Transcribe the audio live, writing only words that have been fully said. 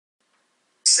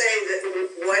say that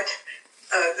what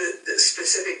the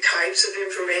specific types of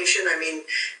information. I mean,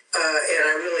 and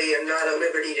I really am not at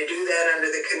liberty to do that under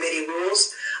the committee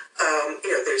rules.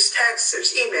 There's texts,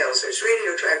 there's emails, there's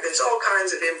radio track, there's all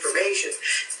kinds of information,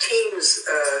 Teams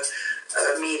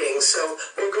meetings. So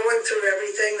we're going through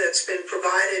everything that's been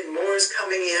provided. More is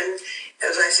coming in.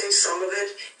 As I say, some of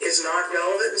it is not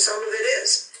relevant and some of it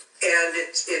is. And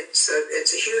it's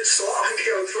a huge slog to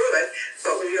go through it,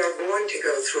 but we are going to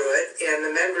go through it. And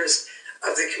the members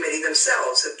of the committee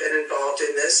themselves have been involved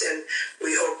in this, and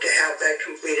we hope to have that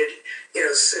completed,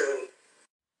 soon.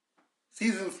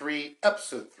 Season 3,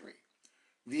 Episode 3,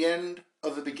 The End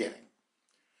of the Beginning.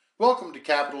 Welcome to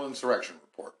Capitol Insurrection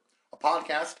Report, a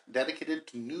podcast dedicated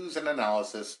to news and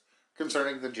analysis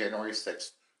concerning the January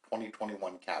 6,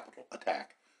 2021 Capitol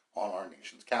attack on our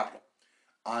nation's capital.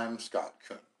 I'm Scott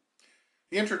Kuhn.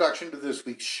 The introduction to this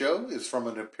week's show is from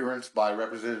an appearance by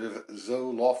Representative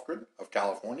Zoe Lofgren of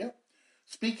California,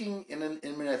 speaking in an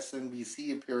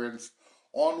MSNBC appearance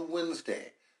on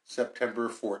Wednesday, September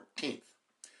 14th.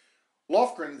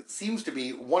 Lofgren seems to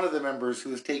be one of the members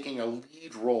who is taking a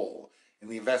lead role in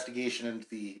the investigation into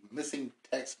the missing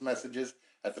text messages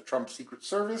at the Trump Secret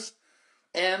Service,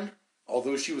 and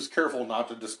although she was careful not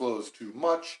to disclose too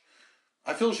much,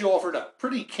 I feel she offered a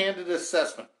pretty candid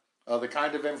assessment of the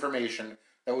kind of information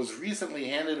that was recently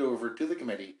handed over to the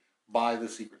committee by the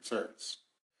Secret Service.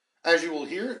 As you will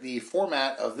hear, the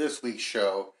format of this week's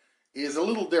show is a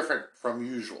little different from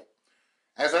usual.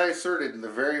 As I asserted in the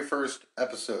very first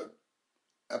episode,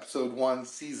 Episode 1,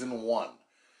 Season 1,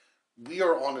 we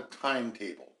are on a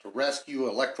timetable to rescue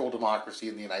electoral democracy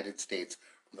in the United States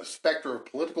from the specter of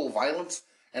political violence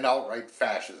and outright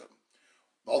fascism.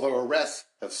 Although arrests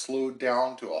have slowed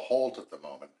down to a halt at the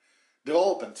moment,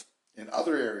 developments in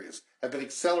other areas have been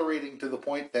accelerating to the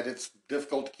point that it's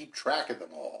difficult to keep track of them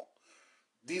all.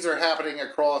 These are happening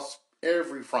across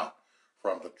every front,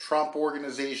 from the Trump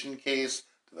Organization case,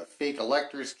 to the fake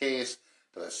electors case,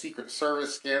 to the Secret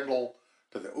Service scandal,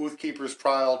 to the Oath Keepers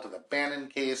trial, to the Bannon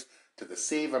case, to the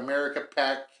Save America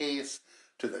PAC case,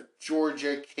 to the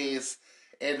Georgia case,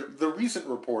 and the recent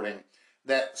reporting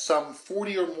that some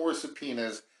 40 or more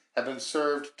subpoenas have been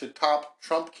served to top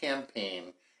Trump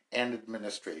campaign and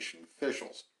administration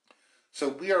officials. So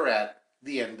we are at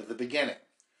the end of the beginning.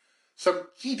 Some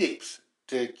key dates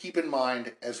to keep in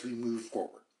mind as we move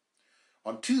forward.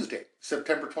 On Tuesday,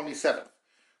 September 27th,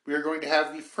 we are going to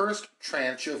have the first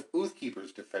tranche of Oath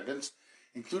Keepers defendants,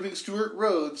 including Stewart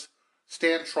Rhodes,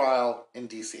 stand trial in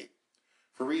D.C.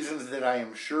 For reasons that I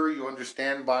am sure you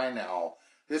understand by now,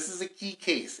 this is a key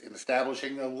case in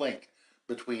establishing a link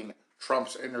between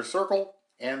Trump's inner circle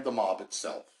and the mob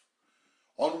itself.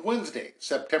 On Wednesday,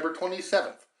 September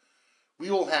 27th, we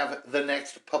will have the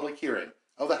next public hearing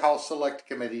of the House Select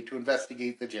Committee to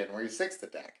investigate the January 6th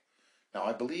attack. Now,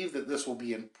 I believe that this will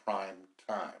be in prime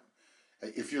time.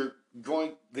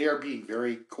 They are being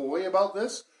very coy about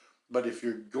this, but if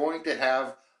you're going to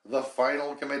have the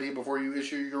final committee before you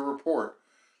issue your report,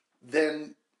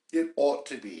 then it ought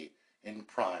to be in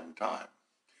prime time.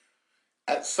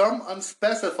 At some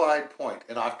unspecified point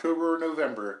in October or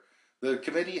November, the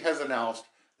committee has announced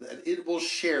that it will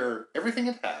share everything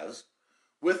it has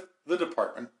with the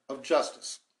Department of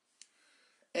Justice.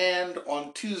 And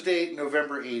on Tuesday,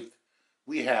 November 8th,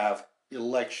 we have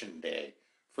Election Day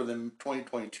for the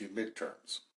 2022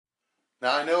 midterms.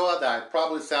 Now, I know that I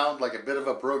probably sound like a bit of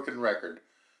a broken record,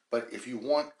 but if you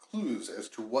want clues as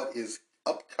to what is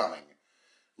upcoming,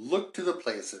 look to the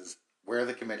places where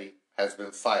the committee has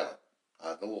been silent.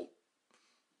 The little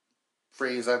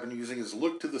phrase I've been using is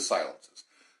look to the silences.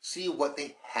 See what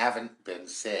they haven't been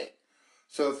saying.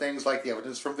 So things like the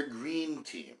evidence from the Green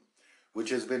Team, which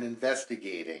has been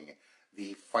investigating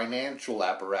the financial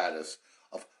apparatus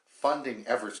of funding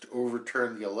efforts to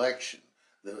overturn the election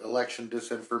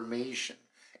disinformation,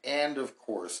 and, of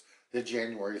course, the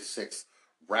January 6th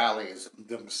rallies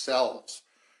themselves,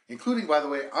 including, by the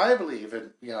way, I believe,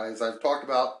 and as I've talked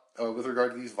about with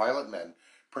regard to these violent men,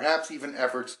 perhaps even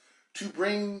efforts to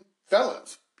bring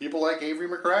felons, people like Avery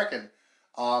McCracken,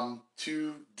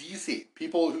 to D.C.,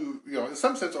 people who, in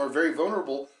some sense are very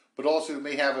vulnerable, but also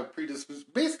may have a predisposition,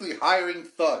 basically hiring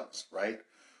thugs, right?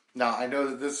 Now, I know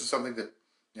that this is something that,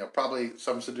 probably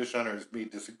some sedition hunters may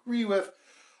disagree with,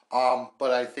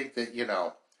 but I think that,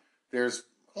 there's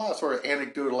a lot of sort of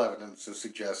anecdotal evidence to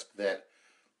suggest that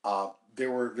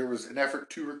there was an effort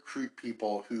to recruit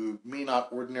people who may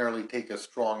not ordinarily take a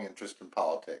strong interest in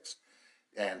politics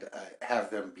and have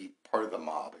them be part of the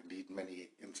mob, indeed in many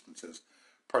instances,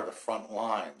 part of the front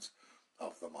lines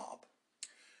of the mob.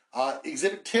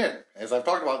 Exhibit 10, as I've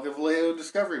talked about, the Vallejo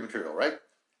discovery material, right?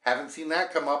 Haven't seen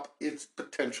that come up. It's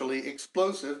potentially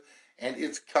explosive, and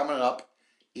it's coming up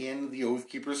in the Oath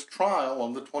Keepers trial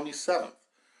on the 27th.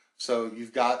 So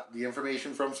you've got the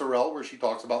information from Sorrell where she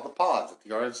talks about the pods at the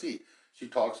RNC. She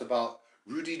talks about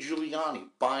Rudy Giuliani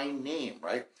by name,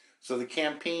 right? So the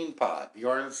campaign pod, the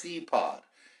RNC pod,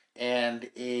 and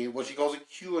what she calls a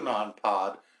QAnon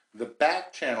pod, the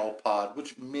back channel pod,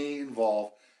 which may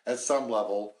involve at some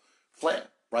level Flynn,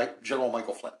 right? General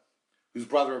Michael Flynn, whose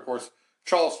brother, of course,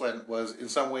 Charles Flynn, was in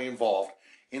some way involved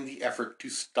in the effort to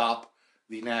stop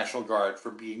the National Guard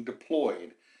from being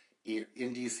deployed in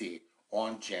D.C.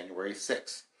 on January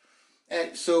 6th.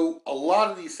 And so a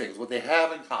lot of these things, what they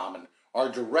have in common are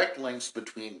direct links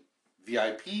between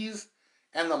VIPs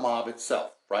and the mob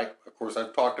itself, right? Of course,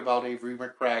 I've talked about Avery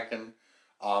McCracken.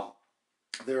 I've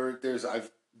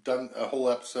done a whole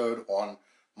episode on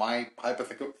my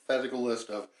hypothetical list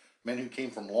of men who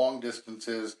came from long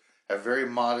distances, have very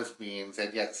modest means,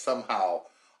 and yet somehow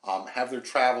have their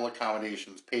travel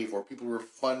accommodations paid for. People who are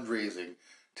fundraising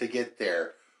to get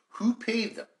there. Who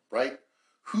paid them, right?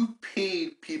 Who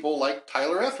paid people like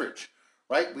Tyler Etheridge,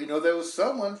 right? We know there was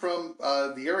someone from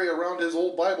the area around his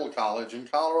old Bible college in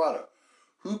Colorado.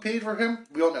 Who paid for him?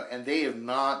 We don't know. And they have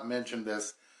not mentioned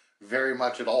this very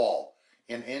much at all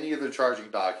in any of the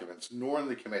charging documents, nor in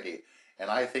the committee.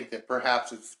 And I think that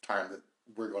perhaps it's time that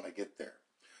we're going to get there.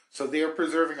 So they are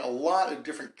preserving a lot of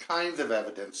different kinds of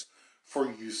evidence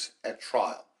for use at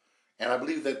trial. And I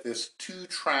believe that this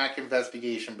two-track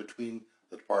investigation between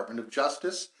the Department of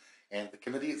Justice and the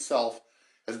committee itself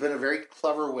has been a very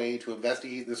clever way to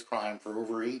investigate this crime for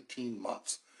over 18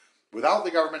 months, without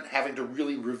the government having to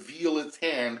really reveal its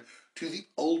hand to the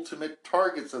ultimate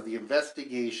targets of the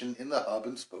investigation in the hub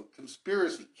and spoke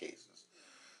conspiracy cases.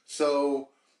 So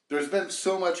there's been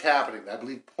so much happening that I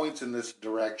believe points in this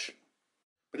direction.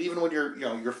 But even when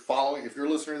you're following, if you're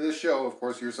listening to this show, of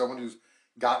course, you're someone who's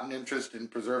gotten interest in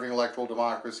preserving electoral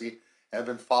democracy and have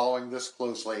been following this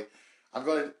closely. I'm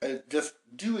going to just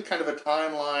do a kind of a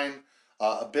timeline,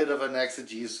 a bit of an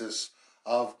exegesis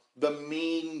of the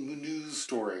main news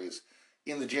stories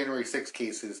in the January 6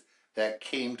 cases that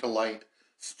came to light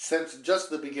since just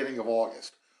the beginning of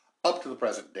August up to the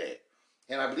present day.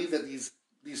 And I believe that these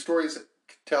stories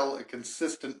tell a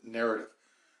consistent narrative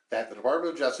that the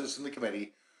Department of Justice and the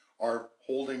committee are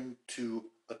holding to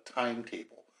a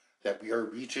timetable, that we are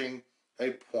reaching a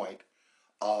point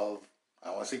of, I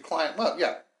want to say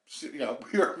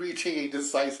we are reaching a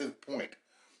decisive point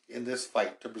in this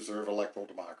fight to preserve electoral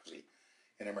democracy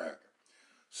in America.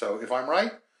 So if I'm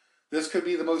right, this could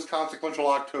be the most consequential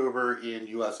October in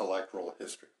U.S. electoral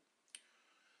history.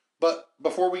 But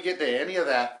before we get to any of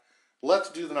that,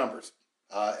 let's do the numbers.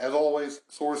 As always,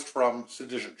 sourced from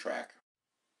Sedition Track.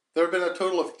 There have been a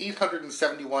total of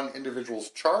 871 individuals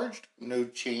charged, no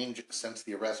change since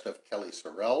the arrest of Kelly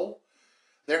Sorrell.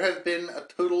 There have been a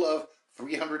total of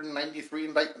 393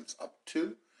 indictments, up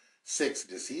to 6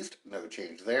 deceased, no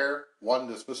change there, 1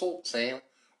 dismissal, same,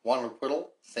 1 acquittal,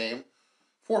 same,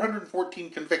 414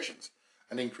 convictions,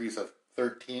 an increase of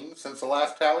 13 since the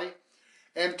last tally,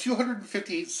 and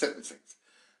 258 sentencings,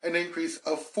 an increase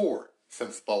of 4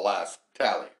 since the last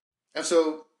tally. And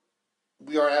so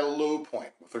we are at a low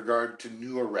point with regard to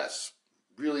new arrests,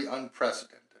 really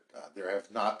unprecedented. There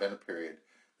have not been a period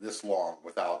this long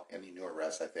without any new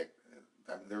arrests, I think.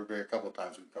 There have been a couple of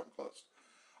times we've come close.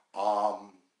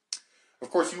 Of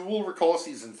course, you will recall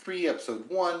Season 3, Episode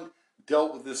 1,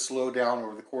 dealt with this slowdown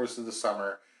over the course of the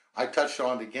summer. I touched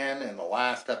on it again in the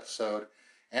last episode,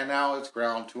 and now it's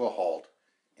ground to a halt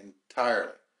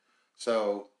entirely.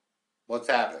 So, what's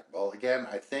happening? Well, again,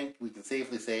 I think we can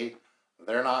safely say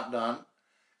they're not done,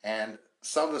 and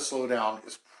some of the slowdown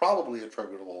is probably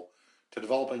attributable to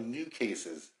developing new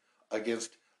cases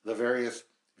against the various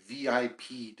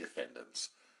VIP defendants,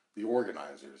 the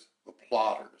organizers, the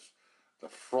plotters, the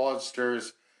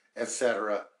fraudsters,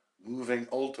 etc., moving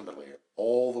ultimately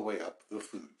all the way up the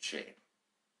food chain.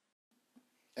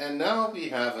 And now we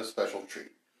have a special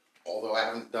treat. Although I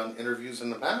haven't done interviews in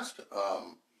the past,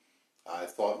 I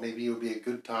thought maybe it would be a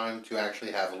good time to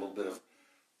actually have a little bit of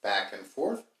back and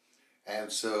forth.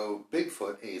 And so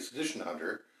Bigfoot, a sedition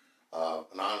hunter,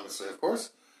 anonymously of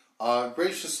course,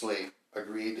 graciously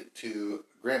agreed to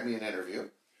grant me an interview.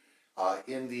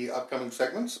 In the upcoming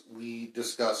segments, we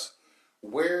discuss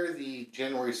where the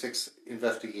January 6th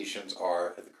investigations are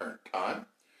at the current time,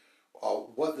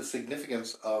 what the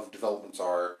significance of developments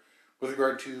are with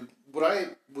regard to what I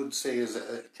would say is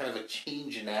a kind of a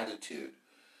change in attitude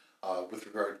with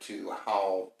regard to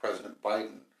how President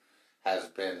Biden has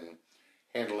been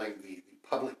handling the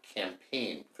public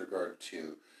campaign with regard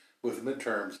to, with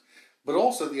midterms, but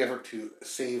also the effort to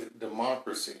save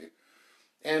democracy,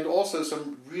 and also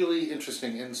some really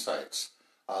interesting insights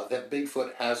that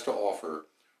Bigfoot has to offer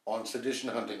on sedition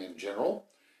hunting in general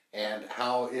and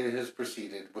how it has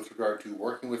proceeded with regard to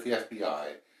working with the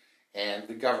FBI and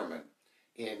the government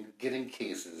in getting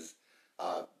cases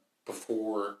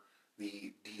before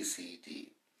the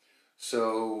DCD.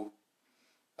 So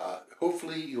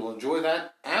hopefully you'll enjoy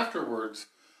that. Afterwards,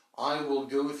 I will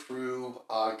go through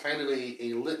kind of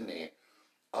a litany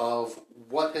of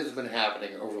what has been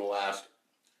happening over the last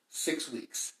 6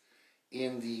 weeks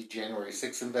in the January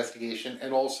 6th investigation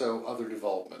and also other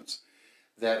developments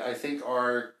that I think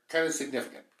are kind of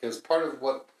significant, because part of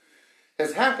what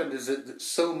has happened is that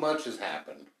so much has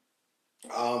happened.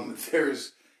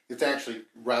 It's actually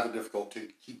rather difficult to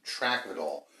keep track of it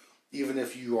all, even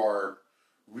if you are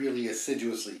really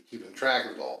assiduously keeping track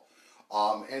of it all.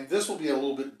 And this will be a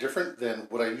little bit different than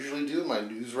what I usually do in my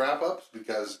news wrap-ups,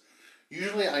 because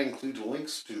usually I include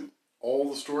links to all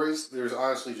the stories. There's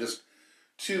honestly just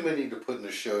too many to put in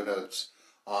the show notes.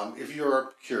 If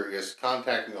you're curious,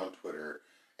 contact me on Twitter,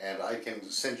 and I can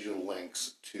send you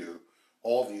links to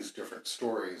all these different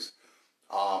stories.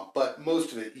 But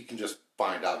most of it you can just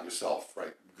find out yourself,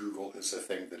 right? Google is a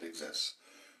thing that exists.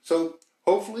 So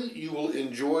hopefully you will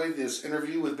enjoy this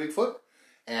interview with Bigfoot,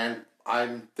 and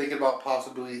I'm thinking about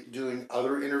possibly doing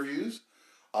other interviews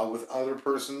with other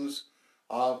persons.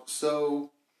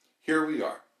 So here we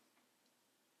are.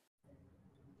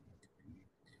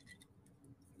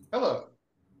 Hello.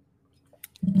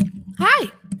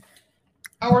 Hi.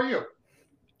 How are you?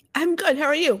 I'm good. How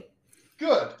are you?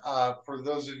 Good. For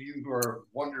those of you who are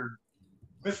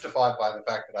mystified by the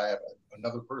fact that I have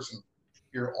another person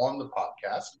here on the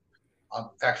podcast,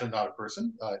 it's actually not a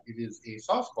person. It is a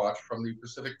Sasquatch from the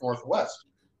Pacific Northwest.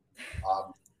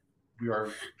 We are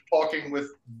talking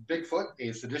with Bigfoot,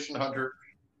 a sedition hunter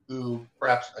who,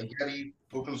 perhaps a Yeti,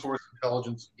 open source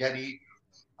intelligence Yeti.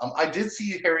 I did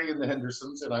see Harry and the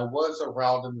Hendersons, and I was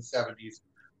around in the 70s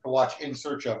to watch In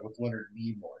Search of with Leonard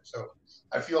Nimoy. So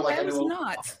I feel like I was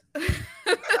not.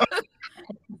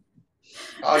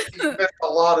 You missed a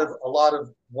lot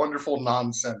of wonderful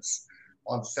nonsense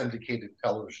on syndicated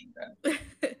television then.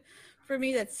 For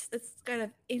me, that's kind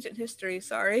of ancient history.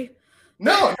 Sorry.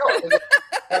 No,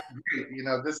 that's great. You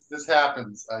know, this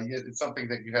happens. It's something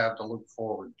that you have to look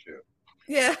forward to.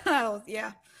 Yeah. Oh,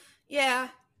 yeah.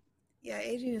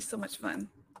 Aging is so much fun.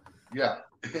 Yeah,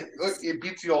 it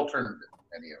beats the alternative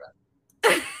in any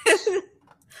event.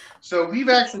 So we've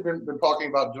actually been talking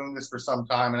about doing this for some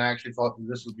time, and I actually thought that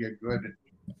this would be a good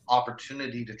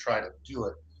opportunity to try to do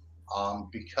it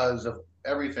because of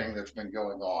everything that's been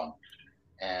going on.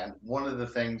 And one of the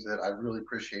things that I really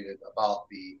appreciated about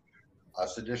the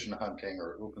sedition hunting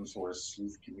or open source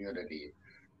sleuth community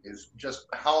is just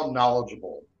how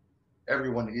knowledgeable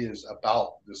everyone is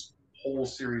about this whole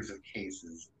series of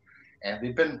cases. And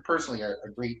they've been personally a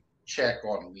great check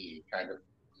on me, kind of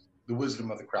the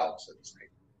wisdom of the crowd, so to speak.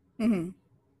 Mm-hmm.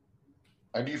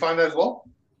 Do you find that as well?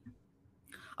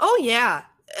 Oh, yeah.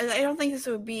 And I don't think this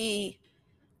would be,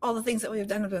 all the things that we've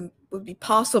done would be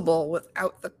possible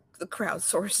without the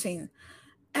crowdsourcing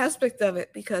aspect of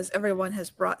it, because everyone has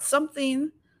brought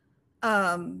something,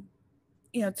 to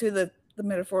the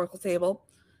metaphorical table.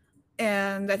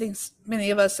 And I think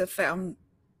many of us have found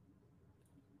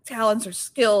talents or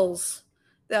skills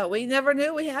that we never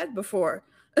knew we had before.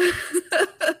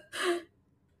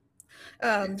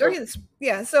 During this,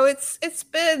 so it's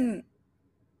been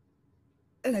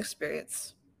an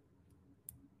experience.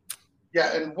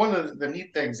 Yeah, and one of the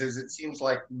neat things is it seems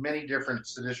like many different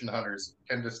sedition hunters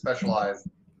tend to specialize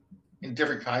in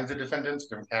different kinds of defendants,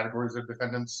 different categories of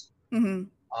defendants. Mm-hmm.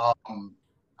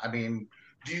 I mean,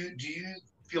 do you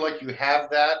feel like you have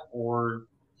that, or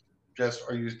just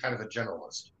are you kind of a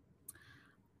generalist?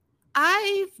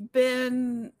 I've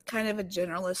been kind of a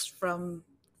generalist from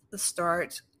the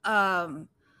start. A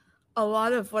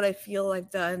lot of what I feel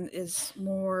I've done is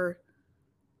more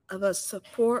of a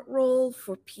support role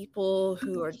for people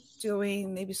who are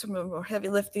doing maybe some of the more heavy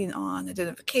lifting on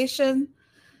identification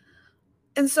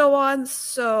and so on.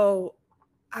 So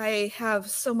I have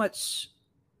so much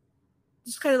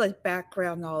just kind of like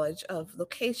background knowledge of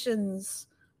locations,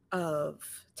 of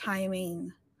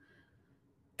timing,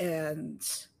 and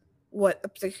what a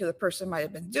particular person might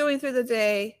have been doing through the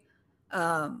day.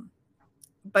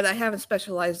 But I haven't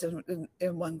specialized in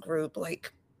one group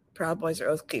like Proud Boys or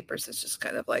Oath Keepers. It's just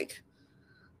kind of like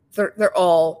they're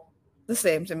all the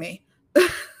same to me.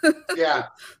 Yeah,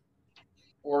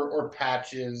 or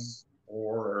patches,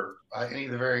 or any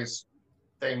of the various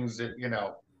things that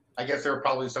I guess there are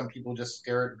probably some people just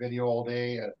stare at video all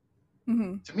day.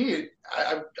 Mm-hmm. To me,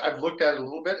 I've looked at it a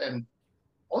little bit, and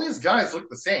all these guys look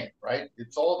the same, right?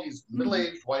 It's all these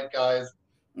middle-aged white guys,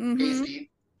 Mm-hmm.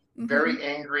 pasty, Mm-hmm. very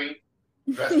angry,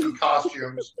 dressed in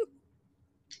costumes,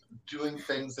 doing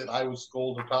things that I would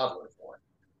scold a toddler for.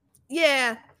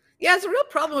 Yeah. Yeah, it's a real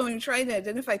problem when you're trying to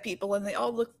identify people and they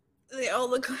all look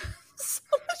so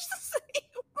much the same.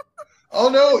 Oh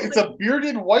no, it's a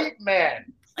bearded white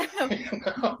man. Like,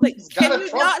 He's got can a you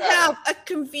Trump not hat have on. a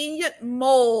convenient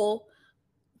mole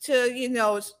to,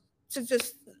 to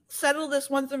just settle this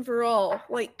once and for all?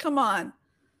 Like, come on.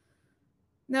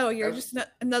 No, you're just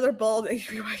another bald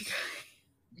angry white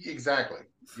guy. Exactly.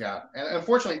 Yeah, and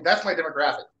unfortunately, that's my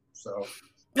demographic. So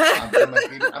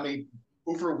I'm a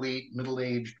overweight,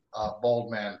 middle-aged,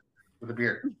 bald man with a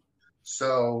beard.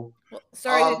 So, well,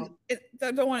 sorry,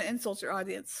 I don't want to insult your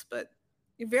audience, but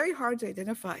you're very hard to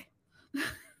identify.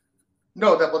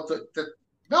 no,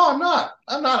 no, I'm not.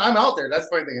 I'm not. I'm out there. That's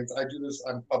the funny thing. I do this.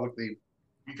 I'm publicly.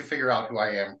 You can figure out who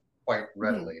I am quite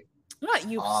readily. Mm-hmm. Not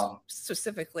you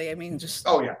specifically. I mean, just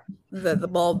oh yeah, the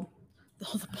bald.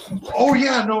 Oh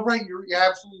yeah, no, right. You're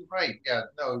absolutely right. Yeah,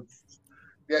 no.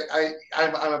 Yeah,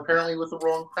 I'm apparently with the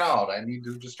wrong crowd. I need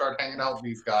to just start hanging out with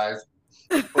these guys.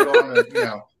 Put on a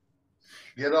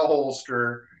get a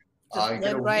holster,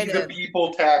 get a right "We the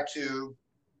People" tattoo,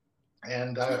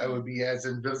 and I would be as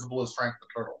invisible as Frank the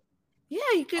Turtle. Yeah,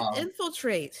 you could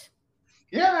infiltrate.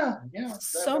 Yeah.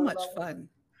 So much fun.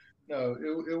 No,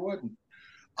 it wouldn't.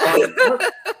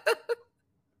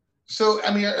 So,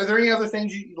 I mean, are there any other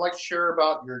things you'd like to share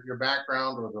about your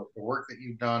background or the work that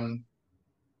you've done?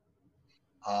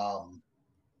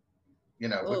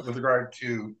 With regard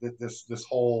to this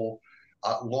whole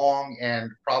long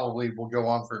and probably will go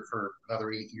on for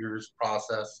another 8 years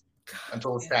process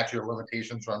until the statute of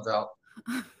limitations runs out.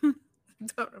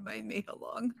 Don't remind me how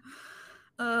long.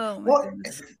 Oh my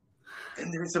goodness.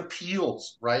 And there's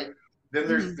appeals, right? Then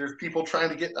there's people trying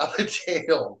to get out of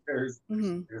jail. There's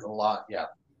a lot, yeah.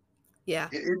 Yeah,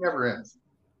 it never ends.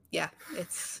 Yeah,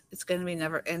 it's going to be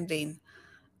never ending.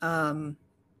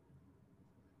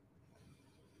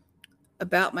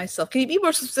 About myself, can you be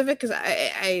more specific? Because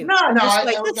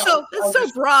it's so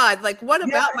broad. Like, what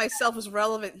about myself is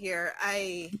relevant here?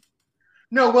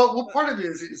 Well, part of it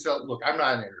is look, I'm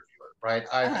not an interviewer, right?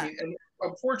 I mean, and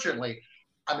unfortunately,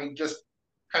 just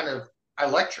kind of I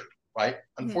lecture, right?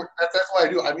 Unfortunately, that's what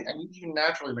I do. I mean, even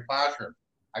naturally in the classroom,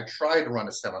 I try to run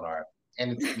a seminar,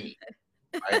 and it's me.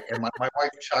 Right? And my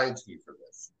wife chides me for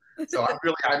this. So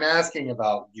I'm asking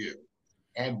about you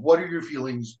and what are your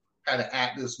feelings kind of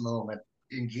at this moment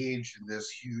engaged in this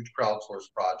huge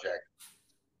crowdsourced project?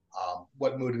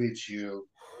 What motivates you?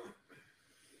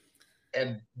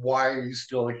 And why are you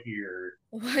still here?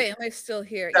 Why am I still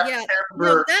here?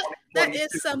 September that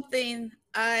is something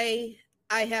I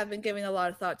have been giving a lot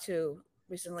of thought to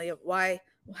recently. Of why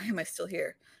am I still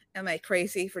here? Am I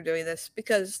crazy for doing this?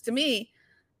 Because to me,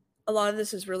 a lot of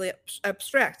this is really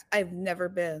abstract. I've never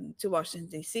been to Washington,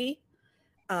 D.C.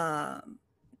 None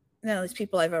of these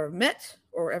people I've ever met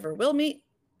or ever will meet.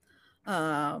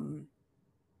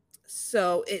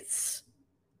 So it's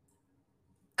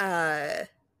kind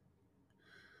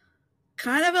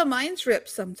of a mind trip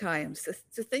sometimes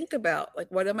to think about, like,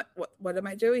 what am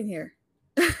I doing here?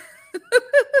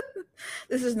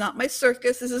 This is not my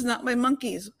circus. This is not my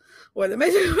monkeys. What am I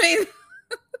doing?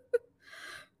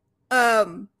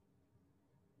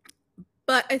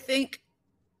 But I think,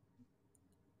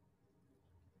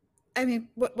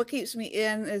 what keeps me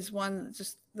in is one,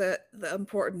 just the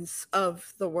importance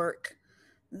of the work,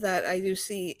 that I do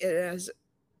see it as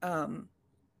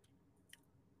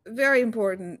very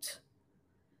important.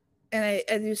 And I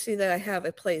do see that I have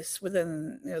a place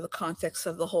within the context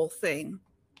of the whole thing.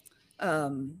 My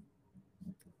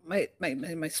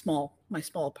small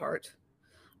part.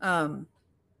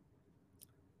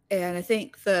 And I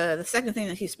think the second thing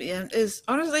that keeps me in is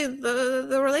honestly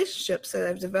the relationships that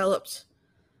I've developed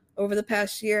over the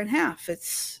past year and a half.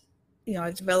 It's,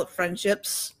 I've developed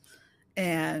friendships,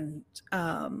 and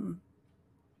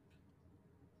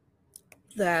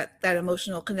that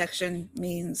emotional connection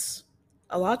means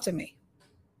a lot to me.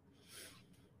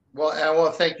 Well, I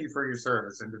want to thank you for your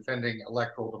service in defending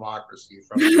electoral democracy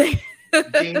from the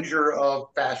danger of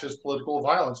fascist political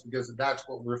violence, because that's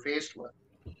what we're faced with.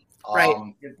 Right.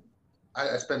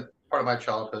 I spent part of my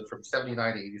childhood from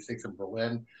 79 to 86 in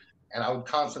Berlin, and I would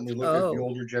constantly look at the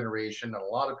older generation, and a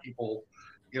lot of people,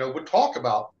 would talk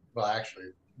about, well,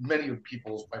 actually, many of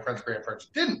my friends' grandparents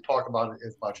didn't talk about it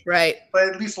as much. Right. But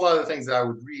at least a lot of the things that I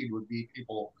would read would be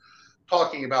people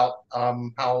talking about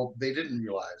how they didn't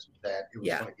realize that it was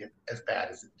going to get as bad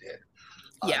as it did.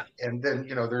 Yeah. And then,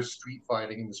 there's street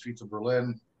fighting in the streets of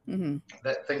Berlin.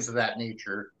 that things of that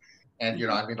nature. And,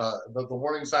 I mean, the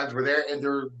warning signs were there, and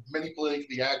there were many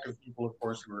politically active people, of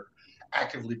course, who were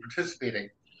actively participating.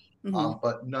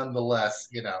 But nonetheless,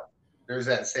 there's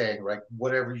that saying, like,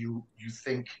 whatever you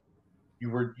think you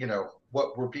were,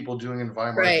 what were people doing in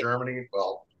Weimar, Right. Germany?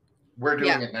 Well, we're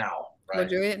doing it now, right? We're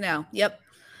doing it now. Yep.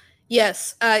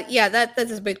 Yes. Yeah,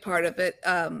 that's a big part of it.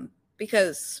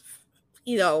 Because,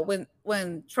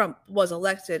 when Trump was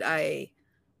elected, I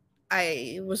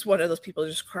was one of those people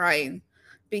just crying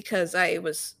because I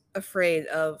was afraid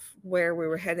of where we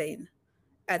were heading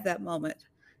at that moment.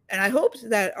 And I hoped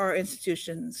that our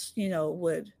institutions,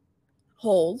 would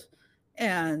hold,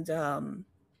 and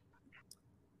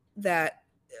that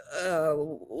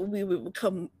we would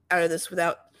come out of this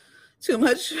without too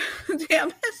much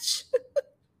damage.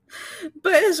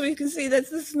 But as we can see,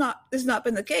 that's not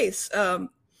been the case.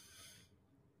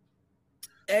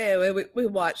 Anyway, we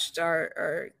watched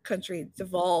our country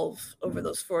devolve over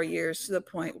those 4 years to the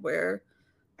point where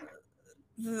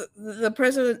the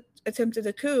president attempted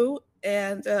a coup,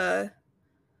 and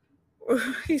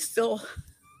he's still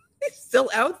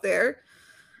out there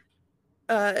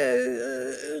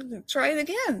trying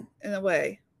again, in a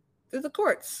way, through the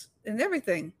courts and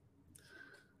everything.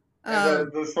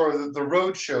 And the sort of the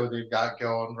road show they've got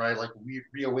going, right? Like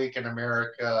Reawaken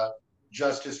America,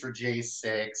 Justice for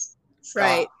J6,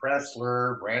 Scott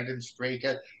Pressler, Brandon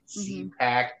Straka,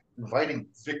 CPAC, inviting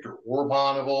Viktor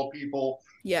Orban of all people.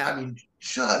 Yeah. I mean,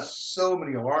 just so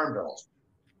many alarm bells.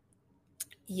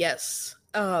 Yes.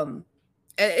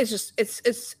 It's just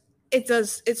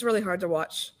it's really hard to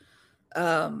watch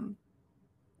all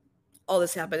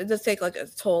this happen. It does take like a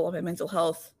toll on my mental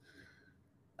health.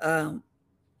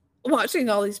 Watching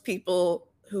all these people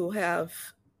who have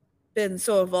been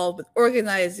so involved with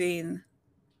organizing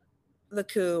the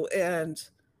coup and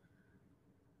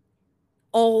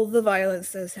all the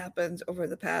violence that has happened over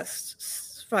the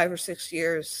past 5 or 6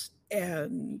 years,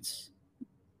 and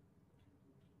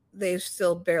they've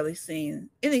still barely seen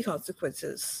any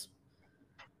consequences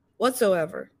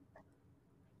whatsoever.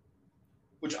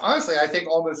 Which honestly, I think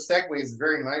almost segues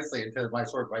very nicely into my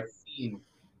theme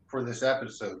for this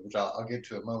episode, which I'll get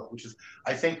to in a moment, which is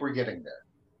I think we're getting there.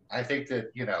 I think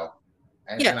that,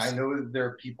 and I know that there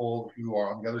are people who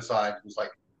are on the other side who's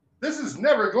like, this is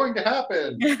never going to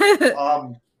happen.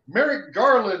 Merrick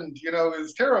Garland,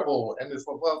 is terrible. And this,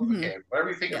 okay, whatever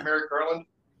you think of Merrick Garland,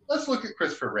 let's look at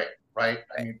Christopher Wray, right?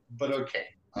 I mean, but okay.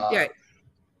 The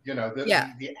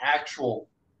actual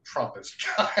Trumpist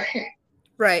guy.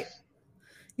 Right.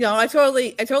 I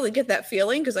totally get that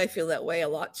feeling, because I feel that way a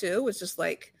lot too. It's just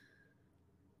like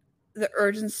the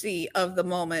urgency of the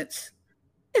moment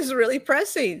is really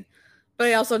pressing. But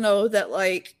I also know that,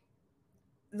 like,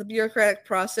 the bureaucratic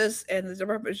process and the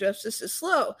Department of Justice is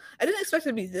slow. I didn't expect it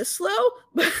to be this slow,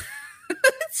 but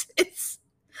it's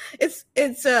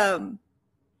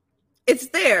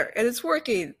there, and it's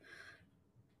working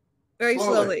very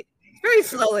slowly. Very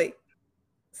slowly.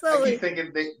 I keep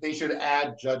thinking they should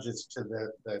add judges to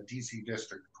the DC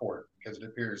District Court, because it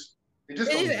appears they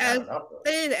just don't have enough.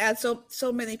 They need to add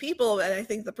so many people, and I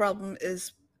think the problem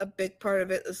is, a big part of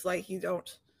it is, like,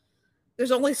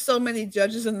 there's only so many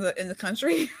judges in the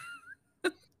country.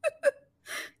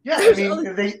 Yeah, there's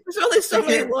only so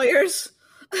many lawyers.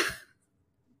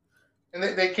 And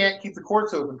they can't keep the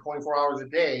courts open 24 hours a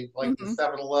day, like the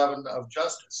 7-Eleven of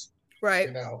justice. Right.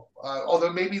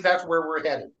 Although maybe that's where we're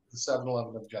headed. The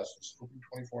 7-Eleven of justice, open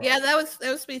 24 hours. Yeah, that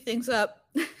would speed things up.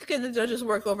 Can the judges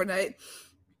work overnight?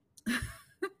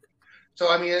 So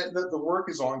I mean, the work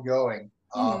is ongoing,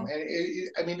 and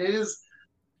it is.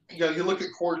 You look at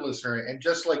Court Listener, and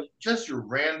just your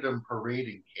random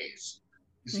parading case,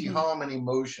 you see how many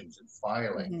motions and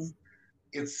filings.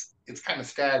 It's kind of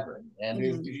staggering, and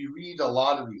if you read a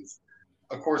lot of these,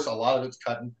 of course, a lot of it's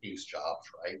cut and paste jobs,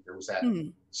 right? There was that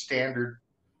standard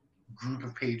group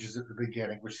of pages at the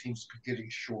beginning, which seems to be getting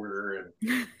shorter,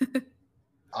 and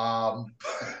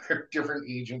there are different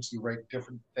agents who write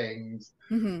different things,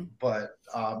 but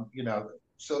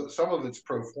so some of it's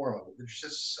pro forma, but there's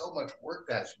just so much work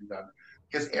that has to be done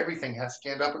because everything has to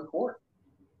stand up in court.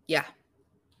 Yeah.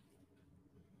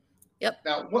 Yep.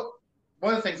 Now,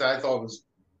 one of the things I thought was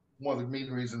one of the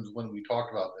main reasons when we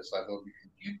talked about this, I thought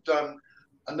you'd done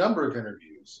a number of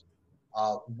interviews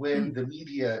when the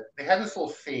media, they had this little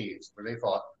phase where they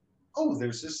thought, oh,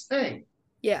 there's this thing.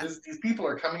 Yeah. These people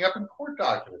are coming up in court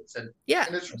documents. And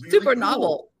it's really super cool.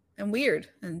 novel and weird,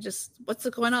 and just what's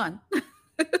going on?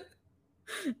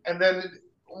 And then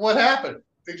what happened?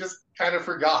 They just kind of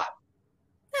forgot.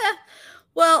 Yeah.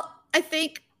 Well, I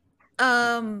think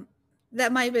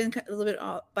that might have been a little bit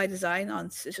by design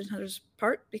on Citizen Hunter's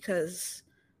part, because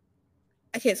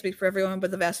I can't speak for everyone,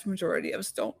 but the vast majority of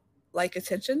us don't like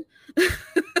attention.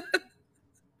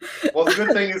 Well, the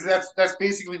good thing is that's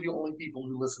basically the only people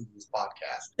who listen to this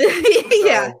podcast.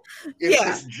 Yeah. So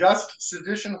it's just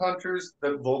sedition hunters,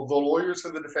 the lawyers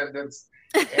for the defendants,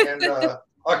 and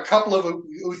a couple of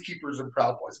oath keepers and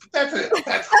proud boys. But that's it.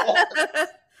 That's all.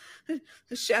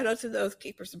 Shout out to the oath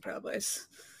keepers and proud boys.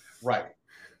 Right.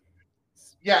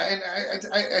 Yeah, and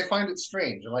I find it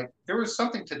strange. Like, there was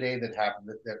something today that happened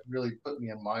that really put me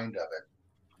in mind of it.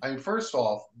 I mean, first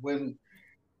off, when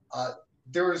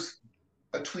there was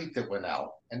a tweet that went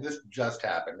out, and this just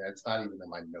happened. It's not even in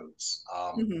my notes,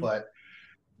 but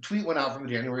a tweet went out from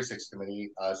the January 6th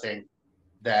committee saying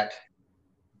that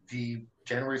the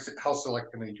House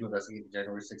Select Committee to investigate the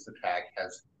January 6th attack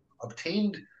has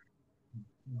obtained.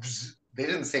 They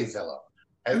didn't say Zello.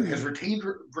 Has retained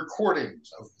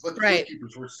recordings of what the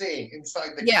gatekeepers were saying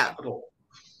inside the Capitol.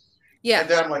 Yeah, and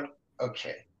then I'm like,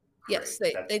 okay. Yes,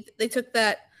 they took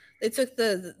that. They took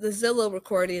the Zillow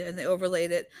recording and they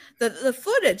overlaid it. The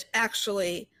footage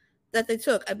actually that they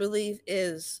took, I believe,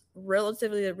 is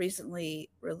relatively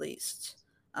recently released.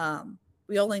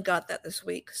 We only got that this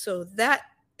week, so that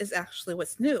is actually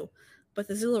what's new. But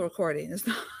the Zillow recording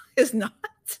is not.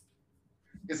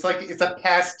 It's like it's a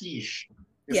pastiche.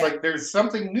 It's like there's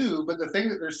something new, but the thing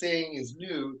that they're saying is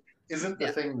new isn't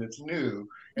the thing that's new,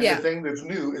 and the thing that's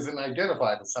new isn't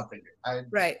identified as something new.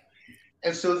 Right.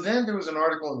 And so then there was an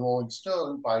article in Rolling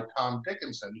Stone by Tom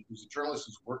Dickinson, who's a journalist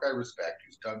whose work I respect,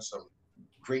 who's done some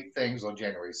great things on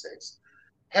January 6th.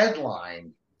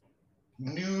 Headline: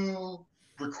 New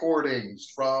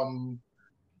recordings from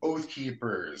Oath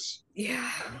Keepers.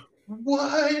 Yeah.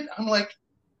 What? I'm like,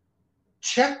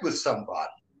 check with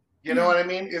somebody. You know what I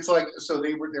mean? It's like, so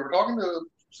they were talking to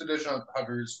sedition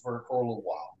hunters for a little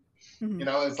while. You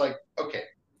know, it's like, okay,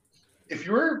 if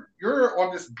you're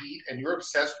on this beat and you're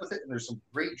obsessed with it, and there's some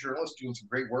great journalists doing some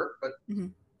great work, but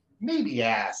maybe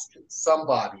ask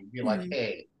somebody, be like,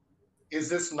 hey, is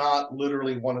this not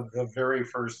literally one of the very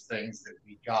first things that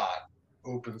we got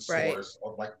open source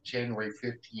on like January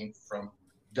 15th from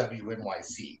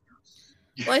WNYC?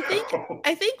 Well,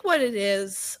 I think what it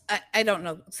is, I don't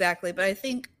know exactly, but I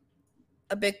think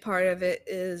a big part of it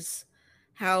is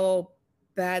how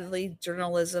badly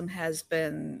journalism has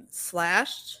been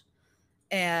slashed.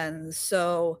 And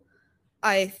so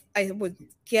I would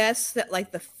guess that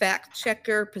like the fact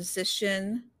checker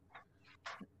position,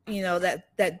 you know,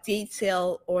 that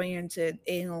detail oriented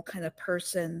anal kind of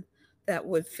person that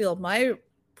would fill my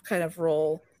kind of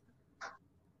role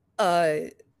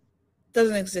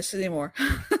doesn't exist anymore.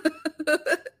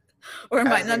 Or it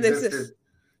might not exist.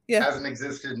 Yeah. Hasn't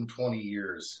existed in 20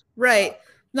 years. Right.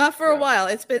 Not for a while.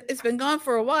 It's been gone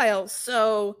for a while.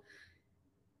 So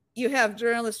you have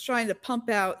journalists trying to pump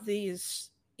out these,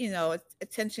 you know,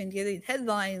 attention-getting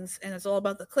headlines, and it's all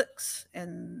about the clicks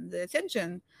and the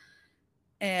attention,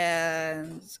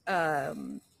 and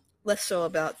less so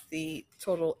about the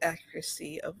total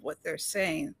accuracy of what they're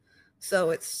saying.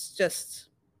 So it's just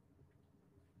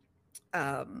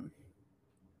an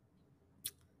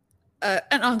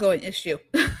ongoing issue.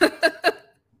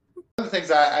 One of the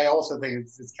things I also think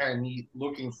it's kind of neat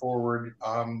looking forward.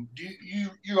 Do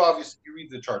you obviously read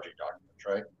the charging documents,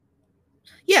 right?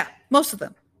 Yeah, most of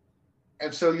them.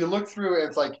 And so you look through it,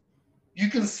 it's like you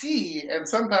can see and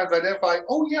sometimes identify,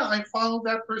 oh yeah, I followed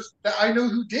that person. I know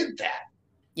who did that.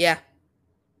 Yeah.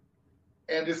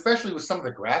 And especially with some of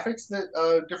the graphics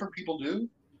that different people do,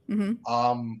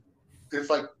 it's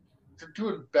like they're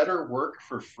doing better work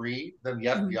for free than the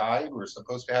FBI, who are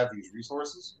supposed to have these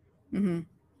resources.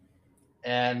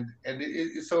 And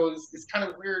so it's kind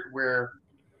of weird where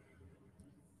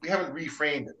we haven't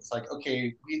reframed it. It's like,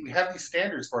 okay, we have these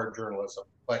standards for our journalism,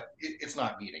 but it's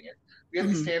not meeting it. We have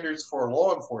these standards for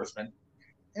law enforcement.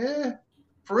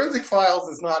 Forensic Files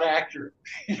is not accurate.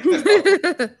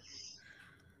 And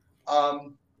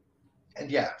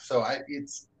yeah, so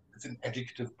it's an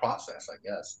educative process, I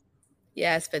guess.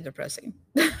 Yeah, it's been depressing.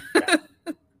 And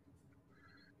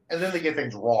then they get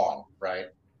things wrong, right?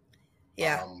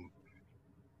 Yeah.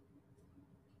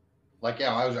 Like,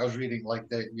 yeah, I was reading like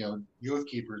the, you know, Oath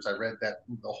Keepers. I read that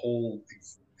the whole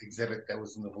exhibit that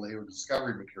was in the Vallejo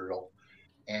Discovery material,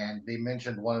 and they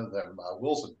mentioned one of them,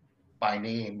 Wilson, by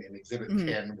name in Exhibit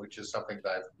 10, which is something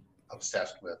that I've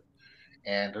obsessed with.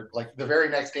 And like the very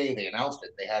next day they announced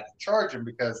it, they had to charge him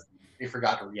because they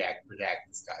forgot to redact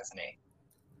this guy's name.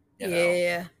 You know?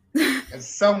 Yeah. And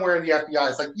somewhere in the FBI,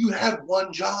 it's like, you had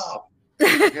one job.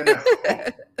 You know?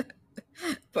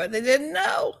 But they didn't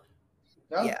know.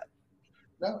 No. Yeah.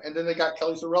 No, and then they got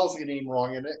Kelly Sorrell's name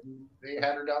wrong in it, and they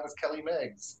had her down as Kelly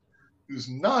Meggs, who's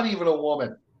not even a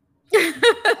woman.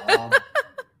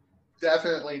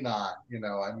 Definitely not.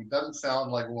 I mean, doesn't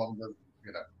sound like a woman.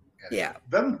 And Yeah.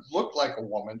 doesn't look like a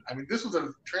woman. I mean, this was a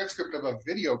transcript of a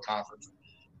video conference.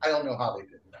 I don't know how they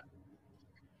did that.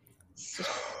 So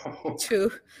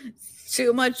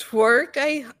too much work,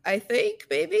 I think,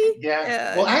 maybe.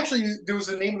 yeah. Well, actually, there was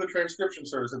the name of the transcription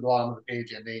service at the bottom of the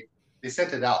page, and they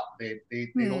sent it out. They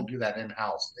don't do that in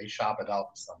house. They shop it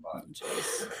out to somebody.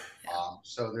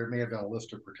 So there may have been a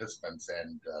list of participants,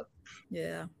 and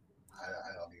yeah,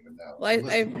 I don't even know. Well,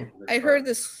 I heard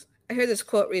this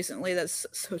quote recently that's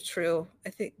so true. I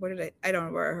think I don't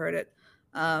know where I heard it.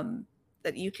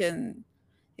 That you can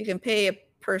pay a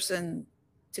person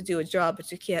to do a job,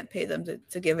 but you can't pay them to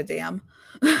give a damn.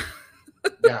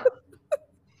 Yeah.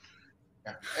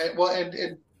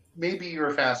 And maybe you're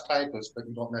a fast typist, but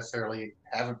you don't necessarily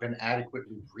haven't been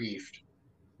adequately briefed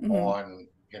on,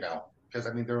 because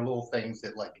I mean, there are little things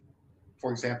that, like,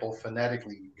 for example,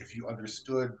 phonetically, if you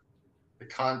understood the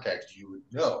context, you would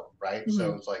know, right?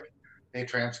 So it's like they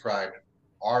transcribed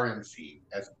RNC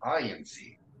as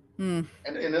INC. And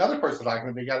in other parts of the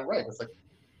document, they got it right. It's like,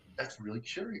 that's really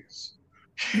curious.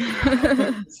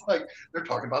 It's like they're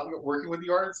talking about working with the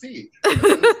RNC. And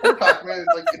this poor document is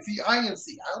like, it's the INC.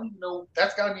 I don't even know.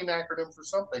 That's got to be an acronym for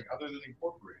something other than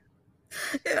incorporated.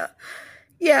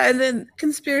 Yeah, and then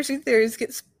conspiracy theories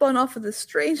get spun off of the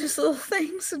strangest little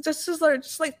things. And it's just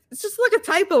like a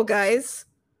typo, guys.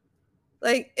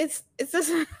 Like it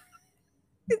doesn't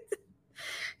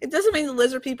it doesn't mean the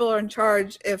lizard people are in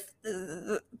charge if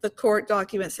the court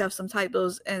documents have some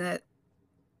typos in it,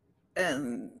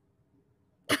 and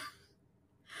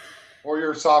or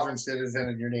you're a sovereign citizen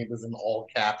and your name is in all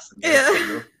caps. And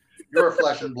you're a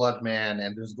flesh and blood man,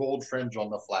 and there's gold fringe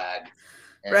on the flag.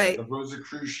 And right. The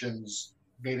Rosicrucians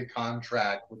made a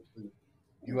contract with the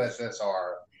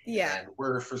USSR. Yeah. And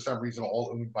we're, for some reason,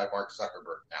 all owned by Mark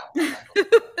Zuckerberg now.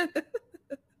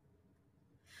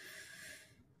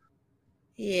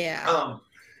 Yeah.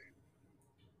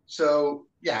 So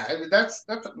yeah, I mean, that's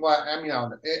why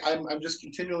I'm just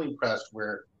continually impressed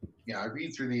where I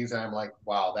read through these and I'm like,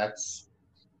 wow, that's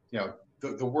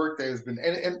the work that has been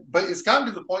but it's gotten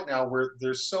to the point now where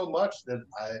there's so much that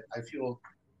I feel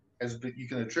you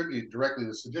can attribute directly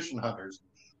to sedition hunters,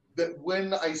 that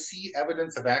when I see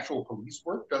evidence of actual police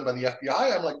work done by the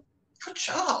FBI, I'm like, good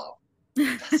job.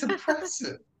 That's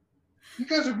impressive. You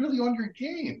guys are really on your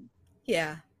game.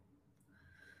 Yeah.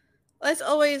 Well, it's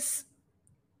always,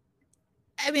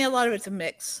 I mean, a lot of it's a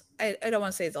mix. I don't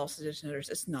want to say it's all sedition hunters.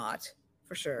 It's not,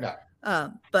 for sure.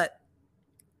 No. But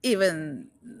even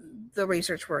the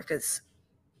research work is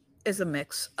a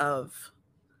mix of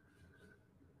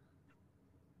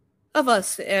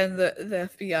us and the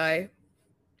FBI.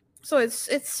 So it's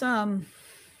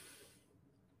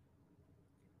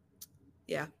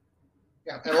yeah.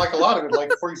 Yeah, and like a lot of it,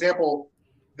 like for example,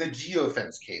 the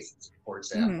geofence cases, for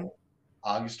example,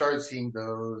 you started seeing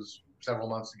those several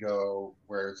months ago,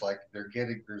 where it's like they're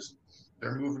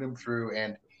moving them through,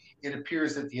 and it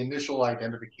appears that the initial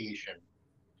identification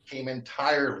came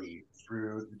entirely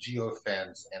through the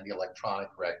geofence and the electronic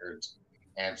records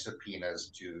and subpoenas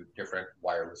to different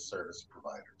wireless service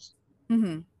providers.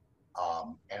 And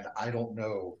I don't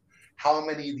know how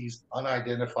many of these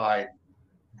unidentified,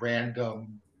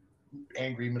 random,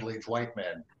 angry middle-aged white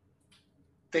men,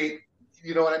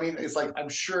 you know what I mean? It's like, I'm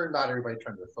sure not everybody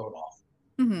turned their phone off.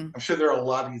 I'm sure there are a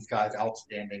lot of these guys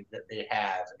outstanding that they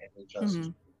have, and they just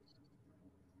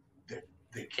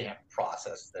they can't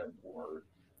process them, or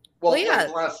they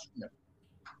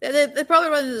probably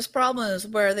run into this problem is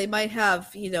where they might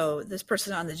have this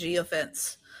person on the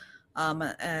geofence,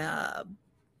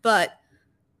 but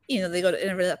they go to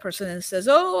interview that person and says,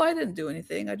 "Oh, I didn't do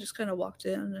anything. I just kind of walked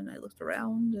in and I looked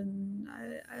around and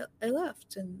I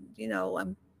left, and I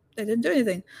didn't do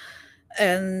anything."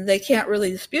 And they can't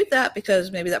really dispute that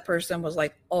because maybe that person was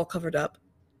like all covered up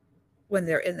when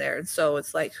they're in there, and so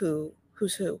it's like who's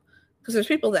who? Because there's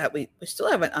people that we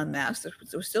still haven't unmasked.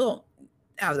 We still don't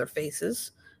have their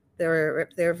faces. They're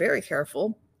very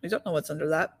careful. We don't know what's under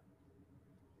that.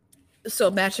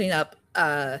 So matching up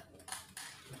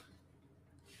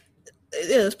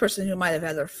this person who might have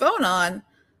had their phone on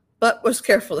but was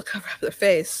careful to cover up their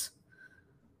face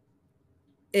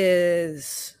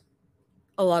is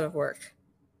a lot of work.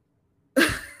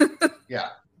 I've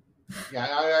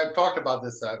talked about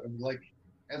this,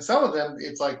 and some of them,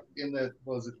 it's like in the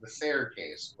Sayre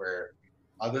case, where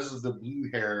this is the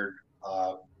blue-haired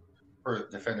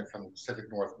defendant from the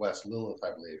Pacific Northwest, Lilith,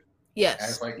 I believe. Yes. And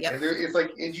it's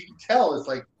like, and you can tell, it's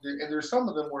like, and there's some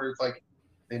of them where it's like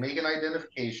they make an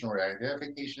identification, or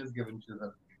identification is given to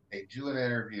them, they do an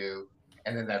interview,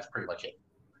 and then that's pretty much it.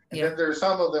 And Yeah. then there's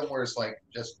some of them where it's like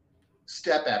just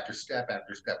step after step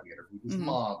after step. We interviewed his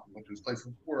mom, we went to his place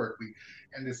of work,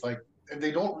 and it's like, and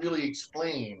they don't really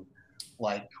explain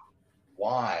like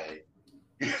why,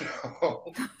 you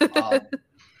know,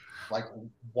 like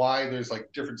why there's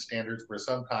like different standards where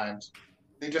sometimes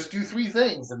they just do 3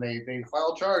 things and they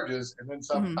file charges, and then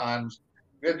sometimes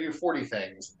we have to do 40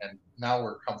 things, and now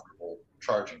we're comfortable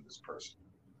charging this person.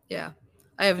 Yeah.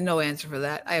 I have no answer for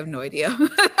that. I have no idea.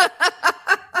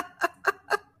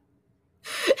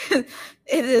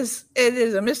 It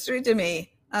is a mystery to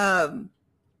me. Yeah.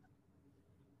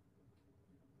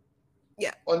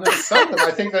 Well, and then some of them,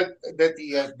 I think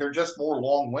that they're just more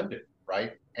long-winded,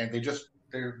 right? And they're just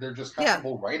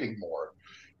comfortable writing more.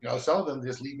 You know, some of them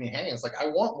just leave me hanging. It's like, I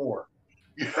want more.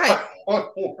 You know, Right. I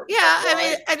want more. Yeah,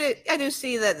 I mean, I do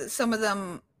see that some of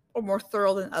them are more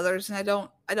thorough than others, and I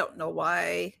don't know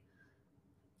why.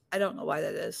 I don't know why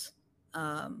that is.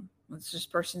 It's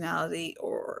just personality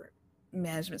or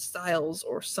management styles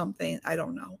or something. I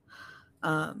don't know.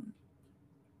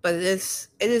 But it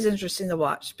is interesting to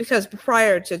watch, because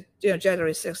prior to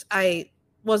January 6th, I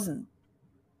wasn't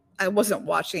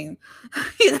watching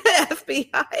the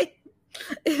FBI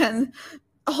and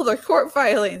all their court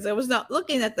filings. I was not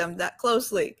looking at them that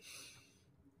closely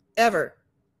ever.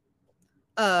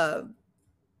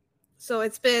 So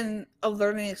it's been a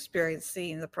learning experience,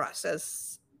 seeing the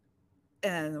process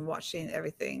and watching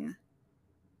everything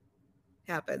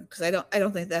happen, because I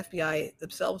don't think the FBI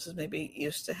themselves is maybe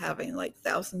used to having like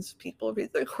thousands of people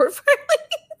read their court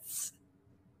filings.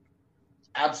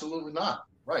 Absolutely not.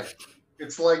 Right.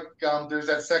 It's like there's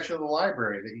that section of the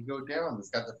library that you go down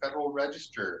that's got the Federal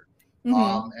Register,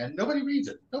 and nobody reads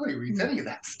it. Nobody reads any of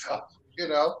that stuff, you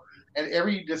know. And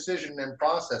every decision and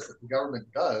process that the government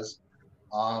does,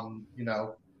 you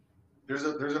know, there's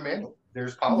a manual,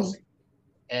 there's policy,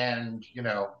 and you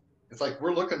know, it's like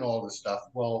we're looking at all this stuff.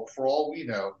 Well, for all we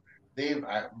know, they've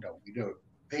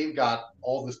got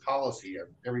all this policy of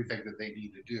everything that they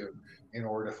need to do in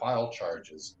order to file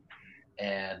charges,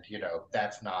 and you know,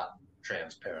 that's not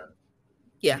transparent.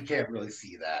 Yeah, you can't really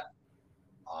see that.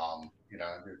 You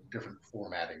know, there's different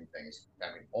formatting things.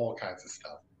 I mean, all kinds of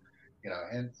stuff. You know,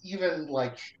 and even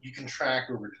like you can track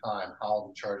over time how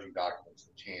the charging documents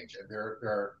have changed, and there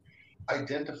are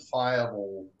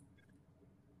identifiable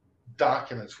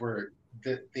documents where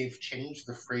that they've changed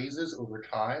the phrases over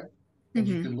time, and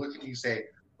you can look and you say,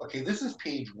 okay, this is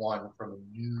page 1 from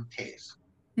a new case,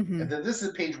 and then this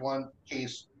is page 1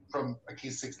 case from a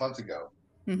case 6 months ago.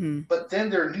 But then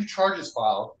there are new charges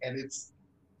filed, and it's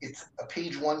a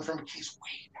page 1 from a case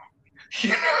way back.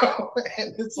 You know,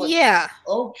 and it's like,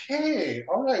 okay,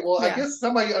 all right, well, I guess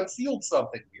somebody unsealed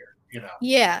something here. You know.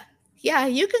 Yeah,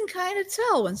 you can kind of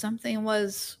tell when something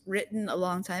was written a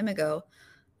long time ago,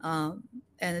 and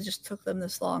it just took them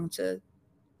this long to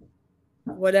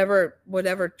whatever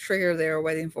trigger they were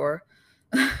waiting for.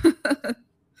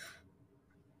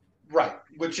 Right,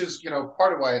 which is, you know,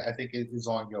 part of why I think it is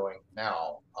ongoing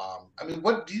now. I mean,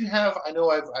 what do you have? I know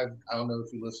I don't know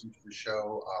if you listen to the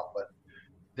show, but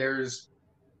there's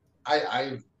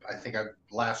I think I've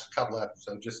last couple of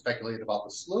episodes just speculated about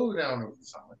the slowdown over the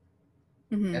summer,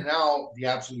 and now the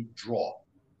absolute draw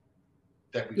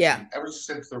that we've seen ever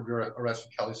since the arrest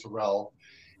of Kelly Sorrell.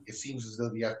 It seems as though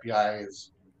the FBI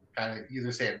is kind of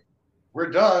either saying,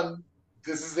 "We're done,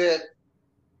 this is it,"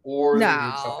 or they're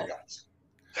doing something else.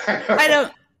 I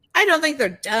don't think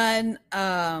they're done.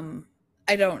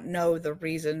 I don't know the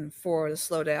reason for the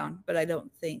slowdown, but I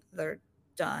don't think they're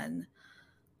done.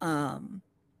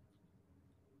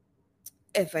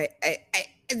 If I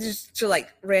just to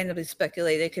like randomly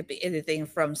speculate, it could be anything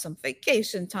from some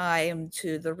vacation time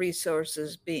to the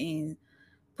resources being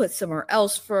put somewhere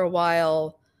else for a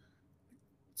while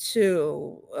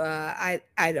to I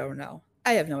don't know.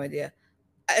 I have no idea.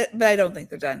 But I don't think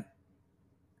they're done.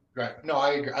 Right. No,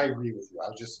 I agree with you.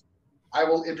 I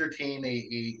will entertain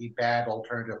a bad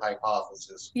alternative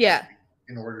hypothesis. Yeah.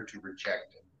 In order to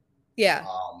reject it. Yeah.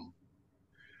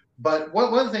 But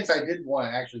one of the things I did want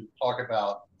to actually talk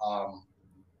about,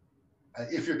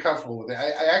 if you're comfortable with it,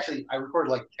 I recorded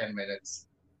like 10 minutes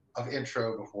of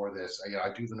intro before this. You know,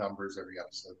 I do the numbers every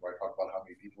episode where I talk about how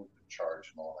many people have been charged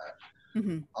and all that.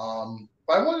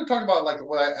 But I wanted to talk about like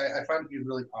what I find to be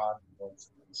really odd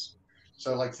coincidence.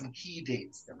 So like some key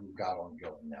dates that we've got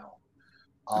ongoing now.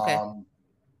 Okay.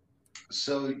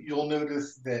 So you'll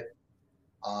notice that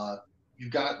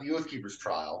you've got the Oath Keepers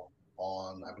trial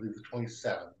on, I believe, the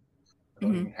 27th. I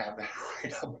don't even have that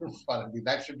right up in front of me.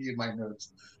 That should be in my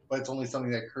notes, but it's only something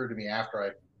that occurred to me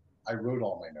after I wrote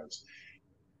all my notes.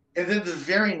 And then the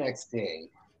very next day,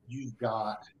 you've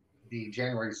got the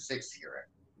January 6th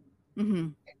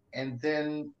hearing. And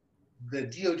then the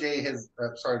DOJ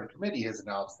the committee has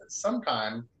announced that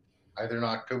sometime, either in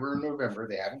October or November,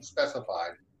 they haven't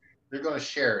specified, they're going to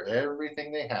share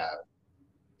everything they have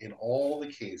in all the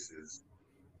cases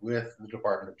with the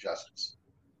Department of Justice.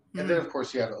 And then, of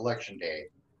course, you have Election Day,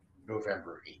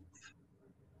 November 8th.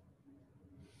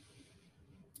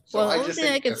 So well, the only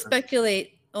thing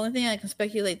I can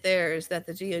speculate there is that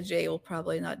the DOJ will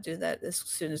probably not do that as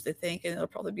soon as they think, and it'll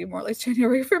probably be more like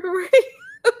January, February.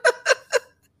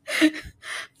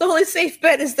 The only safe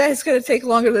bet is that it's going to take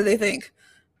longer than they think.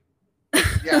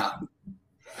 Yeah.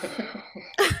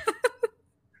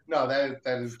 No, that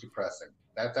is depressing.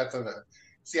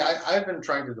 See, I've been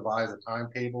trying to devise a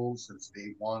timetable since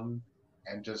day one,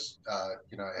 and just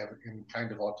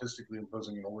kind of autistically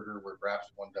imposing an order where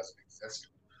perhaps one doesn't exist.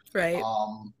 Right.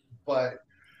 But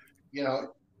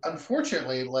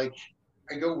unfortunately, like,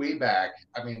 I go way back.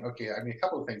 I mean, a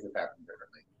couple of things have happened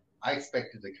differently. I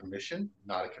expected a commission,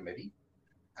 not a committee.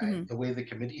 Mm-hmm. The way the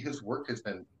committee has worked has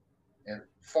been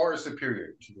far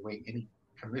superior to the way any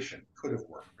commission could have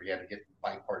worked, where you had to get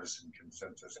bipartisan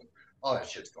consensus and all that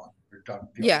shit's gone. You're done.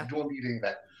 You don't need any of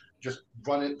that. Just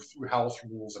run it through House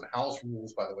rules, and House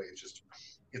rules, by the way,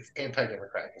 it's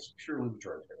anti-democratic. It's purely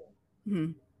majoritarian.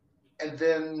 Mm-hmm. And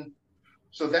then,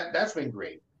 so that's been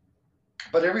great.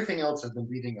 But everything else has been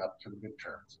leading up to the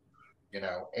midterms,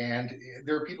 and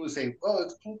there are people who say, well,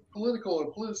 it's political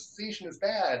and politicization is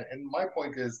bad. And my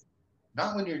point is,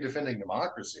 not when you're defending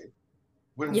democracy.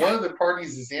 When one of the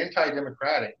parties is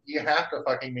anti-democratic, you have to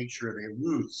fucking make sure they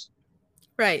lose.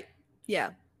 Right.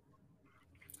 Yeah.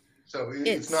 So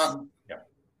it's not. Yeah.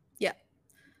 Yeah.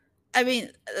 I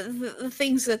mean, the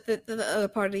things that the other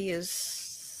party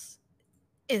is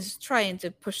trying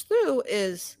to push through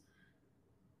is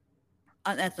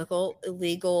unethical,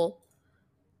 illegal,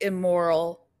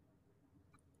 immoral,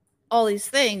 all these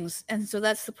things. And so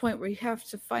that's the point where you have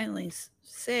to finally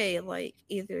say, like,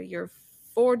 either you're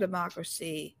for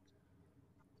democracy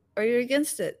or you're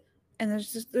against it. And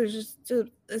it's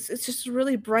just a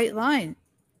really bright line.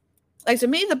 Like, to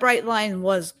me, the bright line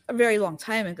was a very long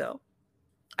time ago.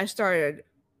 I started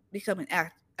becoming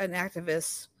an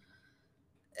activist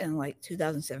in like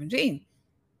 2017.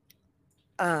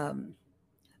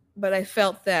 But I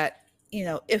felt that,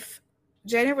 if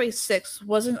January 6th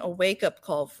wasn't a wake-up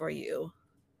call for you,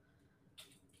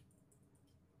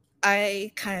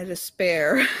 I kind of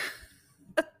despair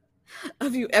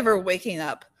of you ever waking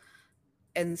up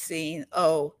and seeing,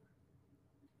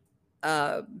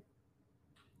 they're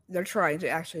trying to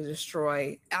actually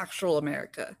destroy actual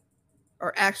America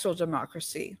or actual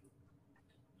democracy.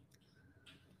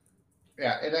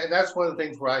 Yeah, and that's one of the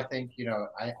things where I think,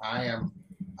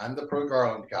 I'm the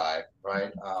pro-Garland guy,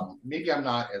 right? Maybe I'm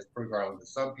not as pro-Garland as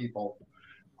some people.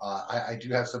 I do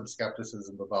have some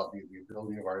skepticism about the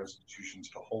ability of our institutions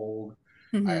to hold.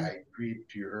 Mm-hmm. I agree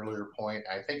to your earlier point.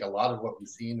 I think a lot of what we've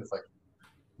seen is, like,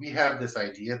 we have this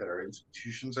idea that our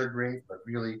institutions are great, but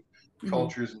really mm-hmm.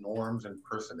 cultures, norms, and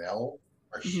personnel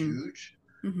are mm-hmm. huge.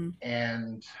 Mm-hmm.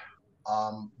 And,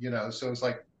 so it's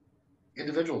like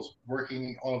individuals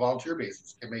working on a volunteer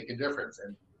basis can make a difference.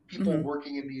 And people mm-hmm.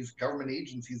 working in these government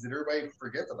agencies that everybody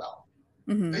forgets about,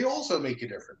 mm-hmm. they also make a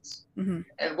difference. Mm-hmm.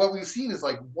 And what we've seen is,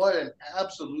 like, what an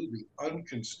absolutely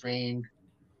unconstrained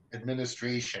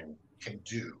administration can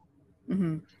do.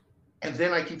 Mm-hmm. And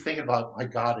then I keep thinking about, my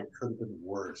God, it could have been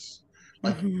worse.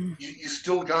 Like, mm-hmm. you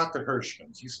still got the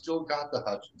Hirschmans, you still got the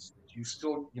Hutchinsons, you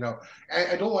still,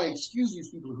 I don't want to excuse these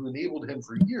people who enabled him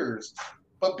for years,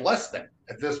 but bless them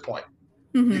at this point.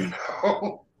 Mm-hmm.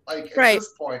 Like, at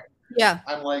this point, yeah,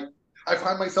 I'm like, I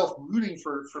find myself rooting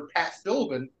for Pat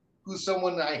Philbin, who's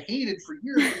someone that I hated for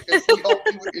years because he helped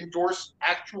me endorse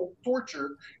actual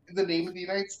torture in the name of the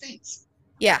United States.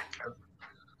 Yeah.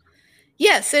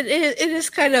 Yes, it is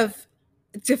kind of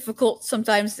difficult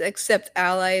sometimes to accept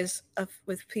allies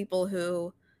with people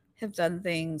who have done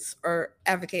things or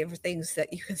advocate for things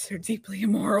that you consider deeply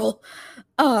immoral.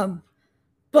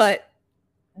 But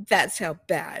that's how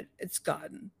bad it's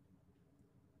gotten.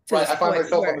 Right, I find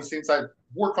myself on the same side.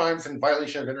 War crimes and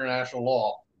violation of international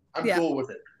law. I'm cool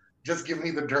with it. Just give me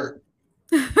the dirt.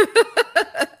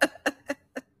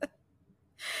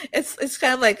 It's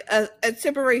kind of like a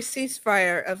temporary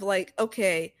ceasefire of, like,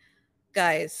 okay,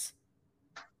 guys,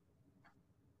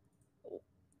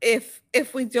 if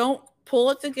we don't pull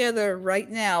it together right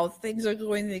now, things are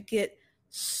going to get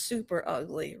super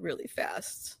ugly really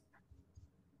fast.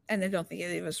 And I don't think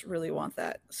any of us really want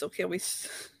that. So can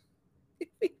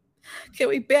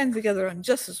we band together on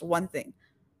just this one thing?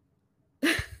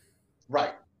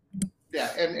 Right. Yeah,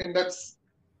 and that's,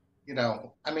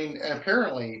 I mean, and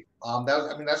apparently,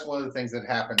 that's one of the things that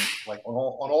happened. Like on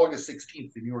August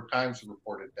 16th, the New York Times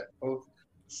reported that both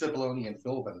Cipollone and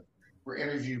Philbin were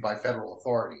interviewed by federal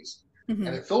authorities, and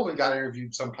that Philbin got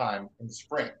interviewed sometime in the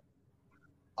spring,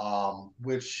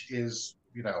 which is,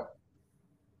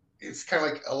 it's kind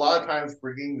of like a lot of times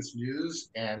we're getting this news,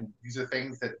 and these are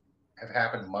things that have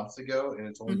happened months ago, and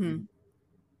it's only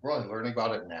we're only learning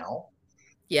about it now.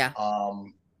 Yeah.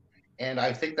 And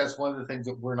I think that's one of the things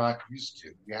that we're not used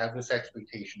to. We have this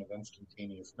expectation of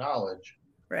instantaneous knowledge,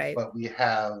 right? But we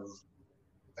have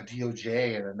a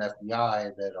DOJ and an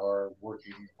FBI that are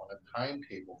working on a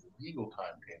timetable, a legal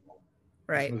timetable,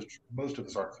 right? Most of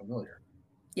us aren't familiar.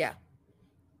 Yeah,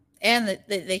 and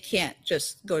they can't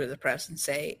just go to the press and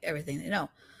say everything they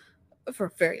know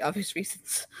for very obvious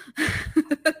reasons.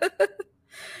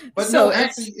 But so no,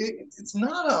 actually, it's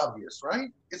not obvious, right?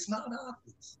 It's not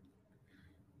obvious.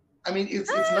 I mean, it's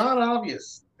not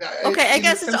obvious. Okay, I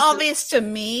guess it's obvious to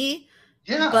me.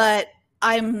 Yeah. But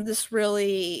I'm just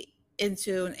really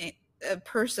into a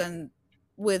person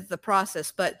with the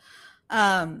process. But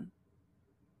I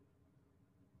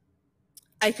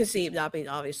could see it not being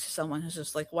obvious to someone who's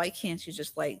just like, why can't you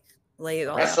just like lay it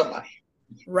all out? Somebody.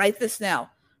 Write this now.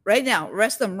 Right now.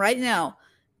 Arrest them right now.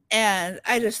 And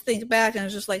I just think back and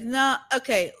it's just like, nah,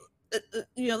 okay.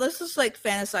 Let's just like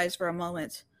fantasize for a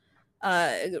moment.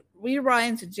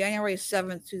 Rewind to January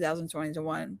 7th,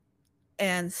 2021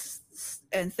 and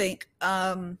think,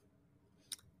 the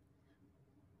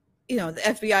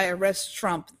FBI arrests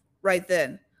Trump right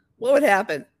then. What would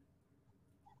happen?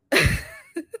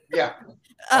 Yeah.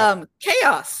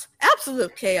 Chaos,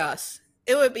 absolute chaos.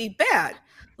 It would be bad.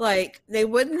 Like they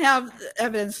wouldn't have the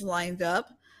evidence lined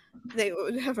up. They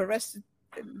would have arrested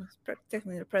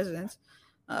technically the president.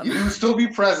 You would still be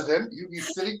president. You'd be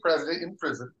sitting president in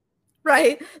prison.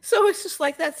 Right. So it's just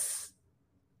like it's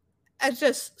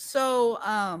just so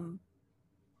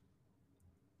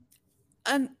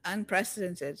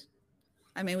unprecedented.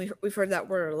 I mean, we've heard that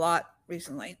word a lot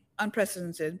recently.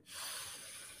 Unprecedented.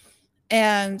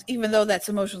 And even though that's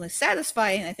emotionally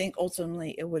satisfying, I think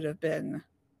ultimately it would have been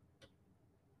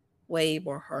way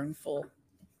more harmful.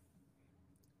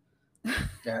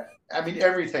 Yeah, I mean,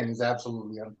 everything is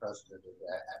absolutely unprecedented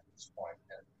at this point.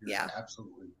 You're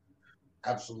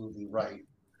absolutely right.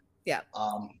 Yeah.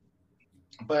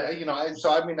 But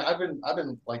I've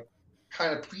been like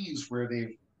kind of pleased where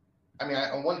they've. I mean,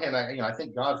 on one hand, I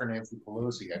thank God for Nancy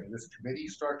Pelosi. I mean, this committee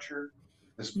structure,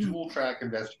 this dual track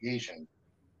investigation,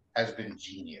 has been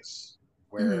genius.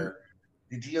 Where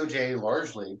the DOJ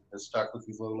largely has stuck with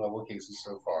these low level cases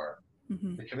so far.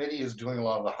 The committee is doing a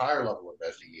lot of the higher level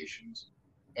investigations,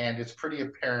 and it's pretty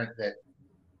apparent that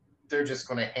they're just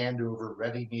going to hand over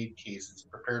ready-made cases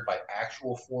prepared by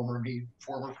actual former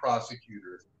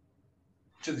prosecutors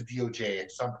to the DOJ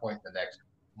at some point in the next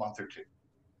month or two.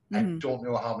 I don't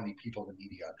know how many people in the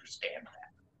media understand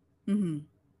that.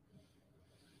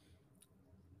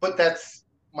 But that's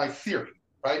my theory,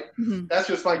 right? That's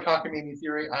just my cockamamie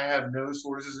theory. I have no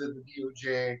sources at the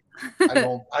DOJ. I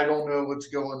don't know what's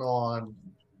going on.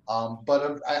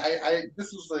 But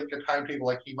this was like a timetable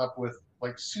I came up with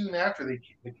like soon after the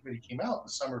committee came out in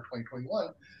the summer of 2021.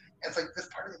 And it's like this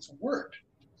part of it's worked.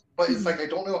 But it's like I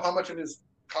don't know how much of it is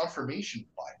confirmation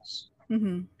bias.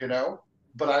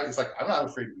 But it's like I'm not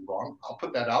afraid to be wrong. I'll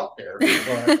put that out there.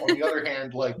 But on the other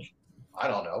hand, like I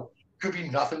don't know, could be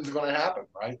nothing's going to happen,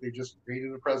 right? They just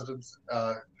created a president's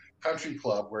country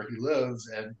club where he lives,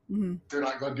 and they're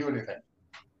not going to do anything.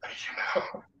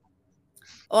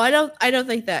 Well, I don't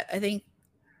think that. I think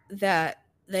that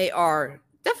they are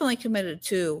definitely committed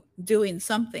to doing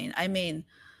something. I mean,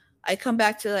 I come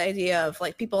back to the idea of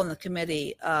like people in the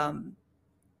committee,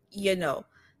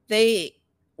 they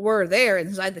were there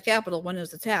inside the Capitol when it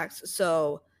was attacked.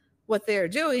 So what they're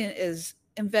doing is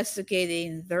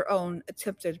investigating their own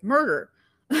attempted murder.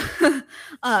 So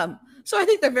I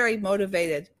think they're very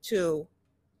motivated to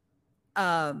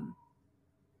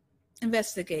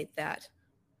investigate that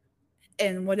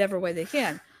in whatever way they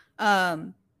can.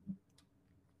 I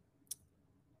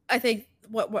think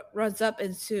what runs up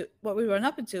into what we run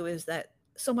up into is that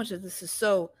so much of this is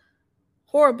so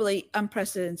horribly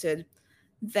unprecedented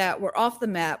that we're off the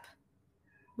map.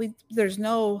 It's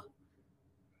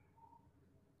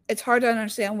hard to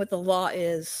understand what the law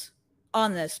is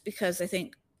on this, because I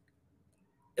think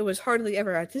it was hardly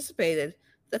ever anticipated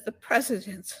that the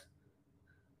president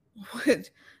would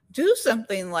do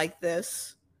something like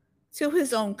this to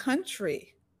his own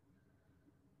country.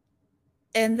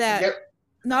 And that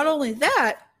not only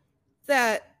that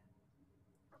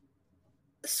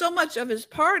so much of his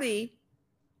party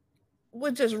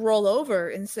would just roll over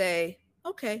and say,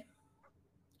 okay,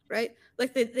 right?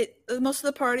 Like most of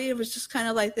the party was just kind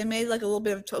of like they made like a little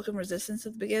bit of token resistance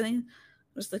at the beginning.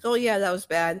 It was like, oh yeah, that was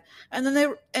bad, and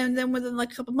then within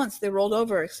like a couple months they rolled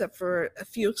over, except for a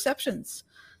few exceptions.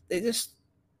 They just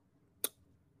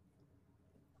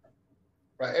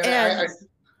right. And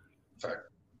sorry.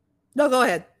 No, go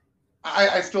ahead.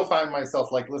 I still find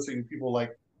myself like listening to people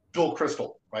like Bill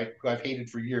Kristol, right, who I've hated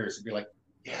for years, and be like,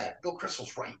 yeah, Bill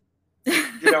Kristol's right.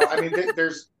 I mean,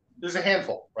 there's a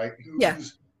handful, right,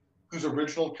 whose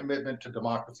original commitment to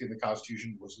democracy and the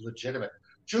Constitution was legitimate.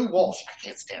 Joe Walsh, I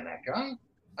can't stand that guy.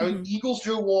 I mean, Eagles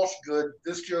Joe Walsh, good.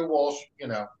 This Joe Walsh,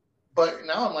 but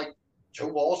now I'm like, Joe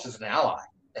Walsh is an ally.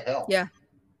 The hell. Yeah.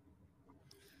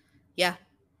 Yeah.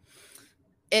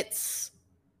 It's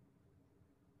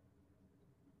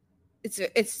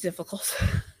difficult.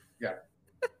 Yeah.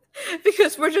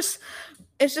 Because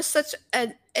it's just such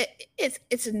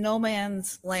it's a no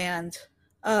man's land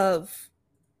of,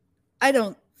 I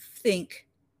don't think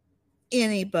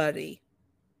anybody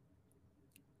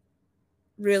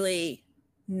really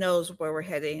knows where we're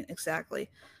heading exactly.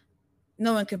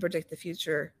 No one can predict the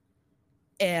future.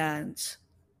 And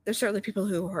there's certainly people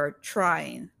who are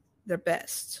trying their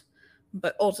best.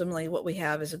 But ultimately, what we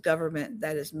have is a government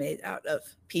that is made out of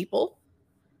people.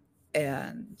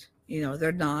 And,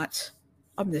 they're not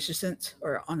omniscient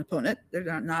or omnipotent.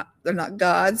 They're not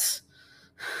gods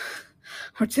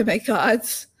or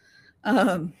demigods.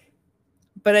 But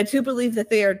I do believe that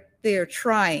they are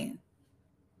trying.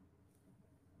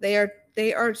 They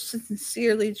are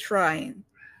sincerely trying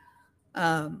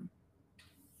to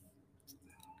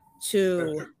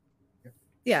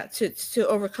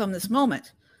overcome this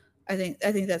moment. I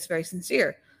think that's very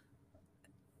sincere.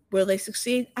 Will they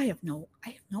succeed? I have no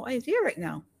idea right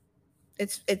now.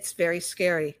 It's very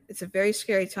scary. It's a very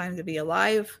scary time to be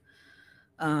alive.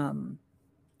 A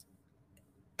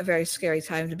very scary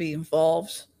time to be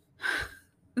involved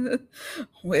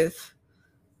with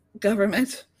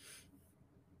government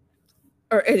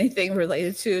or anything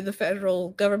related to the federal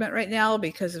government right now,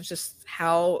 because of just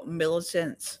how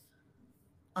militant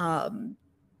the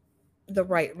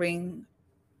right-wing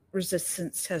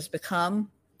resistance has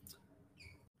become.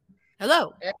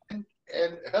 Hello.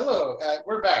 And hello.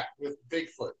 We're back with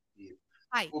Bigfoot.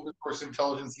 Hi. Open Source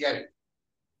Intelligence Yeti.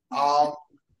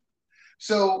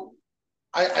 So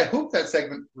I hope that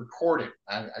segment recorded.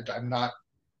 I'm not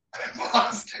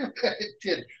positive that it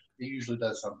did. It usually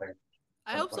does something.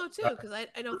 I hope so too, because I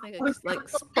don't think I could like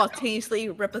spontaneously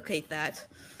replicate that.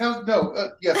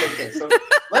 No. Yes. Okay. So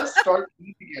let's start from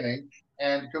the beginning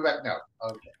and go back. No.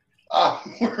 Okay.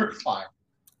 We're fine.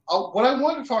 What I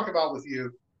wanted to talk about with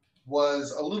you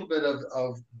was a little bit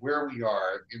of where we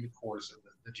are in the course of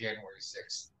the January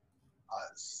 6th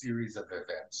series of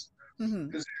events.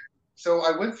 Mm-hmm. So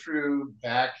I went through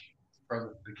back from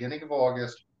the beginning of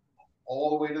August all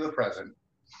the way to the present,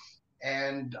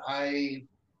 and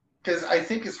because I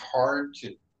think it's hard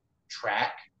to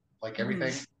track like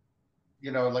everything,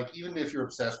 like even if you're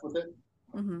obsessed with it,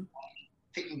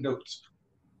 taking notes,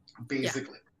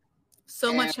 basically. Yeah.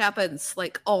 So much happens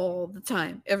like all the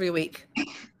time, every week.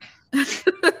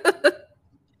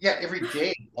 Yeah, every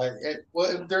day.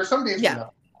 Well, there are some days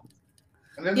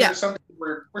and then there's some days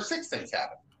where 6 things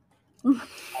happen.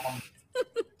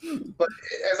 But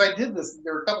as I did this,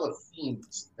 there are a couple of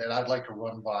themes that I'd like to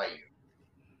run by you.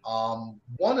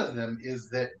 One of them is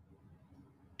that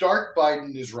Dark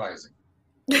Biden is rising.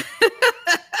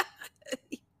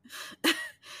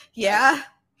 Yeah.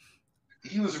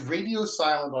 He was radio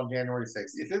silent on January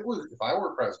 6th. If I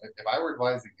were president, if I were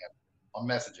advising him on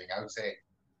messaging, I would say,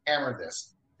 hammer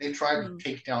this. They tried to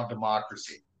take down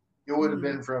democracy. It would have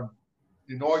been from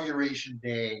Inauguration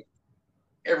Day,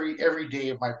 every day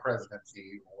of my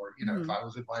presidency, or if I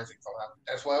was advising someone,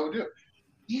 that's what I would do.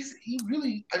 He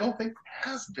really, I don't think,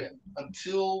 has been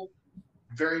until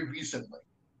very recently.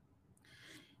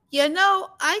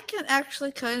 I can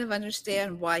actually kind of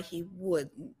understand why he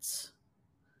wouldn't.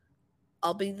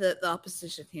 I'll be the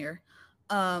opposition here.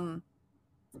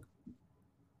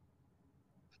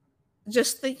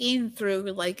 Just thinking through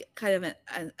like kind of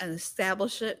an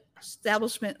establishment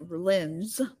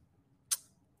lens.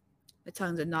 My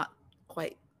tongue did not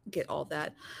quite get all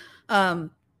that.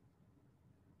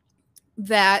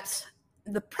 That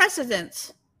the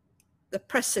precedent of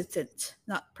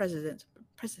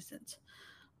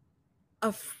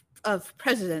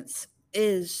presidents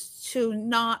is to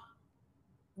not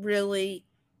really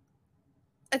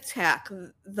attack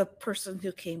the person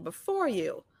who came before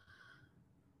you.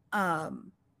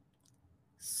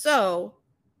 So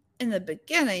in the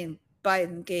beginning,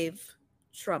 Biden gave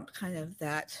Trump kind of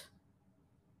that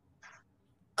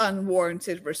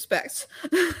unwarranted respect.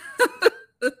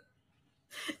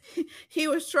 he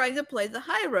was trying to play the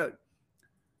high road.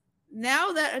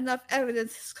 Now that enough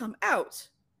evidence has come out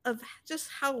of just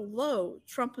how low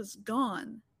Trump has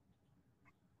gone,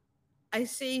 I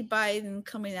see Biden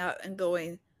coming out and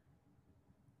going,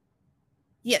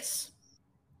 yes,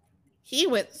 he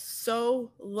went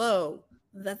so low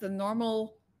that the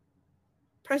normal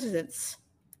presidents,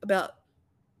 that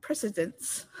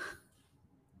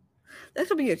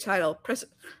could be your title,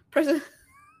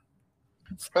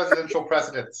 presidential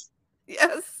precedents.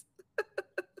 Yes.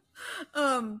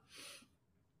 That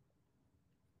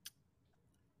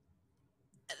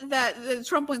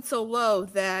Trump went so low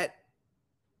that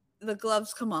the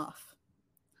gloves come off.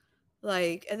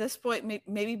 Like at this point,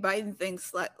 maybe Biden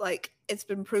thinks like it's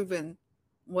been proven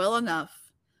well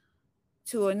enough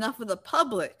to enough of the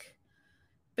public,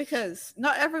 because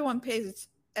not everyone pays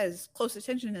as close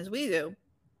attention as we do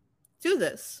to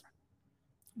this.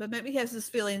 But maybe he has this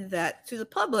feeling that to the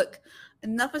public,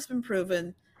 enough has been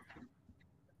proven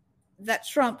that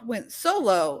Trump went so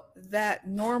low that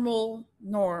normal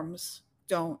norms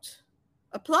don't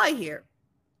apply here.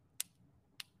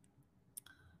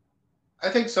 I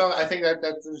think so. I think that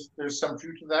there's some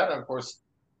truth to that. And of course,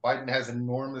 Biden has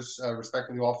enormous respect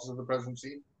for the office of the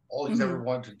presidency. All he's ever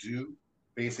wanted to do,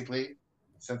 basically,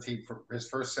 since his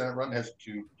first Senate run, has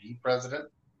to be president,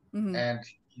 and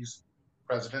he's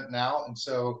president now. And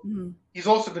so he's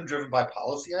also been driven by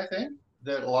policy. I think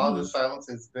that a lot of the silence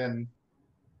has been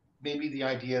maybe the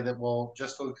idea that, well,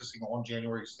 just focusing on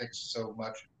January 6th so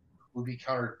much would be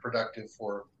counterproductive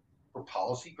for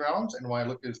policy grounds. And when I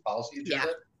looked at his policy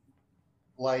agenda,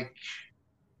 like,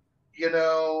 you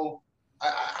know,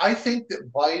 I think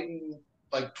that Biden,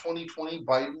 like 2020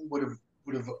 Biden would have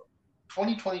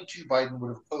 2022 Biden would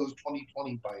have opposed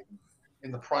 2020 Biden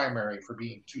in the primary for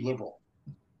being too liberal,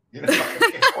 you know,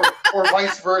 or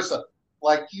vice versa.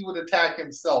 Like he would attack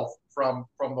himself from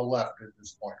the left at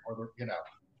this point, or the, you know,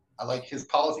 like his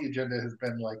policy agenda has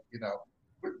been like, you know,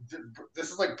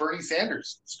 this is like Bernie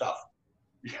Sanders stuff,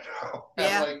 you know.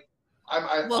 Yeah.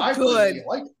 And like I good.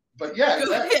 Like it. But yeah,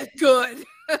 good. Exactly. Good.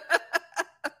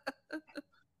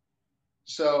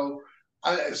 So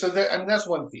that's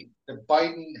one theme that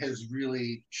Biden has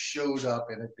really showed up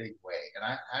in a big way, and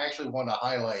I actually want to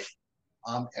highlight.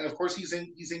 And of course, he's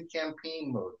in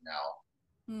campaign mode now.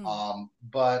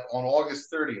 But on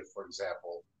August 30th, for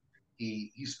example,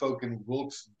 he spoke in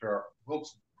Wilkes-Barre,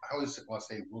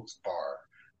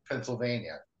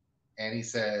 Pennsylvania, and he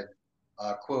said,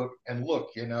 "quote And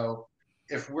look, you know,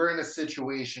 if we're in a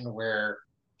situation where,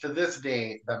 to this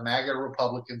day, the MAGA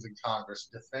Republicans in Congress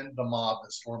defend the mob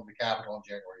that stormed the Capitol on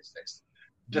January 6th,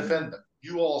 defend them.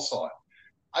 You all saw it.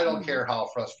 I don't care how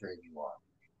frustrated you are."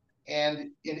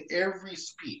 And in every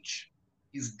speech,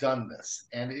 he's done this.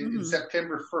 And in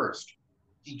September 1st,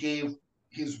 he gave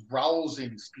his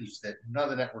rousing speech that none of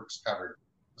the networks covered,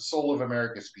 the Soul of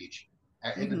America speech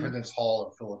at Independence Hall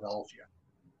in Philadelphia.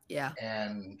 Yeah.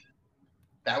 And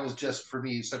that was just, for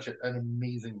me, such an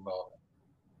amazing moment.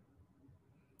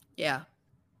 Yeah.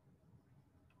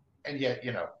 And yet,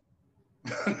 you know,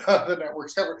 the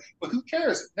networks cover. But who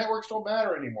cares? Networks don't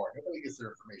matter anymore. Nobody gets their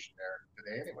information there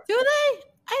today anyway. Do they?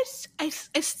 I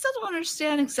still don't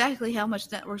understand exactly how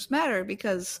much networks matter,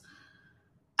 because,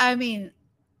 I mean,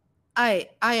 I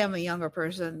am a younger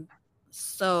person,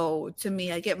 so to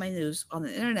me, I get my news on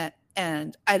the internet,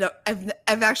 and I've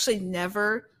actually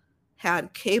never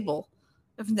had cable.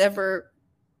 I've never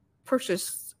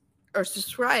purchased or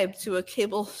subscribed to a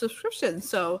cable subscription.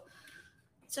 So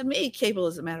to me, cable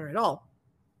doesn't matter at all.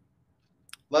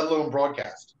 Let alone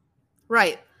broadcast.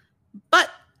 Right. But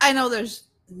I know there's,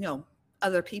 you know,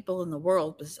 other people in the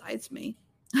world besides me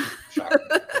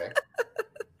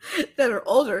that are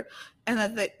older,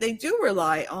 and that they do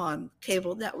rely on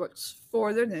cable networks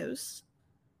for their news.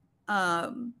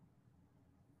 How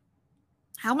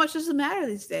much does it matter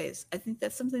these days? I think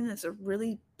that's something that's a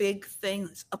really big thing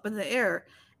that's up in the air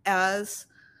as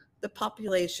the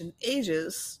population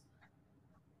ages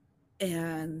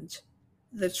and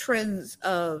the trends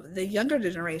of the younger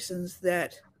generations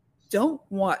that don't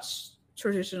watch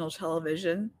traditional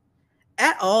television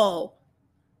at all,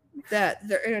 that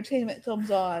their entertainment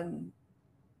comes on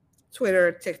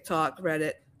Twitter, TikTok,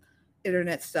 Reddit,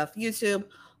 internet stuff, YouTube,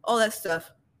 all that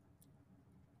stuff.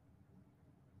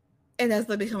 And as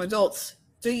they become adults,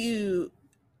 do you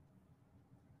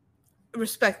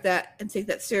respect that and take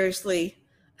that seriously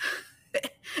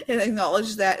and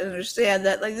acknowledge that and understand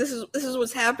that, like, this is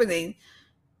what's happening?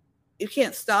 You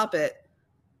can't stop it.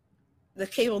 The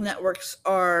cable networks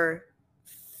are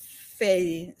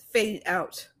fading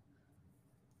out.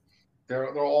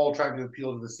 They're all trying to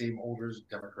appeal to the same older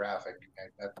demographic,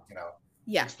 and that, you know.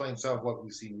 Yeah. explain some of what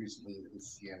we've seen recently with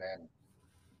CNN.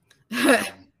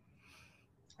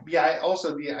 Yeah,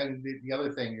 also the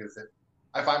other thing is that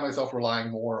I find myself relying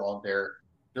more on their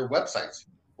websites.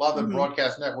 A lot of the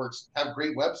broadcast networks have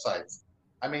great websites.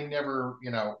 I may never,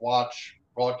 watch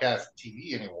broadcast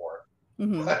TV anymore,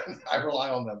 but I rely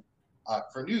on them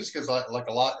for news because, like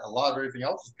a lot of everything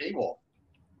else is paywall.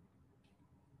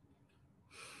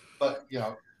 But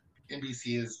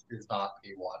NBC is not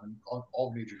paywall, and on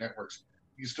all major networks,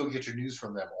 you still get your news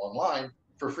from them online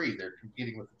for free. They're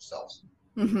competing with themselves.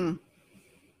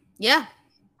 Yeah.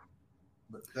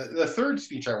 The third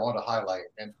speech I want to highlight,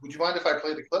 and would you mind if I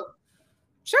play the clip?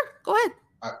 Sure, go ahead.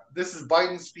 This is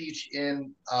Biden's speech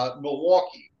in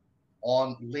Milwaukee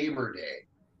on Labor Day.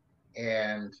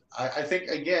 And I think,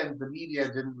 again, the media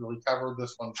didn't really cover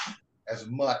this one as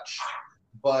much,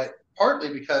 but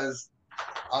partly because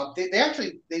they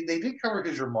did cover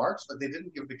his remarks, but they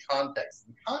didn't give the context.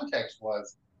 The context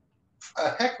was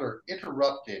a heckler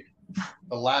interrupted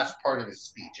the last part of his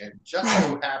speech, and just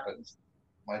so happens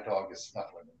my dog is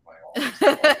snuffling in my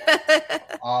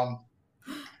arms.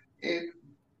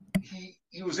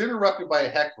 He was interrupted by a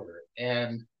heckler,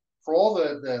 and for all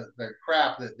the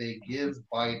crap that they give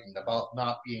Biden about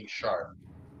not being sharp,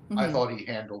 I thought he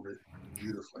handled it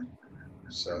beautifully.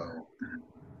 So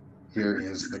here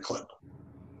is the clip.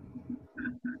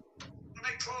 Let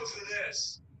me close with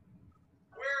this.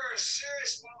 We're a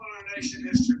serious moment in our nation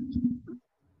history.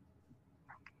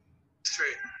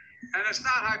 And it's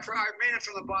not high pride. I mean it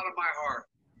from the bottom of my heart.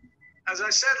 As I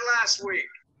said last week,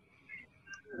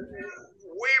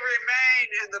 we remain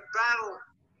in the battle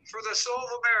for the soul of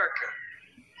America.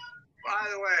 By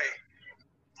the way,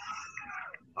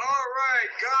 all right,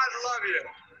 God love you.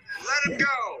 Let him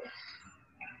go.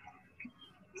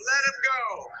 Let him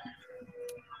go.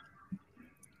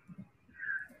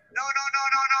 No, don't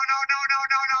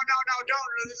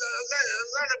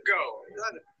let him go.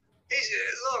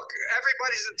 Look,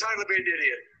 everybody's entitled to be an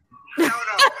idiot. No,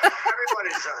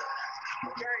 everybody's entitled.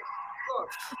 Okay?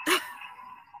 Look.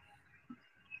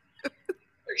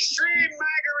 Extreme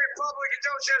MAGA Republicans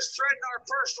don't just threaten our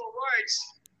personal rights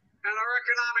and our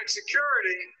economic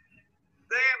security,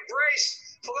 they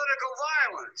embrace political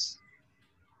violence.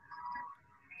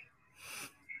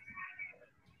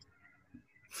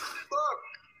 Look,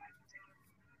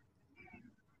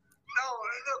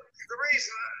 the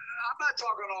reason, I'm not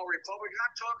talking all Republicans,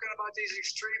 I'm talking about these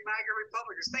extreme MAGA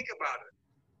Republicans. Think about it.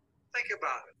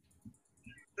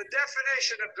 The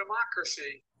definition of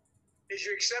democracy is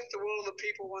you accept the will of the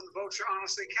people when the votes are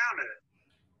honestly counted.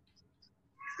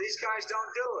 These guys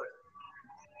don't do it.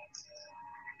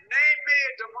 Name me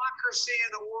a democracy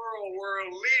in the world where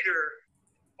a leader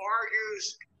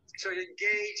argues to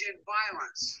engage in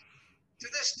violence. To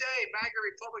this day, MAGA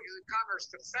Republicans in Congress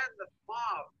defend the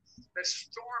mob that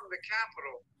stormed the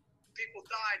Capitol. People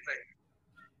died later.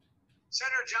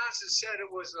 Senator Johnson said it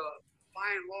was, by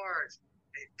and large,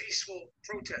 a peaceful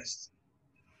protest.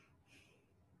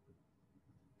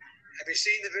 Have you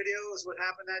seen the videos, what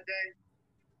happened that day?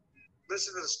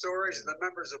 Listen to the stories of the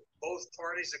members of both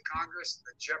parties of Congress,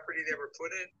 the jeopardy they were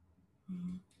put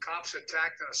in. Cops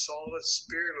attacked and assaulted,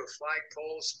 speared with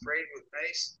flagpoles, sprayed with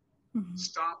mace,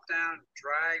 stomped down,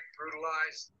 dragged,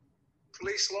 brutalized.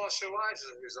 Police lost their lives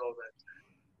as a result of that.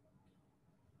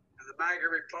 And the MAGA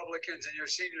Republicans and your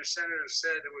senior senator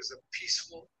said it was a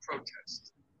peaceful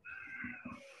protest.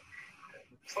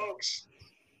 Folks.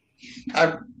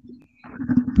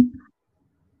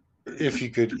 If you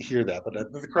could hear that, but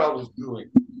the crowd was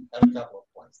booing at a couple of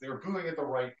points. They were booing at the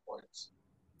right points.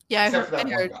 Yeah, except for that I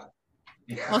heard.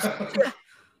 one guy.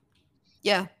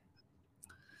 Yeah.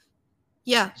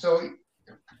 Yeah. So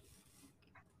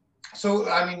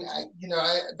I mean,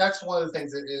 that's one of the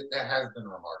things that has been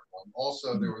remarkable.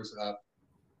 Also, there was a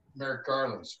Merrick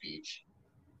Garland speech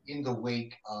in the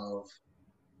wake of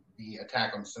the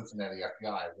attack on Cincinnati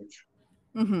FBI, which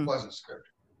wasn't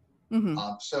scripted.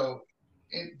 So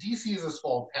DC is a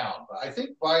small town, but I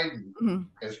think Biden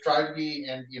has tried to be,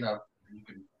 and you can,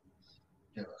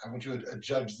 I want you to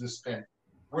judge this spin,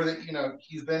 where that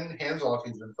he's been hands off,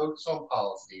 he's been focused on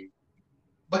policy,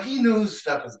 but he knows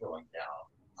stuff is going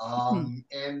down,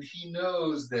 and he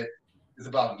knows that it's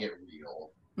about to get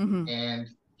real, and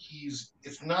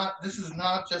this is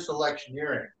not just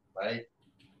electioneering, right?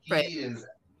 He is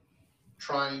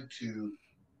trying to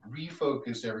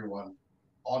refocus everyone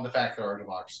on the fact that our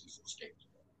democracy is at stake.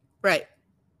 Right.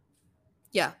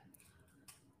 Yeah.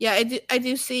 Yeah, I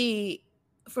do see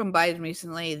from Biden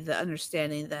recently the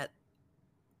understanding that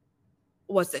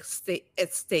what's at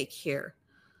stake here.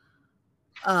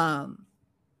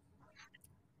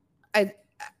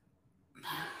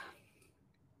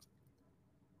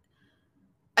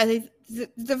 I think the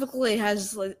difficulty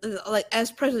has like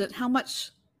as president, how much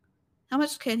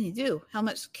can he do? How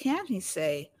much can he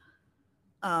say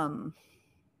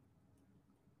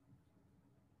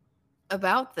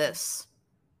about this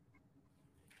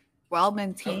while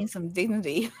maintaining some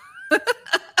dignity?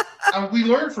 And we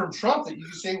learned from Trump that you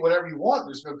can say whatever you want.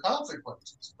 There's no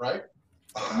consequences, right?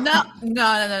 No.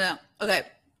 Okay.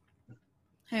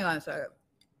 Hang on a second.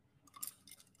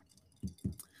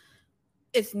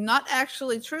 It's not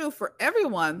actually true for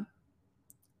everyone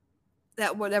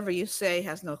that whatever you say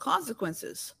has no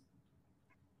consequences.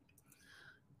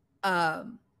 Because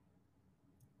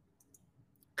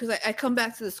I come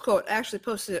back to this quote. I actually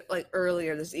posted it like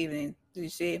earlier this evening. Did you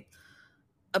see?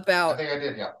 About I think I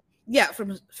did, yeah. Yeah,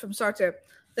 from Sartre,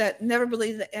 that never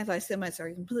believe that anti-Semites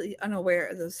are completely unaware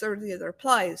of the absurdity of their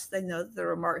replies. They know that their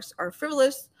remarks are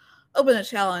frivolous, open to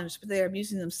challenge, but they are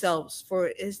amusing themselves, for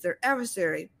it is their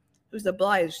adversary who is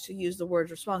obliged to use the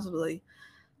words responsibly.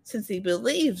 Since he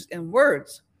believes in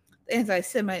words, the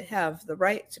anti-Semite have the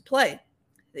right to play.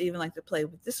 They even like to play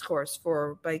with discourse,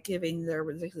 for by giving their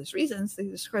ridiculous reasons, they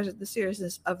discredit the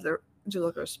seriousness of their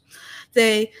interlocutors.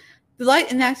 They delight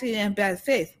in acting in bad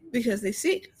faith, because they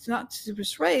seek not to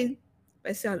persuade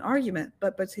by sound argument,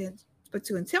 but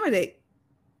to intimidate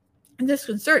and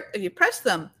disconcert. If you press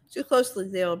them too closely,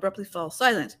 they will abruptly fall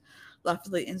silent,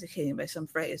 loftily indicating by some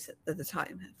phrase that the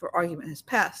time for argument has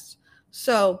passed.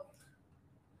 So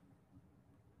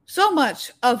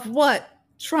much of what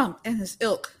Trump and his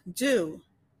ilk do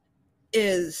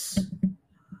is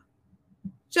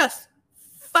just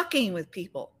fucking with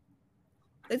people.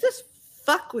 They just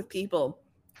fuck with people.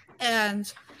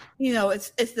 And, you know,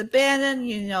 it's the Bannon,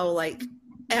 you know, like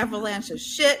avalanche of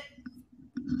shit.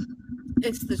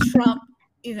 It's the Trump,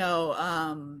 you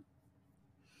know,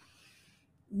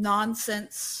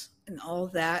 nonsense and all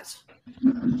that.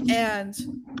 And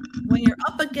when you're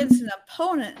up against an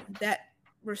opponent that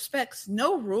respects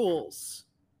no rules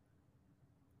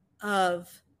of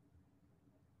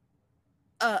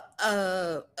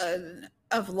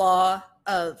law,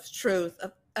 of truth,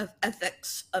 of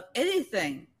ethics, of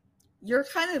anything, you're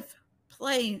kind of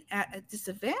playing at a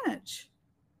disadvantage.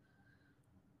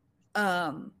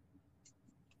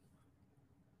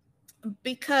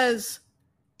 Because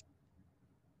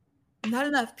not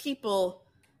enough people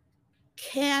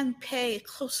can pay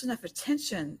close enough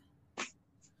attention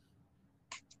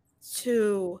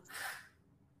to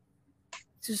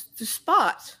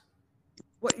spot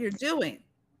what you're doing.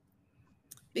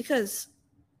 Because,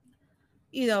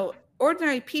 you know,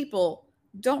 ordinary people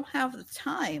don't have the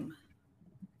time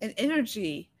and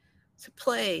energy to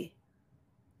pay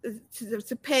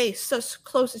such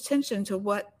close attention to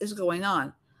what is going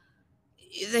on.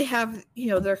 They have, you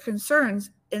know, their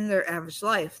concerns in their average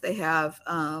life. They have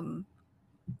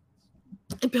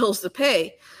bills to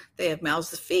pay. They have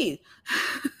mouths to feed.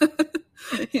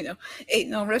 You know, ain't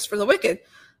no rest for the wicked.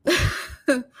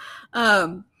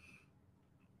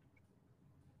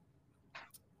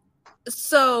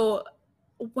 So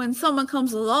when someone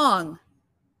comes along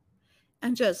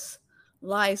and just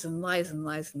lies and lies and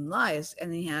lies and lies,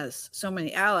 and he has so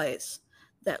many allies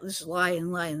that just lie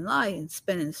and lie and lie and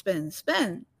spin and spin and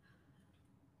spin,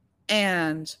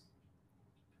 and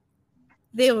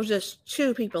they will just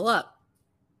chew people up.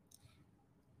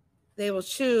 They will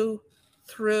chew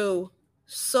through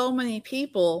so many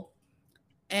people,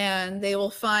 and they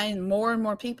will find more and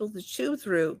more people to chew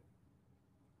through.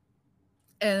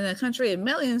 And in a country of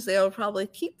millions, they will probably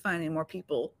keep finding more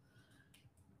people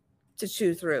to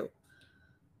chew through.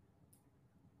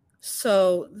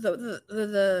 So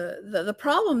the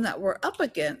problem that we're up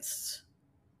against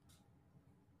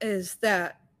is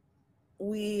that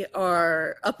we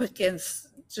are up against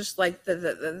just like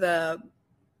the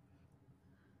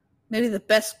maybe the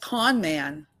best con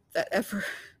man that ever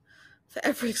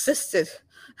existed,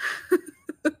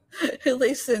 at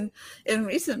least in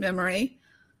recent memory.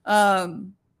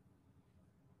 And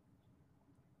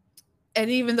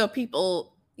even though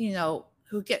people, you know,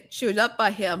 who get chewed up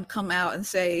by him come out and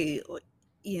say,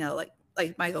 you know, like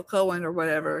Michael Cohen or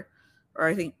whatever, or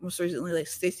I think most recently like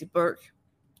Stacey Burke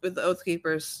with the Oath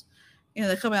Keepers, you know,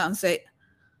 they come out and say,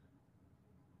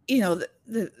 you know,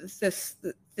 these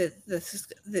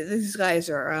guys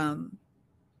are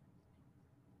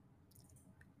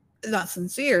not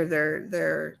sincere.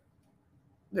 They're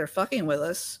fucking with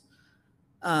us.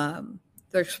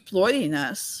 They're exploiting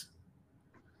us.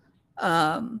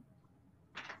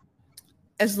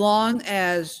 As long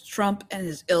as Trump and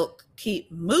his ilk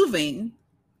keep moving,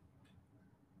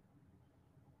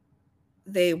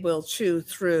 they will chew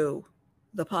through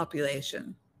the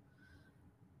population.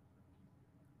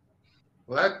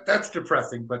 Well, that's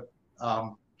depressing, but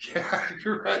Yeah,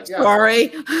 you're right. Yeah. Sorry.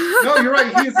 No, you're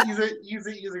right. He's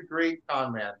a great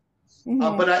con man.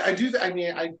 Mhm. But I do. I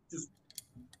mean, I just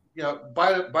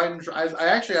Biden.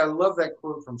 I love that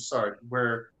quote from Sarge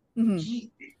where Mhm.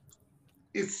 he.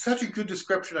 It's such a good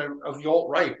description of the alt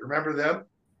right. Remember them,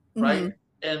 right? Mhm.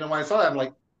 And when I saw that, I'm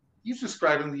like, he's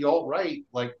describing the alt right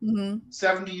like Mhm.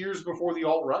 70 years before the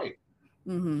alt right.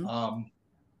 Mhm.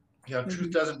 Truth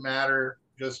Mhm. doesn't matter.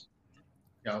 Just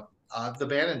the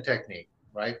Bannon technique,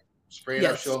 right? Spray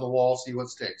enough shit Yes. on the wall, see what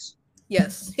sticks.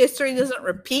 Yes. History doesn't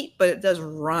repeat, but it does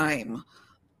rhyme.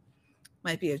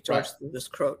 Might be a George Right. Lucas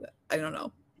quote. I don't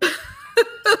know.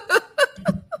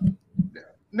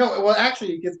 No, well,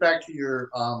 actually, it gets back to your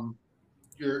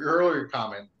earlier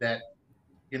comment that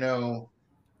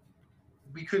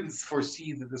we couldn't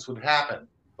foresee that this would happen,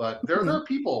 but there Mhm. are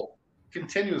people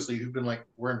continuously who've been like,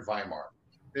 we're in Weimar.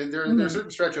 There's a Mhm.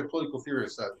 certain stretch of political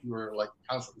theorists who are like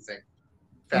constantly saying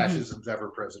Mhm. fascism's ever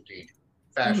present danger.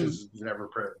 Mhm. Fascism's never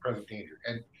present danger,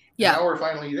 and Yeah. now we're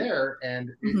finally there, and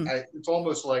Mhm. it's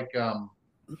almost like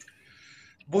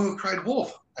boy who cried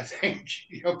wolf. I think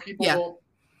Yeah.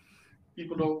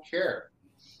 people don't care.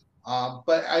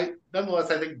 But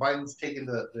nonetheless, I think Biden's taken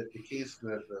the case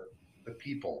for the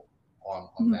people on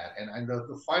Mhm. that. And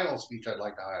the final speech I'd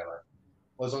like to highlight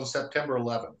was on September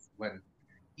 11th when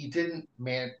he didn't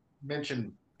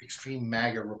mention extreme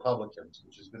MAGA Republicans,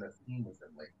 which has been a theme with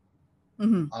him lately,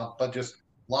 Mhm. but just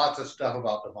lots of stuff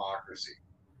about democracy.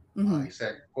 Mhm. He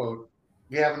said, quote,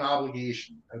 "We have an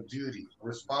obligation, a duty, a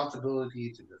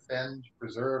responsibility to defend,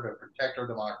 preserve, and protect our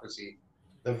democracy,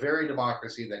 the very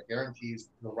democracy that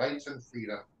guarantees the rights and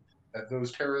freedom that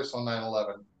those terrorists on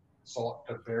 9/11 sought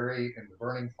to bury in the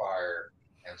burning fire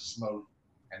and smoke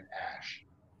and ash.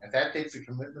 And that takes a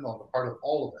commitment on the part of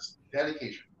all of us,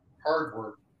 dedication, hard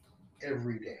work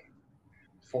every day.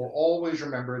 For always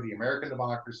remember, the American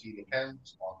democracy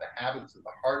depends on the habits of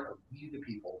the heart of we the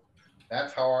people.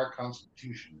 That's how our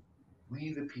Constitution,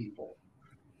 we the people,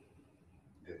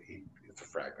 it's a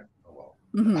fragment, oh well,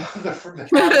 Mhm.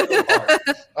 the habits of heart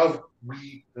of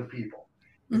we the people.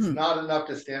 It's Mhm. not enough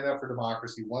to stand up for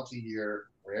democracy once a year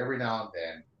or every now and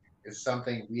then. It's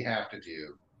something we have to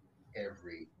do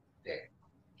every day.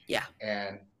 Yeah.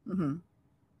 And Mhm.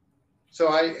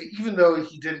 so even though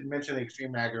he didn't mention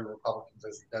extreme MAGA Republicans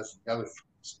as he does in the other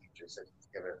speeches that he's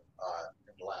given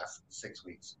in the last 6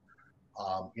 weeks,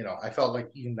 I felt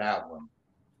like even that one,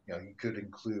 you could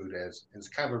include as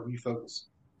kind of a refocus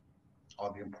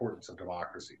on the importance of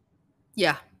democracy.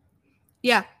 Yeah.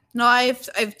 Yeah. No,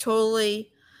 I've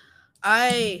totally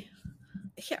I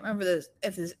can't remember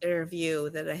if this interview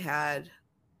that I had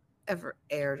ever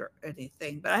aired or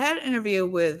anything, but I had an interview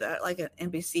with like an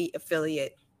NBC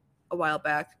affiliate a while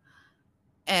back,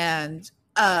 and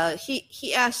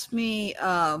he asked me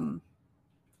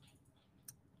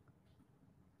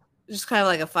just kind of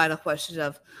like a final question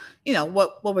of,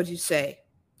 what would you say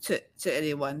to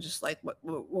anyone? Just like what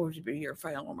would be your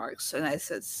final remarks? And I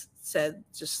said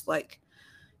just like,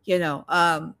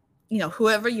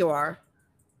 whoever you are,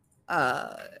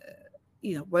 uh,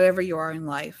 whatever you are in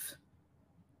life,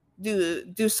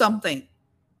 do something.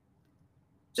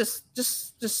 Just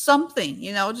something,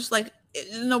 just like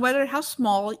no matter how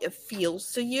small it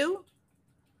feels to you,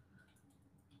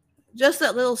 just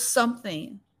that little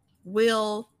something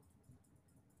will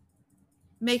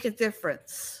make a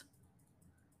difference.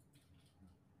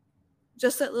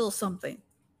 Just that little something.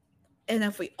 And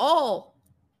if we all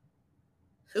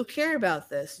who care about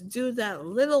this do that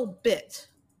little bit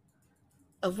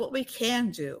of what we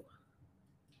can do,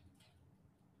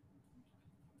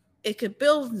 it could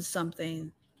build into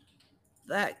something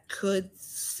that could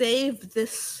save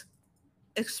this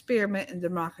experiment in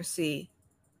democracy.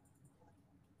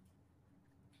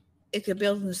 It could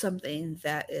build into something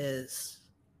that is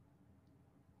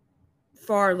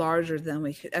far larger than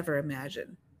we could ever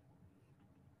imagine.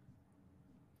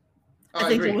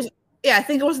 I agree. I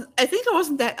think it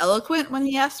wasn't that eloquent when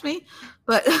he asked me,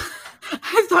 but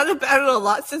I've thought about it a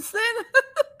lot since then.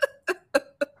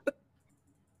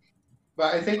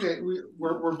 But I think that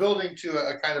we're building to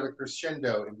a kind of a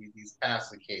crescendo in these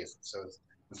past cases. So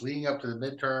it's leading up to the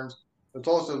midterms. It's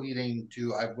also leading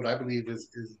to what I believe is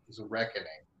a reckoning.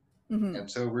 Mm-hmm.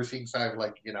 And so we're seeing kind of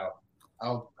like,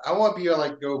 I want to be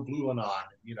like go blue and on,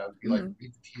 be like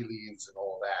read the tea leaves and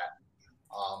all that.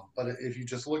 But if you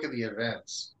just look at the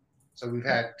events, so we've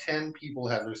had 10 people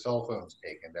have their cell phones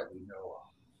taken that we know of.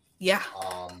 Yeah.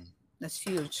 That's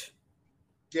huge.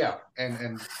 Yeah.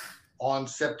 And on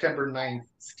September 9th,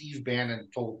 Steve Bannon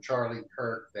told Charlie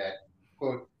Kirk that,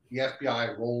 quote, the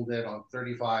FBI rolled in on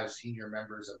 35 senior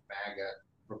members of MAGA,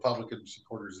 Republican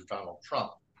supporters of Donald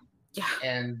Trump. Yeah.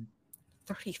 And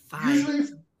 35. Usually,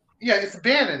 it's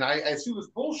Bannon. I assume it's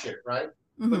bullshit, right?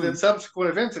 But then subsequent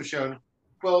events have shown,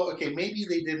 well, okay, maybe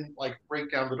they didn't like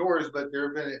break down the doors, but there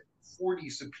have been 40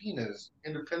 subpoenas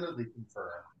independently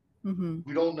confirmed.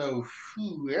 We don't know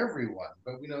who everyone,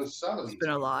 but we know some of these. It's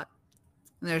been a lot.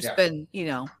 And there's been,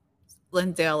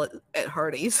 Lindell at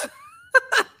Hardee's,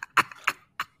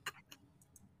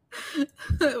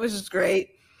 which is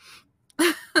great.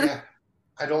 Yeah,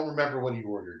 I don't remember what he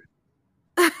ordered.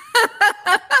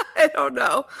 I don't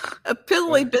know. A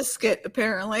piddly biscuit,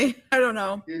 apparently. I don't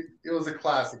know. It was a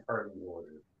classic Hardee's order.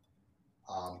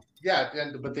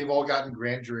 But they've all gotten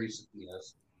grand jury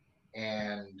subpoenas,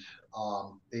 and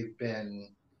they've been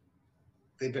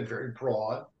very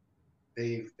broad.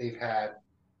 They've had,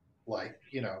 like,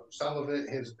 some of it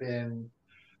has been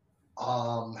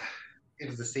it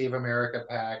is the Save America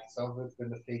PAC. Some of it's been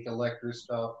the fake elector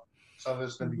stuff. Some of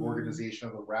it's been the organization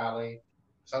of the rally.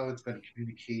 Some of it's been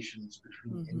communications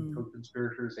between any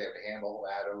co-conspirators. They have to handle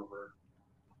that over.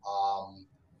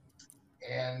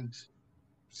 And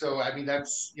so, I mean,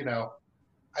 that's,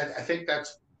 I think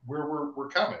that's where we're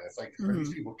coming. It's like, are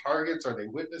these people targets? Are they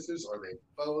witnesses? Are they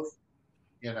both?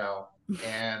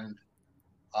 And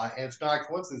it's not a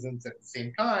coincidence. At the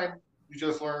same time, you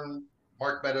just learned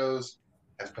Mark Meadows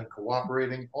has been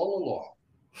cooperating all along.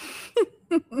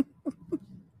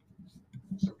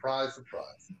 Surprise,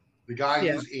 surprise. The guy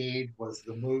whose aide was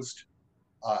the most,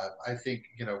 I think,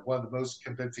 one of the most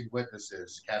convincing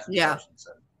witnesses, Cassidy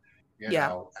Hutchinson.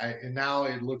 And now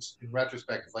it looks, in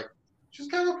retrospect, it's like, she's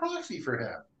kind of a proxy for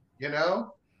him,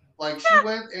 Like, she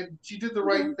went and she did the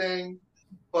right thing,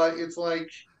 but it's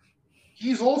like,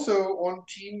 he's also on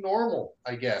Team Normal,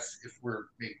 I guess, if we're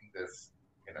making this,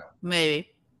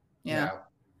 Maybe. Yeah.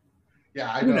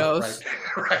 Yeah, I Who know. knows?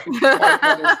 Right.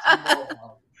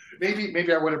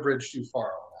 Maybe I went a bridge too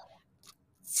far on that one.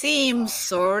 Seems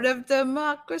sort of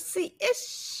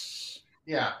democracy-ish.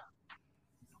 Yeah.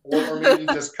 Or maybe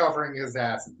just covering his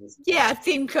ass.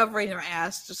 Team covering their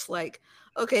ass, just like,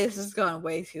 okay, this has gone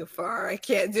way too far. I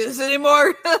can't do this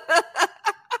anymore.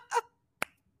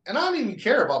 And I don't even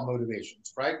care about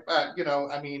motivations, right?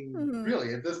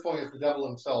 Really, at this point, if the devil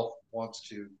himself wants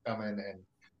to come in and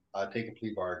take a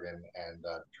plea bargain and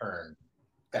turn,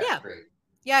 that's great.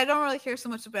 Yeah, I don't really care so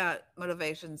much about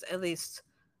motivations, at least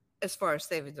as far as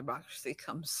saving democracy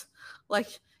comes.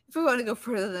 Like, if we want to go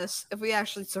further than this, if we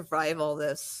actually survive all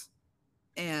this,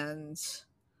 and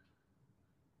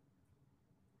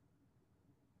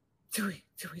do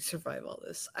we survive all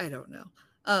this? I don't know.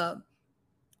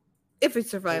 If we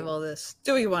survive all this,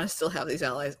 do we want to still have these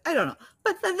allies? I don't know.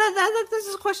 But this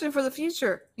is a question for the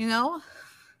future,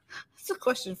 It's a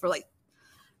question for like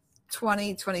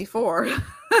 2024.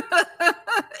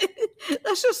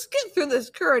 Let's just get through this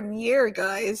current year,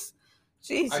 guys.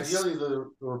 Jesus. Ideally,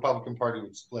 the Republican Party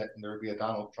would split, and there would be a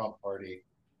Donald Trump party,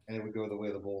 and it would go the way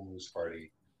of the Bull Moose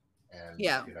Party. And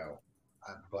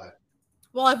but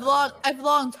I've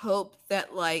long hoped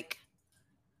that like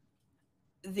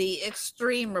the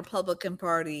extreme Republican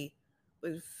Party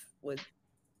would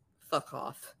fuck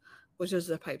off, which is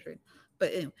a pipe dream.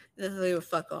 But anyway, they would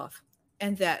fuck off,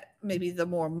 and that maybe the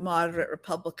more moderate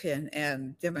Republican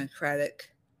and Democratic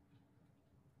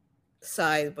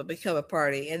side would become a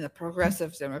party, and the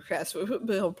progressive Democrats would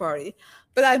become a party.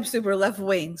 But I'm super left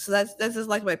wing, so that's just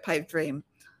like my pipe dream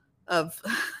of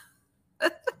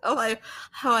how I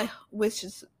wish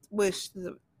this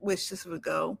would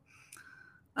go.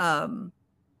 But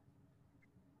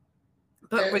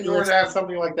in order to have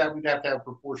something like that, we'd have to have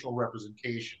proportional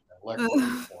representation, electoral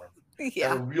reform,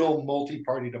 a real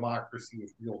multi-party democracy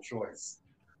with real choice.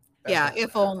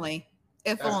 If only.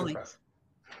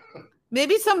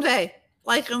 Maybe someday,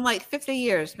 like in like 50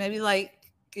 years, maybe like,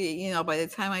 by the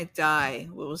time I die,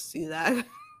 we'll see that.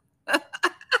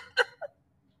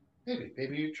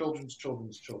 Maybe children's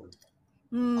children.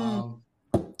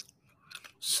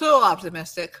 So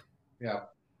optimistic. Yeah.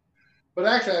 But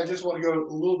actually, I just want to go a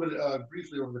little bit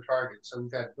briefly over the targets. So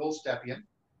we've had Bill Stepien,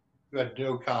 who had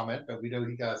no comment, but we know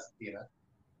he got a subpoena.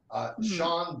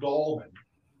 Sean Dolman,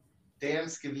 Dan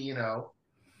Scavino,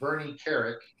 Bernie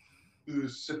Carrick,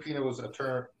 whose subpoena was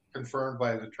confirmed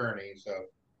by his attorney. So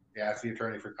he asked the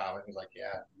attorney for comment. He's like,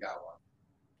 yeah, you got one.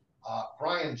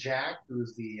 Brian Jack, who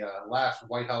was the last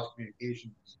White House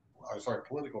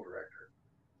political director,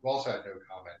 who also had no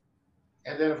comment.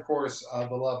 And then, of course,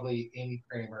 the lovely Amy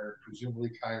Kramer, presumably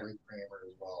Kylie Kramer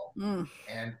as well,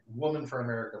 and Woman for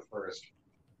America First,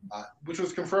 which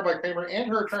was confirmed by Kramer and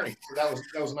her attorney. So that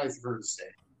was nice of her to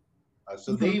say.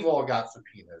 So they've all got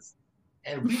subpoenas,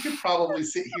 and we could probably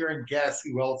sit here and guess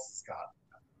who else has got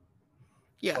them.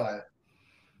 Yeah.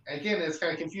 again, it's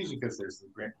kind of confusing because there's the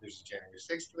January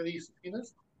 6th committee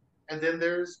subpoenas, and then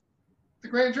there's the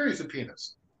grand jury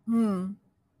subpoenas.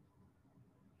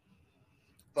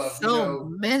 But so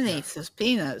many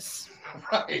subpoenas.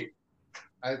 Right.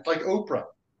 It's like Oprah.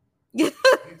 You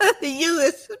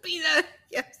a subpoena.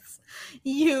 Yes.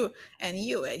 You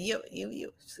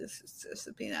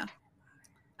subpoena.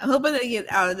 I'm hoping they get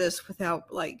out of this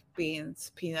without like being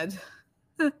subpoenaed.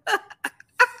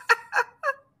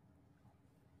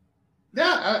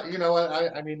 Yeah, you know what?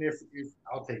 I mean, if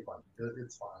I'll take one,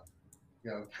 it's fine.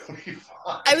 You know, it'll be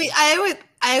fine. I mean,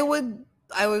 I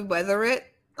would weather it.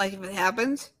 Like if it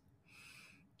happened,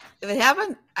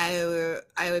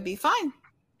 I would be fine.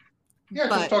 Yeah,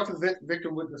 just talk to the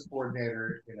victim witness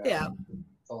coordinator. You know, yeah,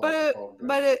 but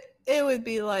it would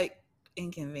be like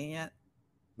inconvenient.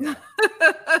 Yeah.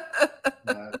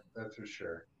 That's for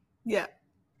sure. Yeah.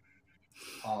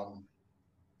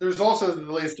 There's also the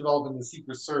latest development in the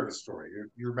Secret Service story.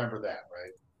 You remember that,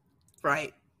 right?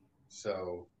 Right.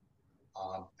 So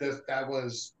that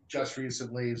was just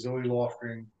recently. Zoe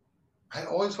Lofgren. I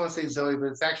always want to say Zoe, but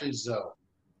it's actually Zoe.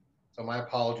 So my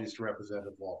apologies to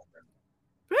Representative Lofgren.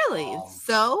 Really?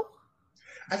 So?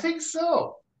 I think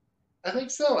so. I think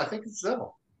it's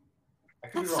Zoe.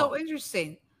 That's so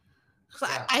interesting.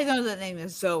 Yeah. I know the name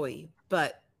is Zoe,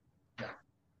 but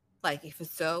like if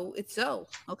it's Zoe, it's Zoe.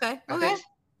 Okay. Okay.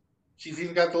 She's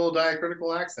even got the little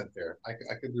diacritical accent there. I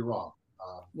could be wrong.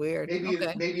 Weird.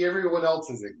 Maybe everyone else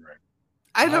is ignorant.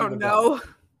 I don't know.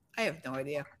 I have no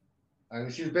idea. I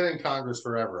mean, she's been in Congress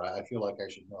forever. I feel like I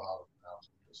should know how to pronounce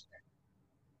this name.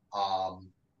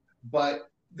 But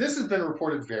this has been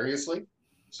reported variously.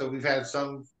 So we've had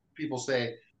some people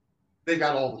say they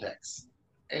got all the texts,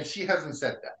 and she hasn't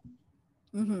said that.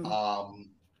 Mm-hmm.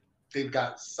 They've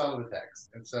got some of the texts,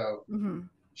 and so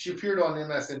she appeared on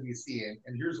MSNBC,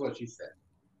 and here's what she said: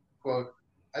 "Quote: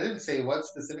 I didn't say what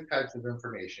specific types of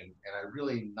information, and I'm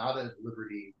really not at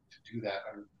liberty to do that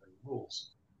under the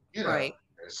rules. You know, right.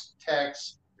 There's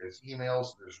texts, there's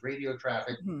emails, there's radio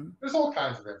traffic, there's all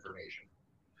kinds of information.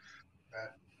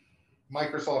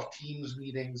 Microsoft Teams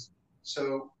meetings.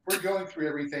 So we're going through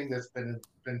everything that's been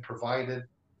provided.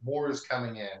 More is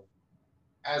coming in.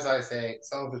 As I say,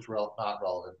 some of it's not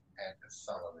relevant, and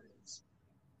some of it is."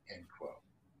 End quote.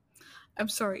 I'm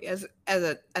sorry, as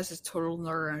a total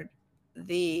nerd,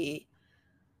 the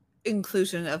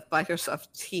inclusion of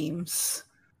Microsoft Teams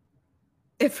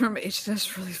information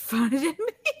is really funny to me.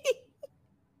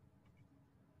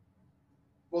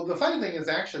 Well, the funny thing is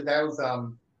actually that was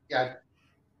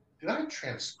did I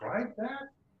transcribe that?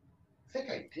 I think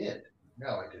I did.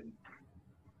 No, I didn't.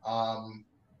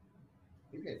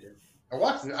 Maybe I did. I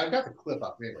watched it. I got the clip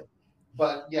up anyway.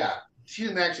 But yeah, she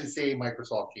didn't actually say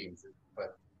Microsoft Teams,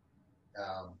 but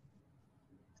I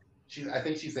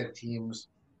think she said Teams,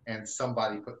 and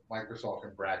somebody put Microsoft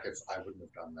in brackets. I wouldn't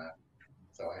have done that.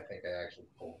 So I think I actually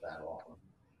pulled that off of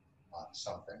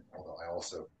something. Although I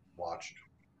also watched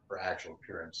her actual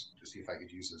appearance to see if I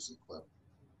could use this as a clip.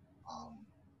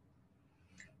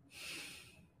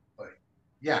 But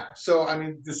yeah, so I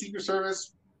mean, the Secret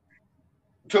Service,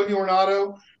 Tony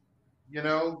Ornato, you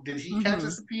know, did he catch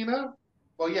a subpoena?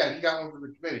 Well, yeah, he got one from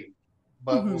the committee,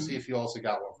 but we'll see if he also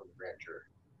got one from the grand jury.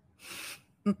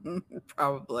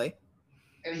 Probably.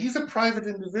 And he's a private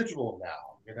individual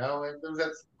now, you know, and there's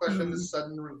that question of his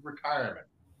sudden retirement.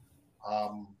 I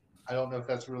don't know if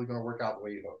that's really going to work out the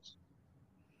way he hopes.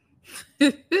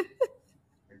 The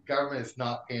government is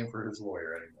not paying for his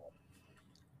lawyer anymore.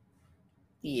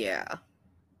 Yeah.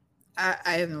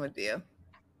 I have no idea.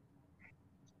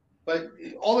 But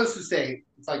all this to say,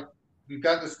 it's like we've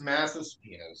got this massive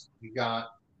subpoenas. We've got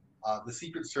the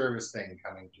Secret Service thing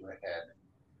coming to a head.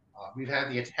 We've had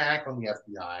the attack on the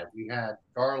FBI. We had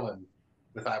Garland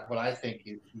with what I think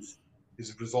his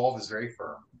resolve is very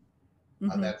firm.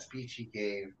 That speech he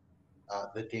gave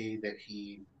the day that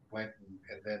he went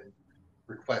and then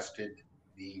requested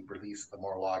the release of the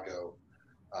Mar-a-Lago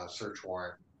search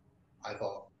warrant, I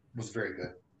thought was very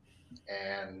good.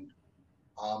 And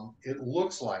it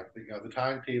looks like the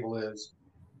timetable is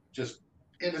just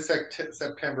into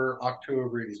September,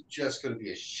 October. It is just going to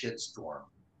be a shitstorm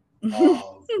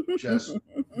of just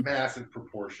massive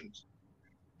proportions,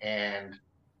 and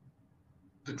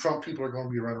the Trump people are going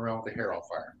to be running around with their hair on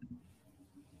fire.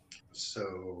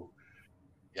 So,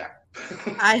 yeah,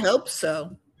 I hope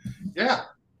so. Yeah,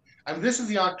 I mean, this is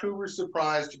the October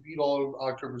surprise to beat all of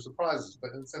October surprises,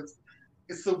 but in a sense,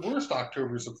 it's the worst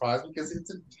October surprise because it's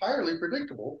entirely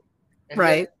predictable. And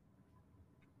right.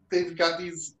 They've got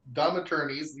these dumb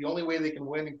attorneys. The only way they can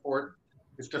win in court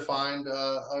is to find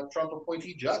a Trump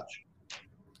appointee judge.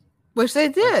 Which they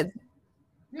did.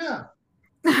 Yeah.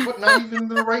 but not even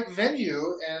the right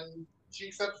venue, and she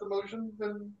accepts the motions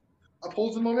and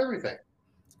upholds them on everything.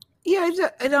 Yeah,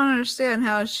 I don't understand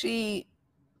how she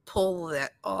pulled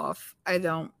that off. I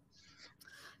don't,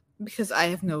 because I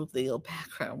have no legal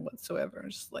background whatsoever.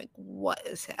 It's just like, what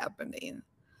is happening?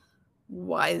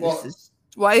 Why does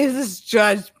this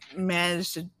judge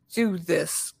manage to do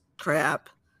this crap?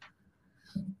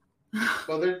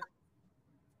 Well,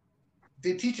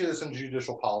 they teach you this in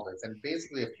judicial politics, and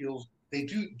basically appeals. They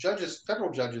do.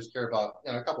 Federal judges care about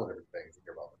a couple of different things. They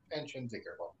care about pensions. They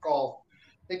care about golf.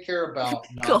 They care about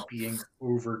not being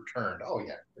overturned. Oh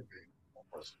yeah,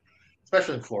 of course,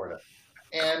 especially in Florida,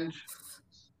 and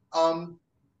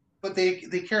but they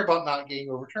care about not getting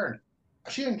overturned.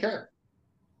 She didn't care.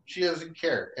 She doesn't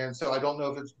care, and so I don't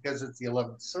know if it's because it's the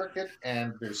 11th Circuit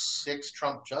and there's 6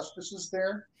 Trump justices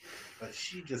there, but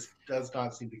she just does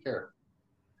not seem to care.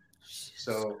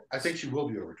 So I think she will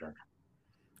be overturned,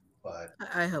 but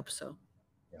I hope so.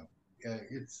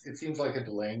 It seems like a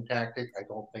delaying tactic. I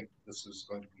don't think this is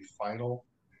going to be final.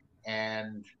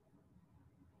 And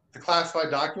the classified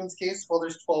documents case, well,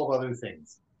 there's 12 other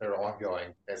things that are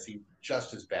ongoing that seem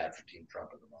just as bad for Team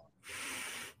Trump at the moment.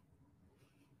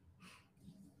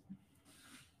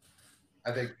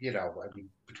 I think,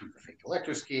 between the fake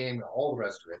elector scheme, all the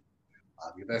rest of it,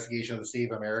 the investigation of the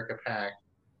Save America PAC,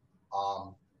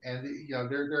 and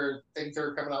there are things that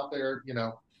are coming out there,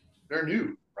 they're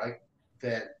new, right?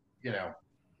 That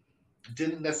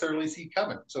didn't necessarily see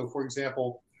coming. So, for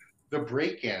example, the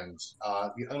break-ins,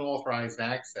 the unauthorized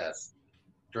access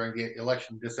during the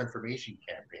election disinformation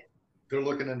campaign, they're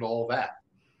looking into all that.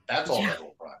 That's all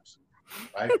federal crimes,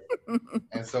 right?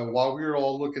 And so while we were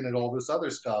all looking at all this other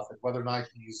stuff and whether or not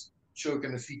he's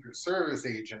choking a Secret Service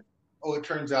agent, it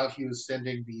turns out he was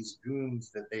sending these goons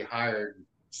that they hired,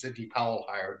 Sidney Powell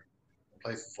hired, in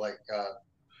places like,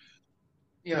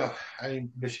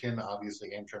 Michigan,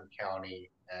 obviously, Antrim County,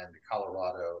 and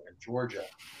Colorado and Georgia.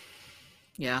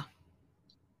 Yeah.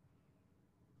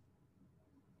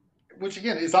 Which,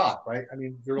 again, is odd, right? I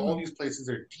mean, there are all these places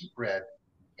that are deep red,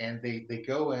 and they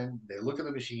go in, they look at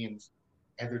the machines,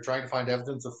 and they're trying to find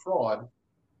evidence of fraud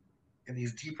in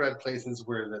these deep red places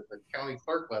where the county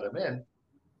clerk let them in.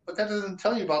 But that doesn't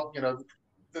tell you about,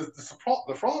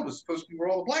 the fraud was supposed to be where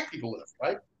all the black people live,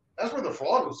 right? That's where the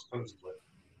fraud was supposed to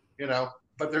live,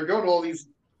 But they're going to all these,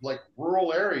 like,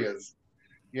 rural areas,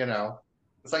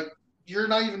 It's like, you're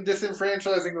not even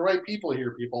disenfranchising the right people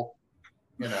here, people,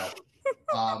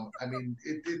 I mean,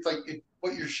 it's like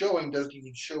what you're showing doesn't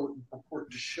even show what you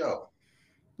purport to show.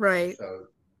 Right. So,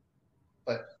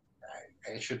 but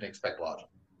I shouldn't expect logic,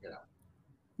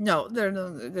 No,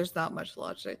 there's not much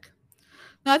logic.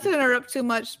 Not to interrupt too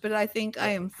much, but I think I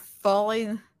am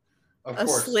falling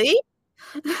asleep.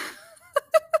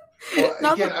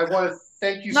 Well, again, I want to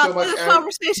thank you so much. Not that the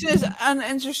conversation is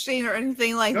uninteresting or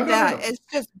anything like that. No. It's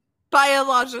just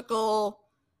biological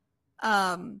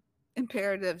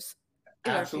imperatives.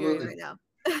 Absolutely. Right now.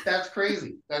 That's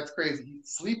crazy. That's crazy.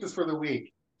 Sleep is for the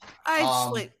weak. I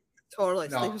sleep. Totally.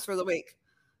 No. Sleep is for the weak.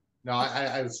 No, I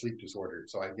have a sleep disorder,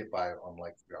 so I get by on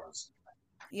like 3 hours.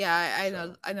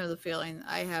 Yeah, I know the feeling.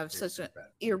 I have such an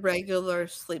irregular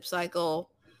sleep cycle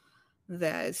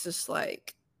that it's just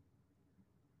like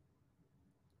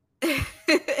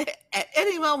at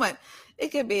any moment it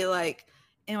could be like,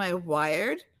 am I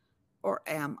wired or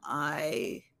am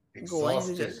I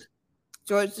exhausted? Going to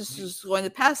George is going to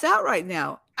pass out right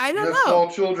now? I don't know.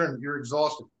 Small children, you're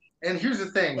exhausted. And here's the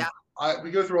thing: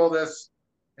 we go through all this,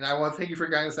 and I want to thank you for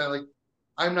guiding us. Like,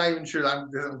 I'm not even sure that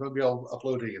I'm going to be able to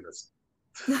upload any of this.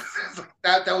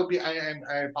 that would be. I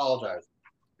apologize.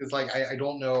 It's like I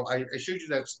don't know. I showed you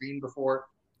that screen before.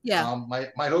 Yeah.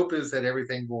 My hope is that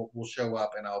everything will show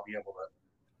up and I'll be able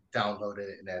to download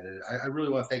it and edit it. I really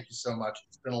want to thank you so much.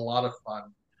 It's been a lot of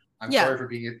fun. I'm sorry for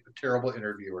being a terrible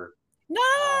interviewer.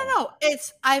 No.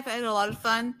 I've had a lot of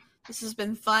fun. This has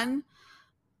been fun.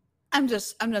 I'm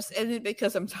just in it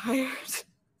because I'm tired.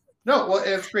 No, well,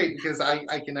 it's great because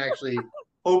I can actually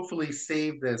hopefully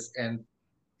save this and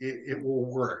it will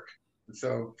work.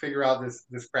 So figure out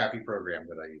this crappy program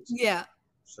that I use. Yeah.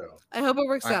 So I hope it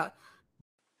works out.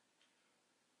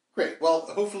 Great. Well,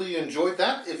 hopefully you enjoyed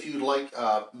that. If you'd like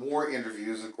more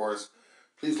interviews, of course,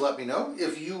 please let me know.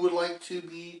 If you would like to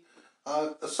be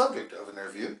a subject of an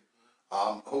interview,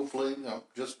 hopefully,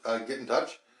 just get in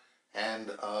touch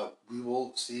and we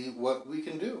will see what we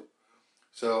can do.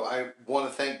 So I want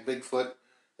to thank Bigfoot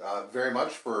very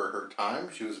much for her time.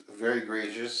 She was very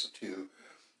gracious to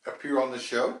appear on the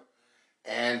show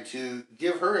and to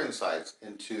give her insights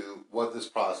into what this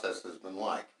process has been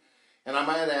like. And I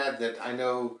might add that I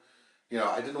know,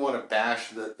 I didn't want to bash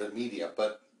the media,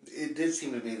 but it did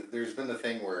seem to me that there's been a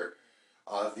thing where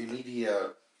the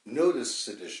media noticed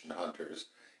sedition hunters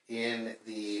in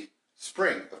the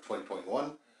spring of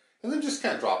 2021 and then just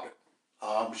kind of dropped it.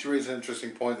 She raised an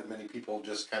interesting point that many people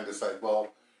just kind of decided,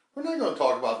 well, we're not going to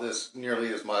talk about this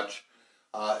nearly as much,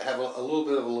 have a little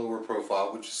bit of a lower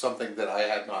profile, which is something that I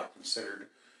had not considered.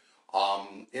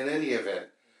 In any event,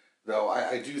 though,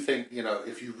 I do think,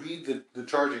 if you read the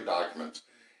charging documents,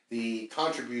 the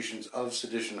contributions of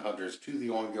sedition hunters to the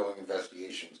ongoing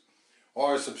investigations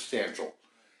are substantial.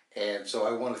 And so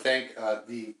I want to thank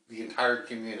the entire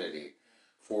community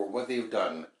for what they've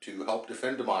done to help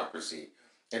defend democracy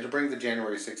and to bring the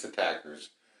January 6th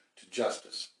attackers to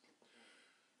justice.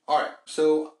 All right,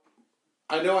 so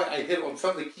I know I hit on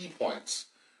some of the key points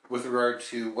with regard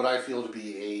to what I feel to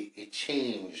be a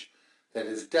change that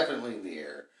is definitely in the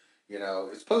air.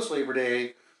 It's post-Labor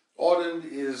Day, autumn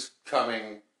is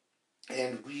coming,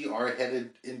 and we are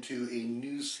headed into a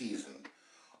new season.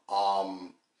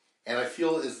 And I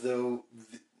feel as though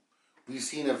we've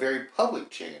seen a very public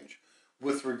change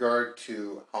with regard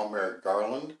to how Merrick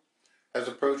Garland has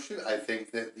approached it. I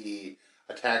think that the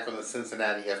attack on the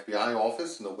Cincinnati FBI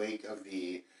office in the wake of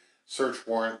the search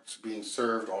warrants being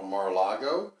served on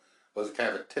Mar-a-Lago was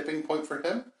kind of a tipping point for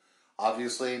him.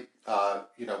 Obviously,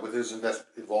 with his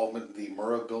involvement in the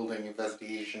Murrah Building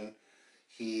investigation,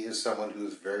 he is someone who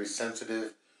is very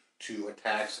sensitive to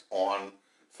attacks on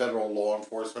federal law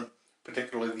enforcement,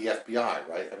 particularly the FBI,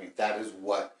 right? I mean, that is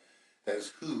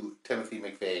who Timothy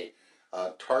McVeigh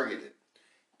targeted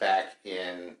back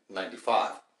in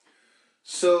 '95.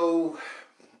 So,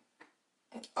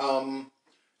 I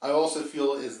also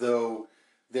feel as though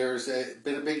there's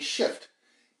been a big shift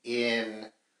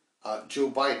in Joe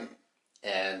Biden.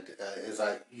 And as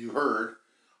you heard,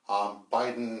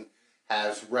 Biden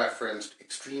has referenced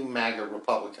extreme MAGA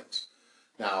Republicans.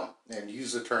 Now, and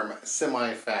use the term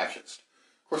semi-fascist.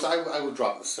 Of course, I would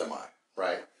drop the semi,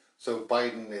 right? So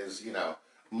Biden is,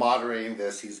 moderating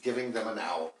this. He's giving them an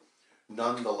out.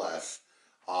 Nonetheless,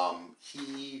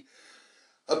 he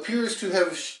appears to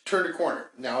have turned a corner.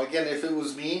 Now, again, if it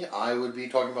was me, I would be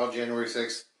talking about January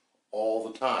 6th all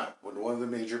the time. When one of the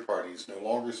major parties no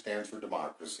longer stands for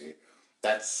democracy,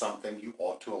 that's something you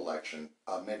ought to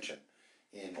mention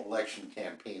in election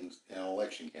campaigns.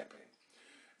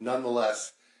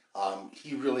 Nonetheless,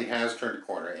 he really has turned a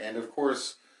corner. And of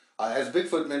course, as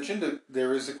Bigfoot mentioned,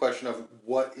 there is a question of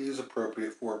what is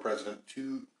appropriate for a president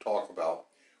to talk about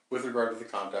with regard to the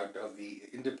conduct of the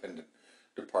independent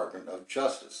Department of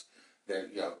Justice.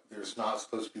 That there's not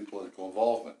supposed to be political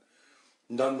involvement.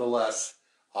 Nonetheless,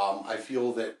 I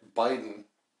feel that Biden,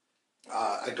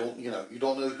 you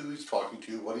don't know who he's talking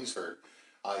to, what he's heard.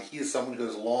 He is someone who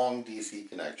has long D.C.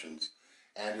 connections,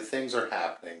 and if things are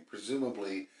happening,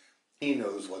 presumably he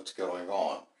knows what's going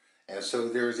on. And so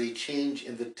there's a change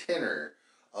in the tenor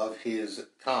of his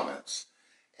comments.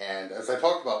 And as I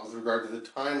talked about with regard to the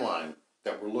timeline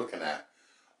that we're looking at,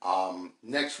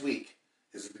 next week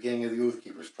is the beginning of the Oath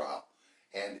Keepers trial.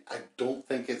 And I don't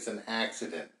think it's an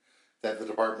accident that the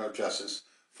Department of Justice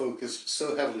focused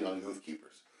so heavily on the Oath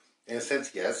Keepers. In a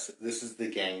sense, yes, this is the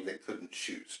gang that couldn't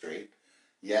shoot straight.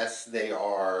 Yes, they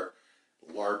are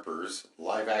LARPers,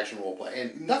 live action role play.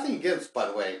 And nothing against, by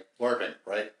the way, LARPing,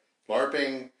 right?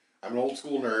 LARPing, I'm an old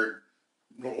school nerd.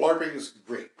 LARPing is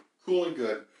great, cool and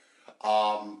good.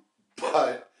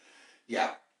 But,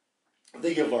 yeah,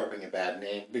 they give LARPing a bad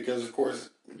name because, of course,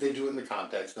 they do it in the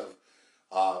context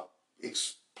of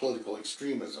political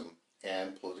extremism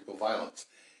and political violence.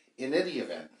 In any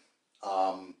event,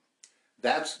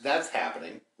 that's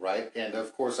happening, right? And,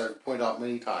 of course, I've pointed out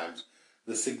many times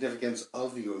the significance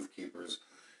of the Oath Keepers.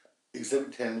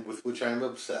 Exhibit 10, with which I am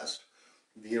obsessed,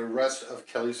 the arrest of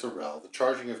Kelly Sorrell, the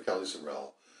charging of Kelly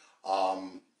Sorrell,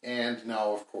 and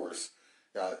now, of course,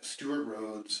 Stuart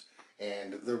Rhodes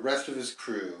and the rest of his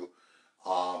crew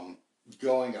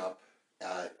going up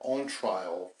on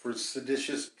trial for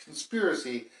seditious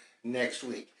conspiracy next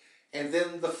week. And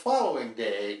then the following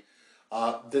day,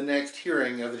 the next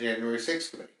hearing of the January 6th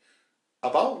committee,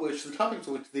 about which the topics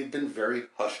of which they've been very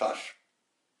hush-hush.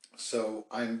 So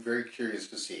I'm very curious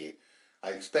to see. I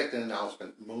expect an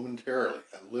announcement momentarily,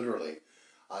 literally,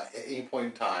 at any point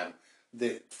in time,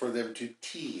 for them to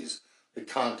tease the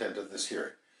content of this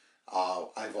hearing.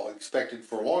 I've expected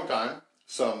for a long time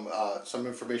some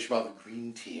information about the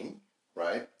Green Team,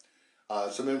 right?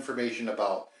 Some information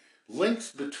about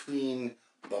links between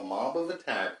the mob of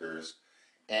attackers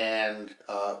and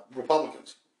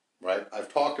Republicans, right?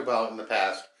 I've talked about in the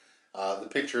past the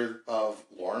picture of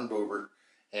Lauren Boebert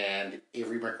and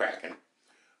Avery McCracken.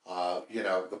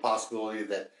 The possibility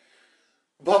that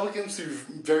Republicans through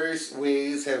various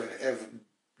ways have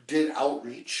did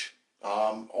outreach.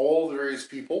 All the various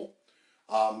people.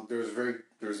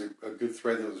 There's a good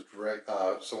thread that was direct.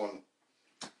 Someone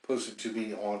posted to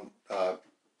me on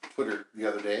Twitter the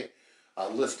other day,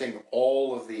 listing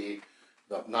all of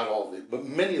not all of the, but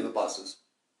many of the buses,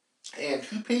 and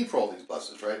who paid for all these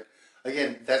buses, right?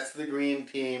 Again, that's the Green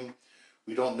Team.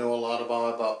 We don't know a lot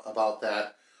about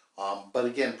that. But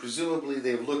again, presumably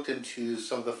they've looked into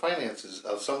some of the finances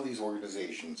of some of these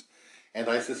organizations, and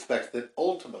I suspect that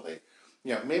ultimately,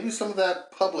 maybe some of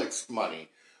that public's money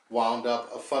wound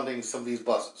up funding some of these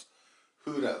buses.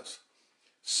 Who knows?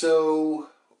 So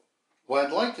what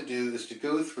I'd like to do is to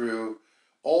go through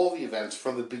all the events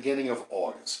from the beginning of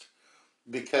August,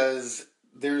 because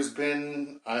there's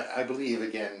been, I believe,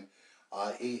 again,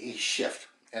 a shift.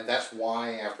 And that's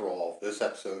why, after all, this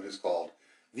episode is called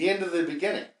The End of the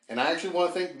Beginning. And I actually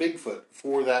want to thank Bigfoot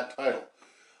for that title,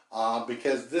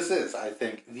 because this is, I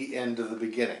think, the end of the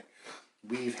beginning.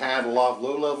 We've had a lot of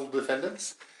low-level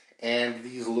defendants, and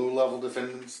these low-level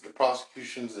defendants, the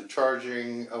prosecutions, the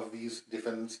charging of these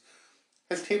defendants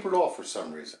has tapered off for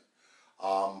some reason.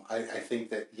 I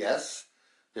think that, yes,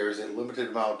 there is a limited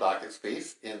amount of docket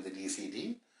space in the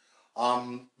DCD,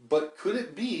 but could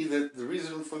it be that the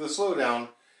reason for the slowdown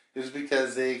is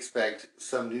because they expect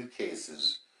some new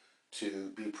cases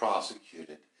to be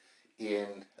prosecuted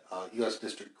in U.S.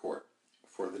 District Court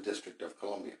for the District of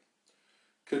Columbia?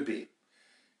 Could be.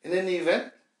 And in the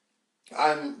event,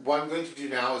 what I'm going to do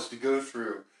now is to go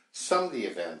through some of the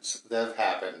events that have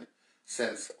happened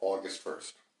since August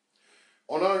 1st.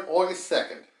 On August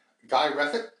 2nd, Guy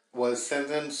Reffitt was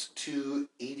sentenced to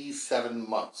 87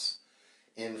 months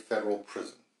in federal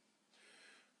prison.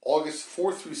 August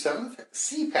 4th through 7th,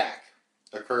 CPAC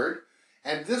occurred,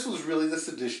 and this was really the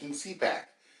sedition CPAC.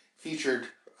 Featured,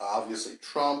 obviously,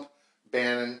 Trump,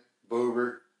 Bannon,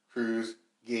 Boebert, Cruz,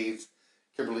 Gates,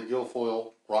 Kimberly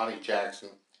Guilfoyle, Ronnie Jackson,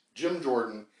 Jim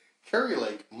Jordan, Kari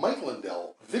Lake, Mike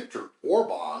Lindell, Viktor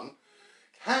Orban,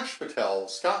 Kash Patel,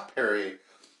 Scott Perry,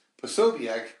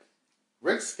 Posobiec,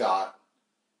 Rick Scott,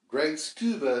 Greg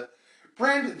Stuba,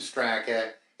 Brandon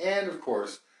Straka, and, of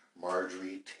course,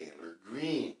 Marjorie Taylor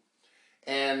Greene.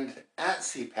 And at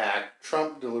CPAC,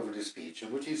 Trump delivered a speech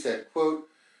in which he said, quote,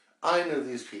 "I know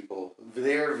these people.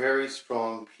 They're very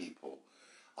strong people."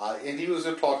 And he was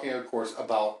talking, of course,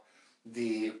 about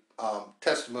the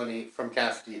testimony from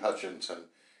Cassidy Hutchinson,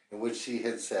 in which she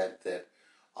had said that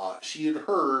she had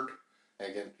heard,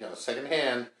 again,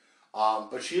 secondhand,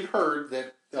 but she had heard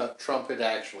that Trump had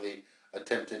actually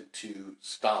attempted to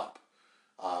stop,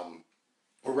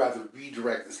 or rather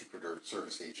redirect the Secret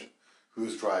Service agent who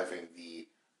was driving the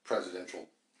presidential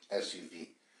SUV.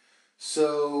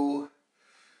 So,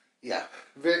 yeah,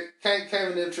 kind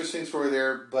of an interesting story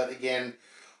there, but again,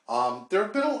 there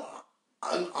have been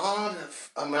an odd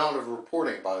amount of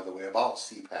reporting, by the way, about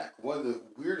CPAC. One of the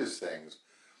weirdest things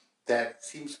that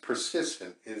seems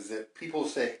persistent is that people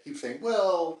keep saying,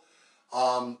 well,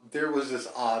 there was this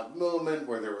odd moment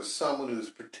where there was someone who was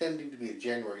pretending to be a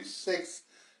January 6th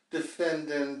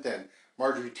defendant, and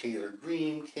Marjorie Taylor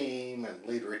Greene came and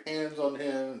laid her hands on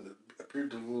him and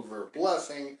appeared to deliver a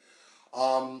blessing.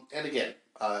 And again,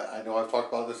 I know I've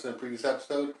talked about this in a previous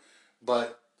episode,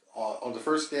 but on the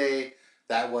first day,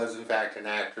 that was in fact an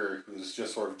actor who's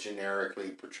just sort of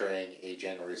generically portraying a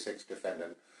January 6th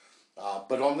defendant.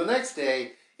 But on the next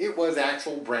day, it was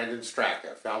actual Brandon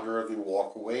Straka, founder of the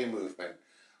Walk Away movement,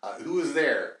 who was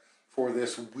there for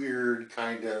this weird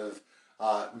kind of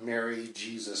Mary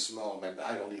Jesus moment,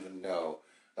 I don't even know,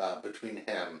 between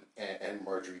him and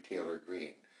Marjorie Taylor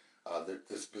Greene.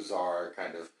 This bizarre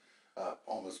kind of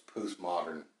almost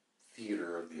postmodern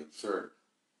theater of the absurd.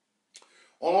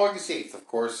 On August 8th, of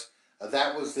course,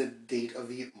 that was the date of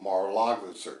the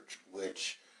Mar-a-Lago search,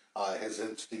 which has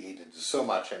instigated so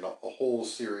much and a whole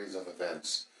series of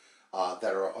events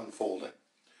that are unfolding.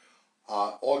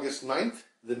 August 9th,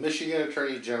 the Michigan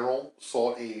Attorney General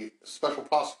sought a special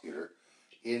prosecutor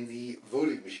in the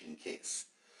voting machine case.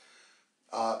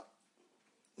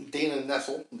 Dana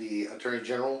Nessel, the Attorney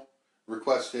General,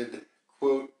 requested,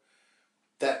 quote,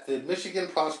 that the Michigan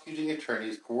Prosecuting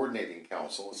Attorneys Coordinating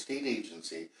Council, a state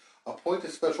agency, appoint a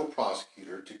special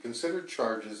prosecutor to consider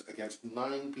charges against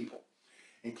 9 people,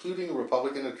 including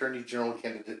Republican Attorney General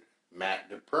candidate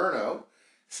Matt DePerno,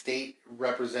 State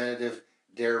Representative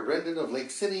Dare Rendon of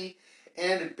Lake City,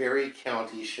 and Barry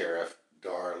County Sheriff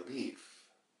Dar Leaf.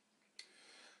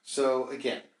 So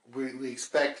again, we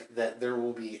expect that there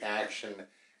will be action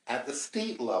at the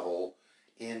state level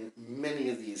in many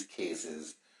of these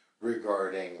cases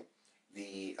regarding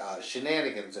the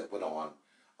shenanigans that went on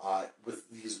with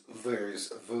these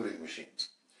various voting machines.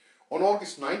 On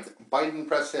August 9th, Biden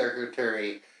Press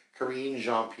Secretary Karine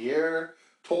Jean-Pierre,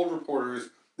 told reporters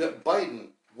that Biden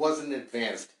wasn't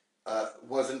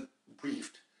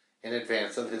briefed in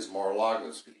advance of his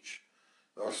Mar-a-Lago speech.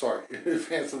 In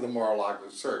advance of the Mar-a-Lago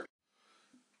search.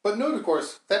 But note, of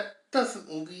course, that doesn't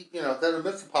leave, that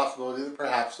omits the possibility that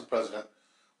perhaps the president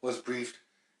was briefed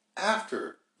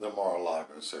after the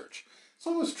Mar-a-Lago search. It's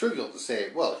almost trivial to say,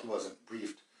 well, he wasn't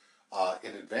briefed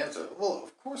in advance of it. Well,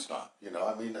 of course not.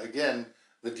 Again,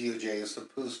 the DOJ is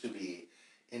supposed to be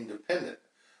independent.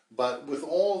 But with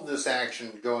all of this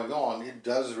action going on, it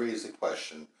does raise the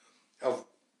question of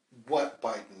what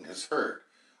Biden has heard.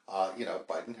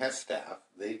 Biden has staff.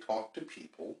 They talk to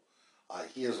people.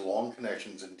 He has long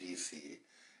connections in D.C.,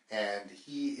 and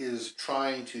he is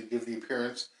trying to give the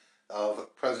appearance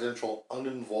of presidential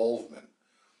uninvolvement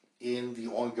in the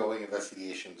ongoing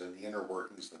investigations and the inner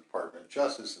workings of the Department of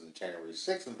Justice and the January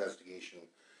 6th investigation.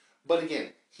 But again,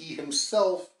 he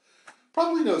himself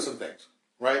probably knows some things,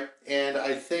 right? And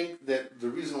I think that the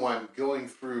reason why I'm going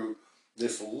through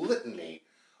this litany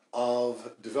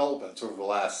of developments over the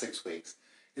last 6 weeks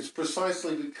is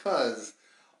precisely because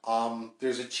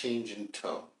there's a change in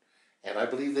tone. And I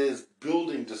believe that is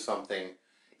building to something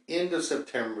end of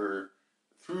September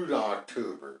through to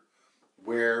October,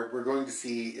 where we're going to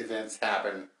see events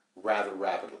happen rather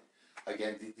rapidly.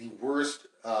 Again, the worst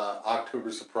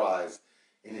October surprise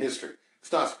in history.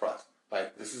 It's not a surprise,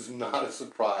 right? This is not a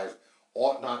surprise,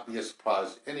 ought not be a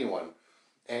surprise to anyone,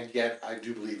 and yet I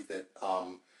do believe that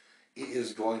it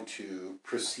is going to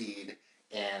proceed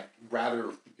and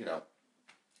rather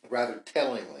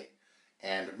tellingly,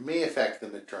 and may affect the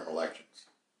midterm elections.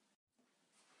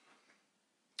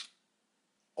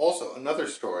 Also, another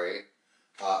story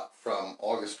from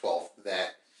August 12th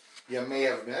that you may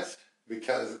have missed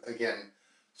because, again,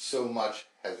 so much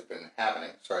has been happening.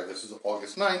 Sorry, this is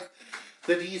August 9th.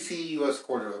 The D.C. U.S.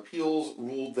 Court of Appeals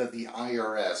ruled that the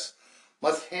IRS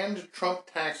must hand Trump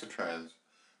tax returns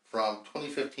from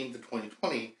 2015 to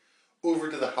 2020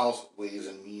 over to the House Ways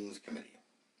and Means Committee.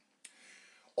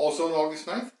 Also on August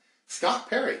 9th, Scott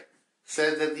Perry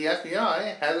said that the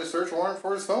FBI had a search warrant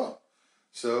for his phone.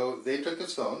 So they took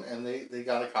his phone and they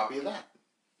got a copy of that.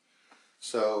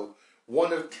 So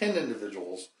one of 10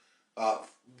 individuals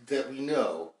that we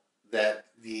know that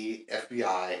the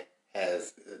FBI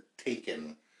has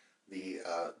taken the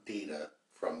data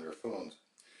from their phones.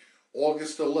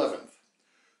 August 11th,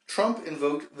 Trump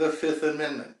invoked the Fifth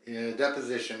Amendment in a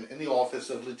deposition in the office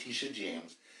of Letitia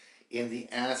James in the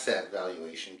asset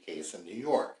valuation case in New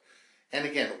York. And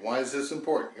again, why is this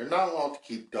important? You're not allowed to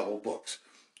keep double books.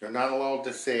 You're not allowed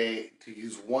to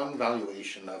use one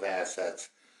valuation of assets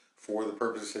for the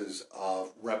purposes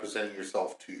of representing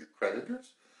yourself to your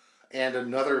creditors, and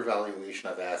another valuation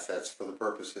of assets for the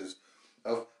purposes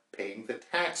of paying the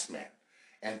tax man.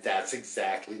 And that's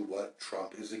exactly what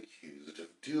Trump is accused of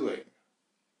doing.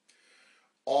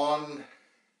 On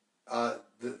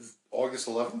August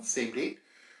 11th, same date,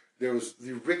 there was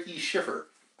the Ricky Schiffer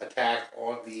attack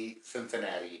on the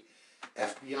Cincinnati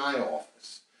FBI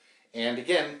office. And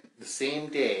again, the same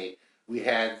day, we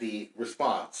had the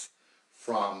response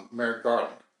from Merrick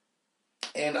Garland.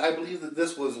 And I believe that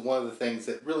this was one of the things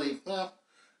that really, not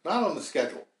on the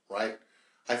schedule, right?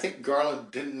 I think Garland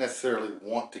didn't necessarily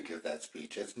want to give that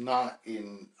speech. It's not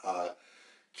in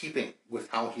keeping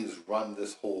with how he's run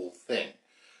this whole thing.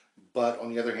 But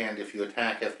on the other hand, if you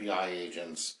attack FBI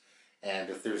agents, and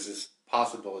if there's this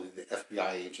possibility that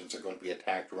FBI agents are going to be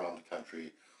attacked around the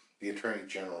country, the Attorney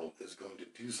General is going to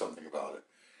do something about it.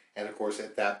 And of course,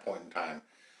 at that point in time,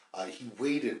 he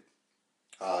waited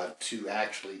to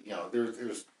actually, there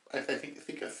was I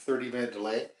think a 30-minute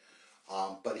delay,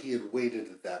 but he had waited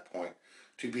at that point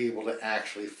to be able to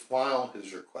actually file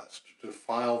his request, to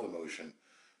file the motion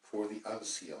for the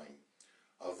unsealing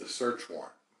of the search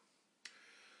warrant.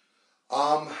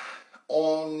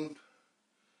 On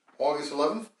August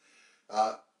 11th,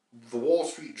 the Wall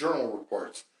Street Journal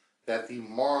reports that the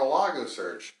Mar-a-Lago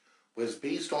search was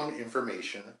based on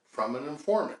information from an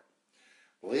informant.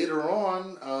 Later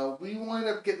on, we wind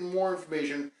up getting more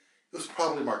information. It was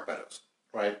probably Mark Meadows,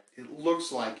 right? It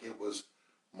looks like it was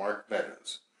Mark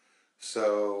Meadows.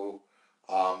 So,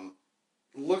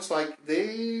 looks like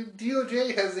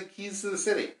DOJ has the keys to the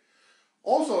city.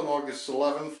 Also on August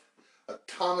 11th,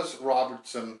 Thomas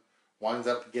Robertson winds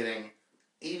up getting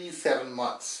 87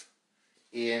 months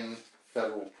in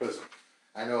federal prison.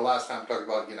 I know last time I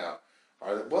talked about,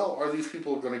 are these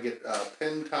people going to get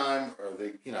pen time? Or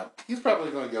he's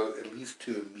probably going to go at least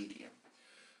to a medium.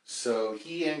 So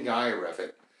he and Guy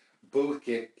Reffitt both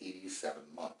get 87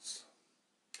 months.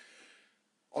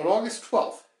 On August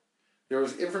 12th, there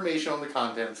was information on the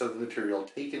contents of the material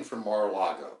taken from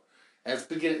Mar-a-Lago As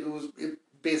it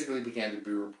basically began to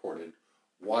be reported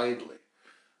widely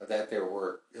that there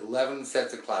were 11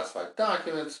 sets of classified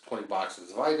documents, 20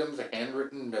 boxes of items, a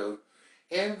handwritten note,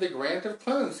 and the grant of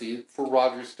clemency for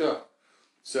Roger Stone.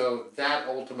 So that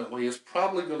ultimately is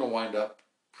probably going to wind up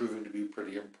proving to be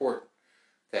pretty important.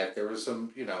 That there was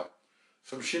some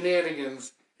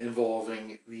shenanigans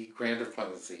involving the grant of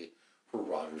clemency for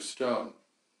Roger Stone.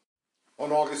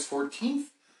 On August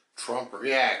 14th, Trump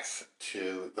reacts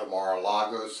to the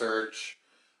Mar-a-Lago search,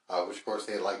 which of course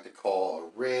they like to call a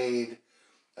raid.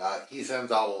 He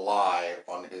sends out a lie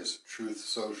on his Truth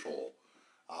Social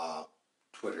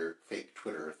fake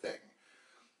Twitter thing.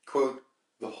 Quote,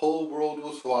 "The whole world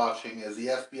was watching as the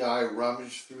FBI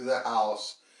rummaged through the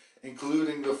house,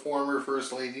 including the former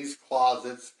First Lady's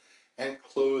closets and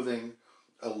clothing,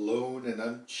 alone and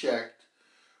unchecked,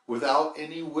 without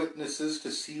any witnesses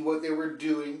to see what they were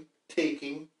doing,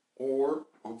 taking, or,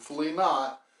 hopefully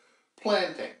not,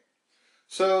 planting."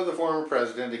 So the former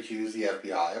president accused the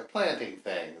FBI of planting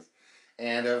things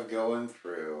and of going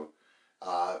through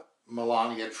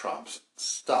Melania Trump's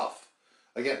stuff.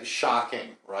 Again,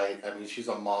 shocking, right? I mean, she's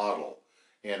a model,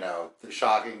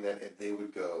 shocking that they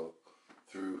would go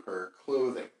through her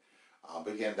clothing.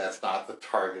 But again, that's not the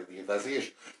target of the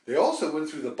investigation. They also went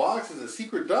through the boxes of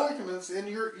secret documents in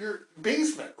your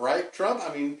basement, right, Trump?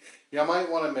 I mean, you might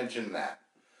want to mention that.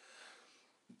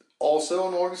 Also,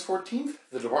 on August 14th,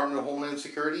 the Department of Homeland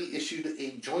Security issued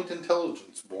a joint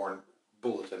intelligence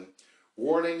bulletin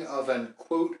warning of an,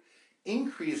 quote,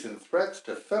 "increase in threats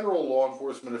to federal law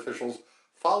enforcement officials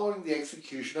following the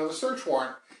execution of a search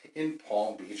warrant in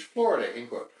Palm Beach, Florida," end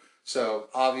quote. So,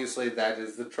 obviously, that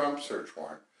is the Trump search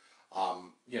warrant.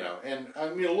 And I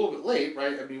mean, a little bit late,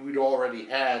 right? I mean, we'd already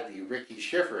had the Ricky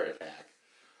Schiffer attack.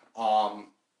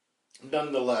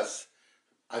 Nonetheless,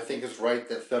 I think it's right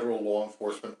that federal law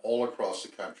enforcement all across the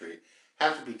country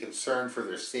have to be concerned for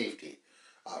their safety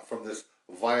from this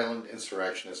violent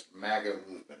insurrectionist MAGA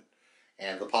movement.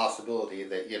 And the possibility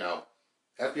that,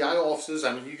 FBI offices,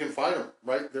 I mean, you can find them,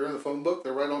 right? They're in the phone book.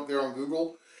 They're right on there on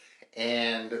Google.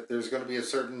 And there's going to be a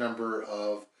certain number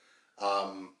of,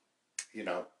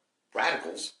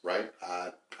 radicals, right?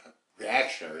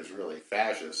 Reactionaries, really,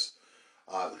 fascists,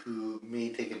 who may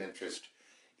take an interest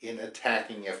in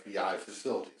attacking FBI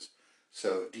facilities.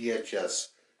 So DHS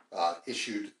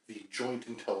issued the Joint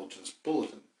Intelligence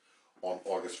Bulletin on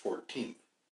August 14th.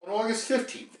 On August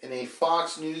 15th, in a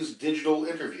Fox News digital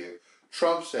interview,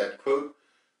 Trump said, quote,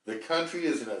 "The country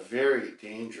is in a very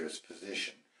dangerous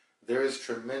position. There is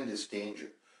tremendous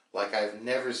danger, like I've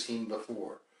never seen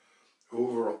before.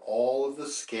 Over all of the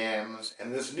scams,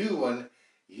 and this new one,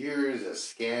 years of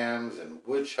scams and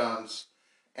witch hunts,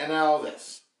 and now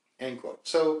this," end quote.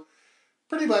 So,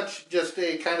 pretty much just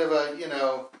a kind of a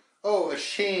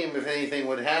shame if anything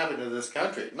would happen to this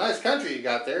country. Nice country you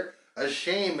got there. A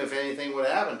shame if anything would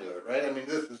happen to it, right? I mean,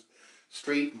 this is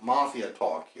straight mafia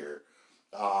talk here.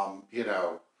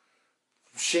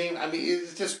 Shame, I mean,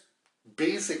 it's just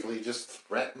basically just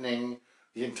threatening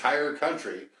the entire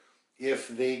country if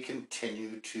they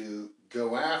continue to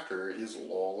go after his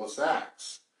lawless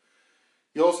acts.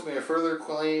 He also made a further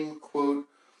claim, quote,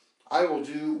 "I will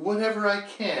do whatever I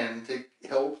can to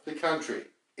help the country,"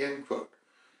 end quote.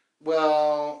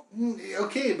 Well,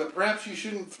 okay, but perhaps you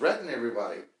shouldn't threaten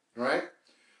everybody, right?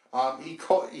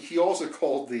 He also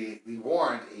called the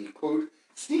warrant a, quote,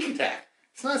 "sneak attack."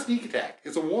 It's not a sneak attack.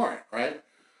 It's a warrant, right?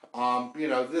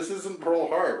 This isn't Pearl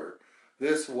Harbor.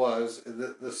 This was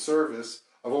the service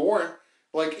of a warrant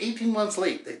like 18 months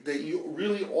late that you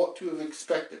really ought to have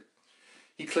expected.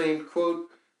 He claimed, quote,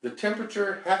 "The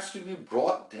temperature has to be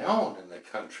brought down in the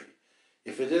country.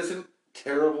 If it isn't,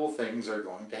 terrible things are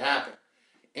going to happen,"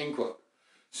 end quote.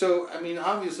 So, I mean,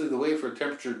 obviously the way for a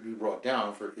temperature to be brought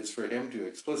down is for him to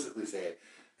explicitly say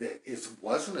that it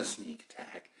wasn't a sneak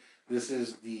attack. This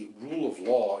is the rule of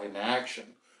law in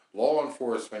action. Law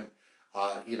enforcement,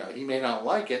 he may not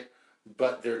like it,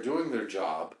 but they're doing their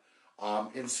job.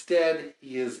 Instead,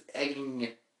 he is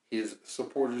egging his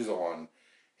supporters on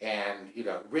and,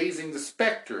 raising the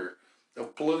specter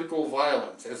of political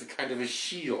violence as a kind of a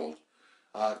shield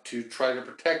to try to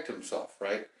protect himself,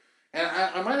 right? And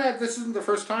I might add, this isn't the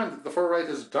first time that the far right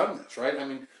has done this, right? I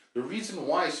mean, the reason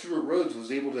why Stewart Rhodes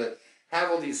was able to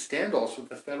have all these standoffs with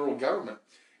the federal government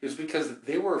is because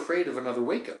they were afraid of another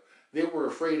Waco. They were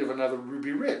afraid of another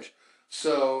Ruby Ridge.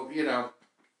 So,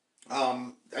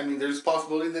 there's a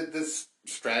possibility that this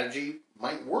strategy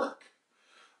might work.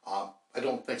 I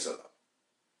don't think so, though.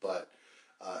 But,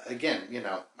 again,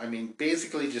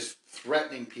 basically just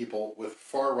threatening people with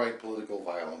far-right political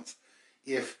violence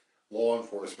if law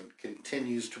enforcement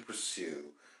continues to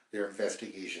pursue their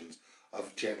investigations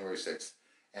of January 6th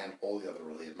and all the other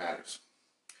related matters.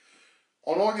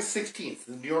 On August 16th,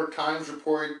 the New York Times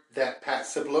reported that Pat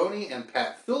Cipollone and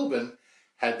Pat Philbin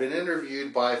had been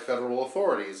interviewed by federal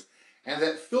authorities, and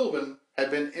that Philbin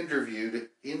had been interviewed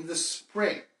in the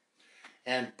spring.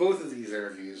 And both of these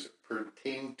interviews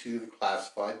pertain to the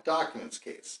classified documents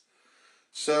case.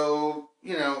 So,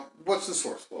 what's the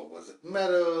source? Well, was it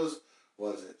Meadows?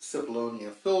 Was it Cipollone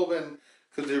and Philbin?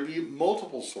 Could there be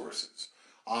multiple sources?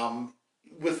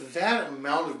 With that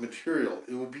amount of material,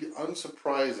 it would be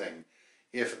unsurprising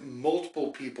if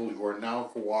multiple people who are now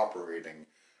cooperating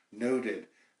noted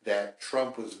that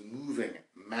Trump was moving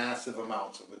massive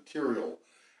amounts of material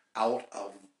out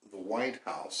of the White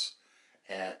House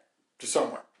to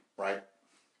somewhere, right?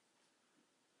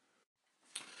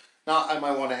 Now, I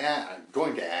might want to add, I'm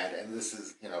going to add, and this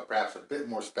is, perhaps a bit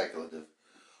more speculative,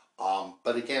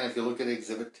 but again, if you look at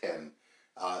Exhibit 10,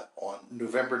 on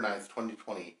November 9th,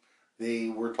 2020, they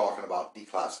were talking about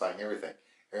declassifying everything.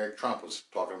 Eric Trump was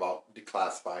talking about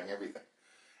declassifying everything.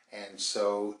 And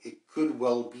so it could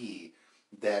well be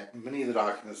that many of the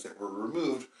documents that were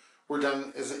removed were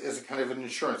done as a kind of an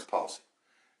insurance policy.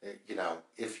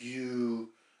 If you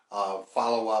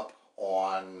follow up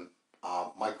on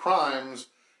my crimes,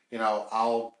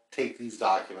 I'll take these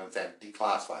documents and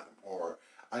declassify them, or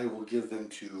I will give them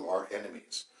to our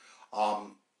enemies.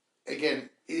 Again,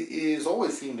 it has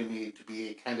always seemed to me to be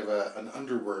a kind of an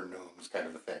underwear gnomes kind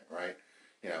of a thing, right?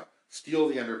 Steal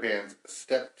the underpants,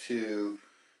 step 2,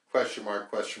 question mark,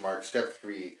 step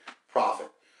 3,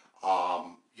 profit.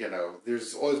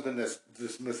 There's always been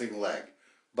this missing leg,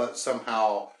 but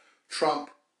somehow Trump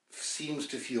seems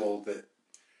to feel that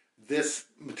this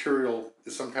material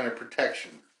is some kind of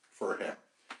protection for him.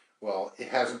 Well, it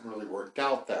hasn't really worked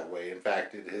out that way. In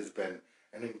fact, it has been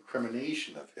an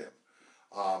incrimination of him.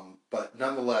 But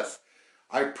nonetheless,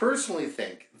 I personally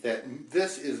think that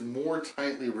this is more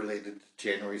tightly related to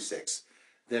January 6th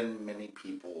than many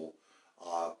people,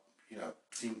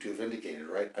 seem to have indicated,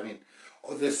 right? I mean,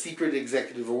 the secret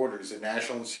executive orders and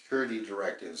national security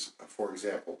directives, for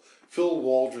example, Phil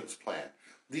Waldron's plan,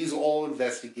 these all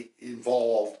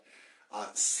involved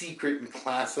secret and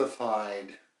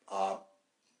classified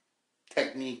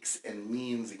techniques and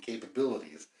means and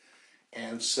capabilities.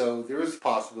 And so there is a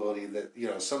possibility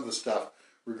that, some of the stuff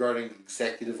regarding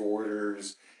executive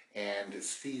orders and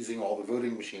seizing all the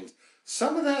voting machines,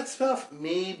 some of that stuff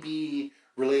may be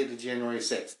related to January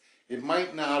 6th. It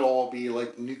might not all be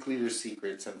like nuclear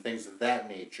secrets and things of that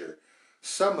nature.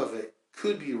 Some of it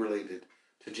could be related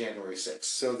to January 6th.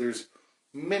 So there's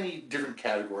many different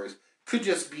categories. Could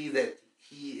just be that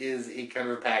he is a kind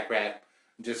of a pack rat,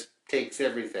 just takes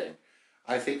everything.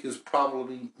 I think is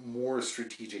probably more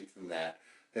strategic than that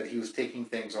he was taking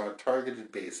things on a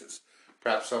targeted basis.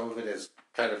 Perhaps some of it is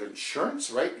kind of insurance,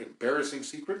 right? Embarrassing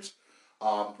secrets,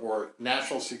 or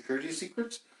national security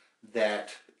secrets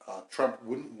that Trump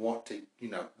wouldn't want to,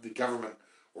 the government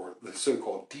or the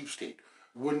so-called deep state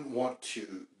wouldn't want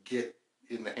to get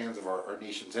in the hands of our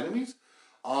nation's enemies.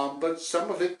 But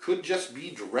some of it could just be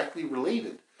directly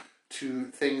related to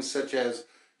things such as,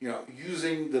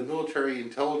 using the military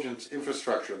intelligence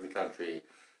infrastructure of the country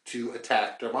to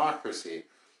attack democracy,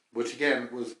 which again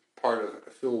was part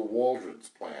of Phil Waldron's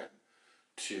plan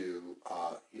to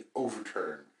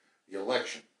overturn the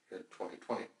election in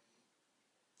 2020.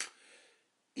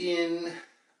 In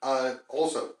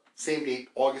also, same date,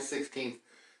 August 16th,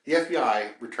 the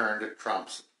FBI returned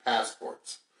Trump's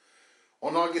passports.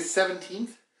 On August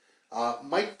 17th,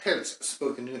 Mike Pence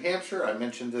spoke in New Hampshire. I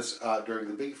mentioned this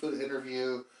during the Bigfoot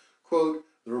interview. Quote,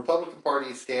 "The Republican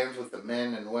Party stands with the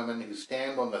men and women who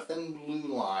stand on the thin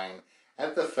blue line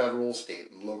at the federal,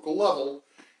 state, and local level,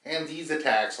 and these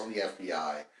attacks on the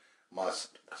FBI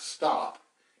must stop."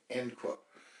 End quote.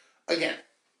 Again,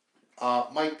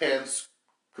 Mike Pence,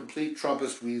 complete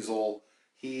Trumpist weasel.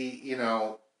 He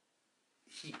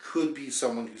could be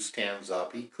someone who stands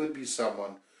up. He could be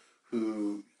someone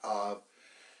who,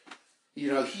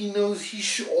 he knows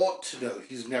he ought to know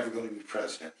he's never going to be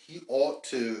president. He ought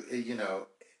to,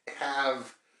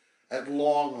 have, at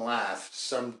long last,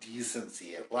 some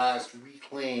decency, at last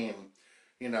reclaim,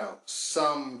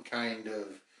 some kind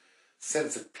of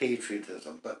sense of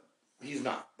patriotism. But he's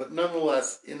not. But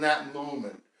nonetheless, in that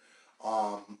moment,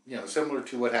 similar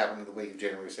to what happened in the wake of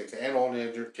January 6th and on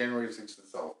January 6th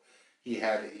itself, he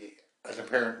had an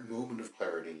apparent moment of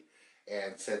clarity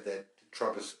and said that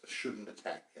Trumpists shouldn't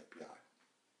attack the FBI.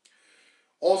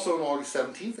 Also on August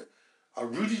 17th,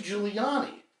 Rudy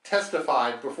Giuliani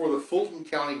testified before the Fulton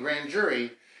County grand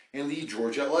jury in the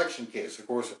Georgia election case. Of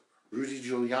course, Rudy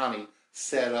Giuliani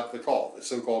set up the call, the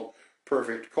so-called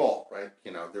perfect call, right?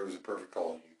 There was a perfect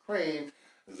call in Ukraine,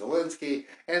 Zelensky,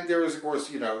 and there was, of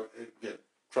course,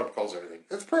 Trump calls everything,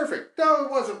 it's perfect. No,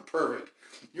 it wasn't perfect.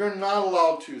 You're not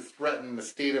allowed to threaten the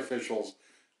state officials,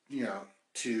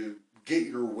 to get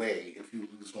your way if you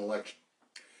lose an election.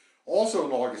 Also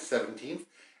on August 17th,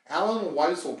 Alan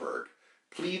Weisselberg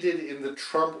pleaded in the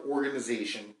Trump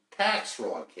Organization tax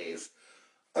fraud case,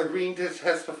 agreeing to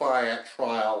testify at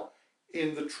trial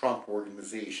in the Trump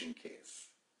Organization case.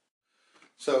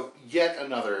 So yet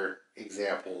another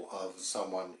example of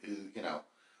someone who,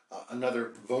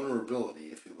 another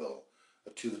vulnerability, if you will,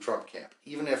 to the Trump camp.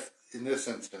 Even if, in this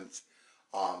instance,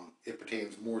 it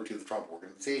pertains more to the Trump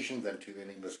Organization than to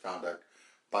any misconduct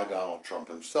by Donald Trump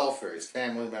himself. Various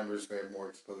family members may have more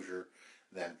exposure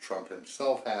than Trump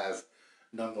himself has.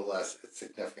 Nonetheless, it's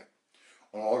significant.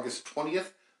 On August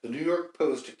 20th, the New York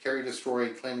Post carried a story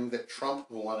claiming that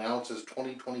Trump will announce his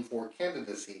 2024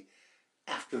 candidacy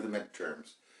after the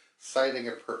midterms, citing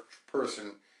a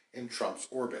person in Trump's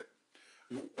orbit.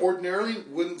 Ordinarily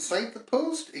wouldn't cite the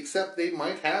Post, except they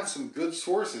might have some good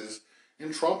sources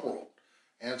in Trump world.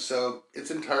 And so it's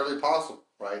entirely possible,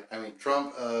 right? I mean,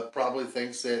 Trump probably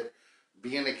thinks that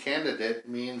being a candidate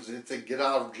means it's a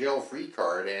get-out-of-jail-free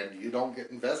card and you don't get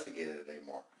investigated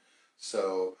anymore.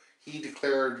 So he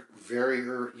declared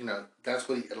that's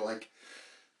what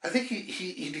I think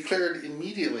he declared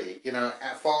immediately,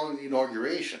 following the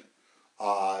inauguration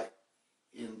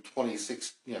in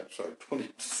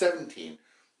 2017,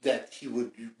 that he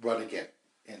would run again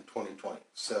in 2020.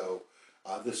 So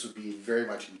this would be very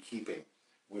much in keeping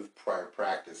with prior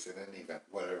practice in any event,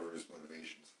 whatever his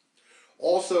motivations.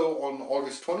 Also on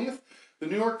August 20th, the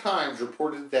New York Times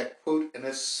reported that, quote, an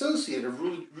associate of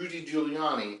Rudy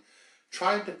Giuliani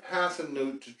tried to pass a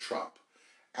note to Trump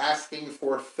asking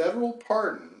for a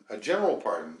general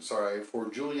pardon, for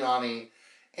Giuliani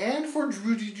and for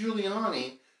Rudy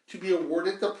Giuliani to be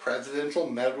awarded the Presidential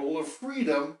Medal of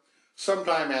Freedom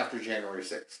sometime after January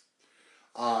 6th.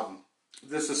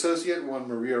 This associate, one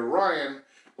Maria Ryan,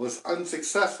 was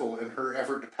unsuccessful in her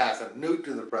effort to pass a note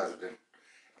to the president,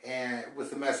 and with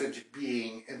the message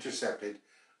being intercepted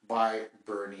by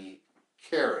Bernie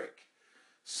Kerik.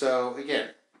 So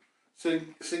again,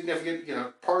 significant,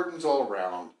 pardons all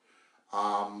around,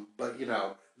 but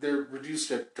they're reduced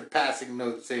to passing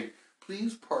notes saying,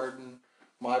 "Please pardon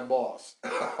my boss."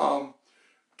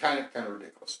 Kind of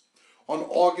ridiculous. On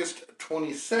August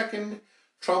 22nd,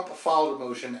 Trump filed a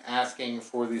motion asking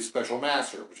for the special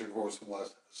master, which of course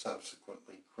was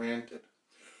subsequently granted.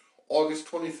 August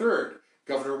 23rd,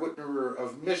 Governor Whitmer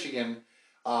of Michigan,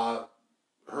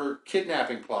 her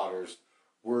kidnapping plotters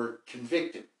were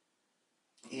convicted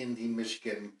in the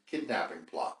Michigan kidnapping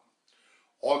plot.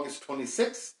 August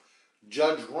 26th,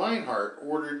 Judge Reinhart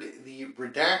ordered the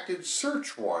redacted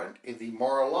search warrant in the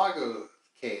Mar-a-Lago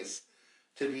case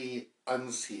to be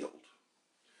unsealed.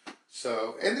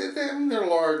 So, and then there are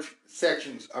large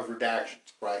sections of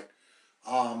redactions, right?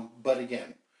 But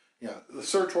again, the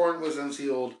search warrant was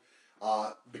unsealed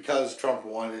because Trump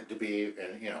wanted it to be,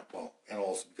 and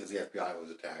also because the FBI was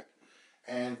attacked.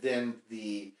 And then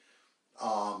the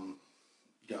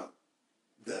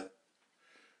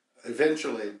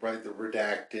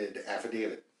redacted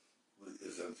affidavit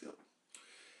is unsealed.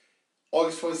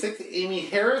 August 26th, Amy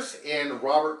Harris and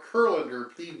Robert Kurlander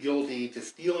plead guilty to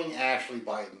stealing Ashley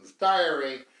Biden's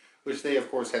diary, which they,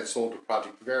 of course, had sold to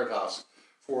Project Veritas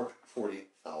for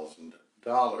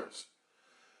 $40,000.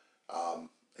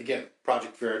 Again,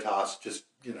 Project Veritas, just,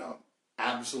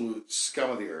 absolute scum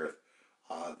of the earth.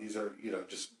 These are,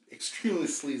 just extremely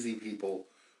sleazy people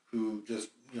who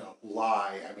just,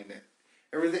 lie. I mean,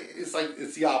 everything,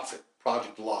 it's the opposite.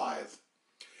 Project lies.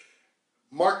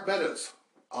 Mark Meadows,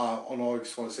 on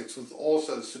August 26th, was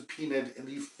also subpoenaed in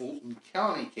the Fulton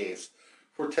County case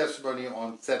for testimony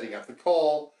on setting up the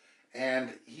call,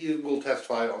 and he will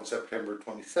testify on September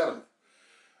 27th.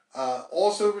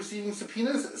 Also receiving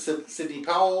subpoenas, Sidney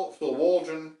Powell, Phil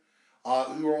Waldron,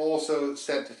 who are also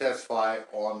set to testify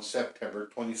on September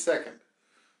 22nd.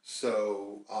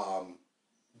 So,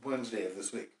 Wednesday of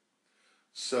this week.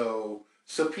 So,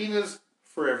 subpoenas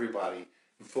for everybody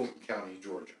in Fulton County,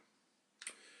 Georgia.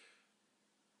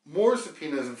 More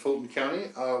subpoenas in Fulton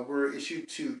County were issued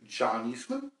to John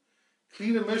Eastman,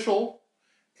 Cleta Mitchell,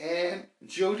 and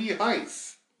Jody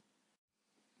Heiss.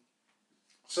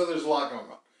 So there's a lot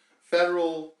going on.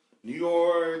 Federal, New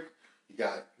York, you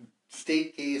got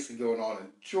state cases going on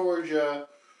in Georgia.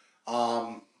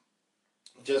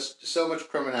 Just so much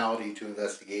criminality to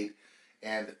investigate,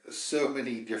 and so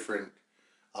many different,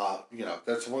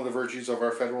 that's one of the virtues of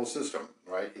our federal system,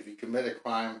 right? If you commit a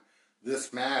crime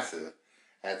this massive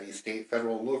at the state,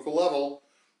 federal, and local level,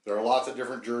 There are lots of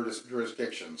different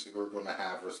jurisdictions who are going to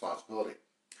have responsibility.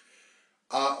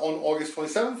 On August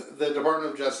 27th, the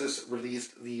Department of Justice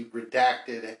released the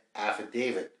redacted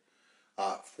affidavit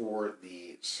for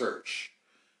the search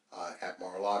at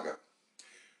Mar-a-Lago.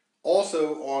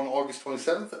 Also, on August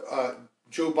 27th,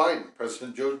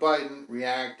 President Joe Biden,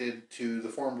 reacted to the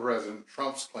former President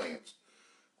Trump's claims.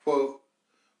 Quote,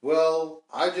 "Well,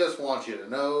 I just want you to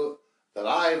know that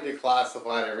I've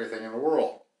declassified everything in the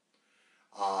world."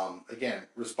 Again,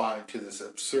 responding to this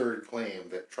absurd claim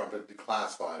that Trump had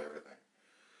declassified everything.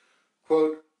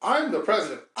 Quote, "I'm the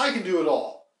president. I can do it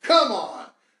all. Come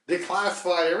on.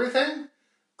 Declassified everything?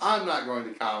 I'm not going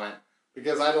to comment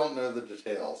because I don't know the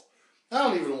details. I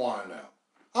don't even want to know.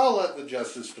 I'll let the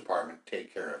Justice Department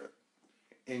take care of it."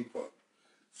 End quote.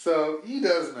 So he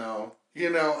does know. He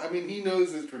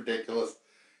knows it's ridiculous.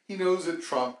 He knows that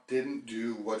Trump didn't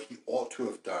do what he ought to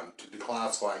have done to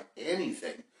declassify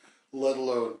anything, let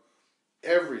alone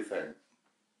everything.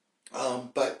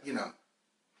 But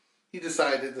he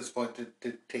decided at this point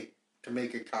to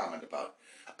make a comment about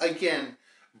it. Again,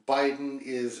 Biden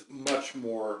is much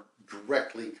more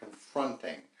directly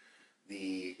confronting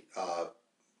the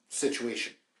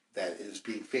situation that is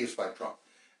being faced by Trump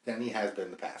than he has been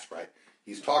in the past, right?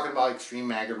 He's talking about extreme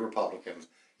MAGA Republicans.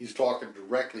 He's talking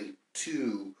directly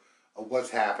to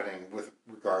what's happening with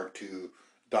regard to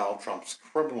Donald Trump's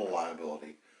criminal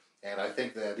liability. And I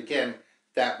think that, again,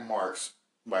 that marks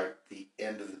the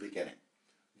end of the beginning.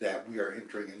 That we are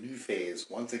entering a new phase,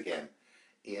 once again,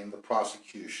 in the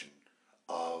prosecution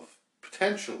of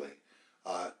potentially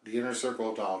the inner circle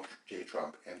of Donald J.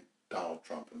 Trump and Donald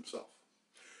Trump himself.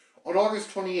 On August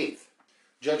 28th,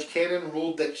 Judge Cannon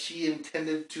ruled that she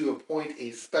intended to appoint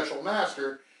a special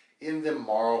master in the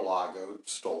Mar-a-Lago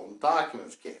stolen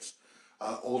documents case.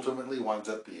 Ultimately winds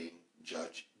up being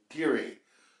Judge Dearie,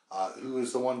 who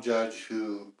is the one judge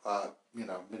who,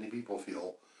 many people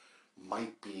feel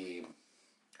might be,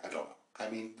 I don't know. I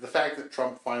mean, the fact that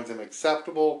Trump finds him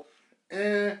acceptable,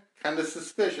 kind of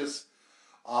suspicious.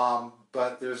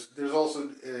 But there's also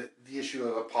the issue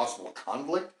of a possible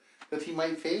conflict that he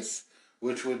might face,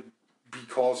 which would be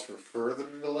cause for further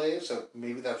delay. So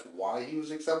maybe that's why he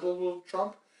was acceptable to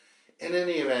Trump. In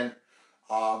any event,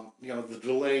 the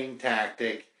delaying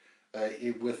tactic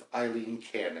with Eileen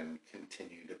Cannon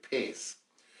continued apace.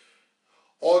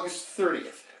 August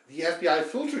 30th, the FBI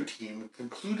filter team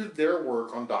concluded their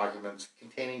work on documents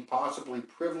containing possibly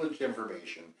privileged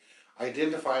information,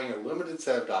 identifying a limited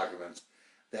set of documents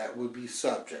that would be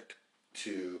subject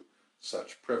to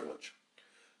such privilege.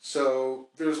 So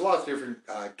there's lots of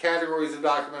different categories of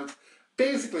documents.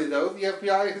 Basically, though, the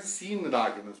FBI has seen the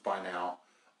documents by now.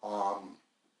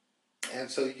 And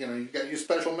so, you've got your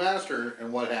special master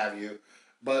and what have you.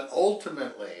 But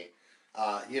ultimately,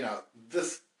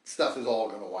 this stuff is all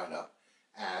going to wind up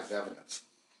as evidence.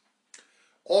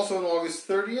 Also on August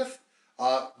 30th,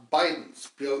 Biden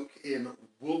spoke in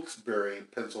Wilkes-Barre,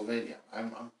 Pennsylvania.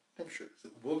 I'm never sure. Is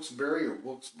it Wilkes-Barre or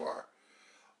Wilkes-Barre?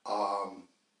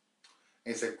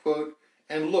 He said, quote,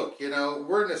 "And look,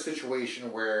 we're in a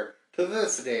situation where, to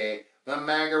this day, the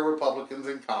MAGA Republicans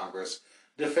in Congress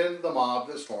defend the mob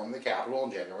that stormed the Capitol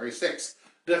on January 6th.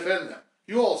 Defend them.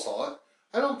 You all saw it.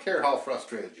 I don't care how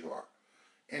frustrated you are."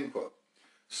 End quote.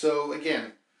 So,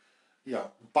 again,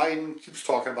 Biden keeps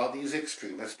talking about these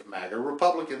extremist MAGA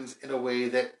Republicans in a way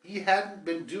that he hadn't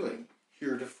been doing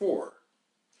heretofore.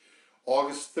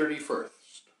 August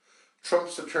 31st,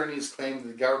 Trump's attorneys claimed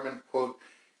the government, quote,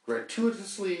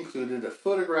 "gratuitously included a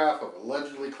photograph of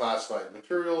allegedly classified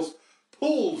materials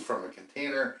pulled from a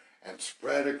container and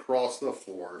spread across the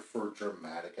floor for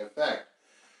dramatic effect."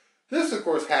 This, of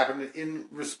course, happened in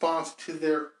response to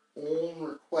their own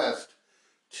request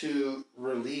to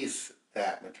release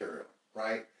that material,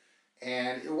 right?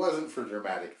 And it wasn't for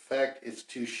dramatic effect. It's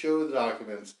to show the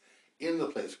documents in the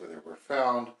place where they were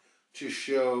found, to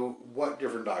show what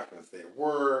different documents they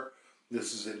were.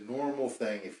 This is a normal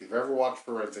thing. If you've ever watched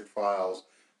Forensic Files,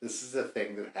 this is a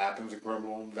thing that happens in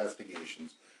criminal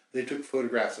investigations. They took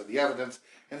photographs of the evidence,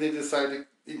 and they decided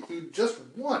to include just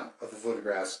one of the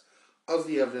photographs of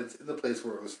the evidence in the place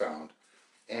where it was found.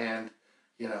 And,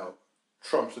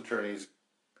 Trump's attorneys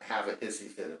have a hissy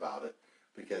fit about it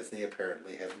because they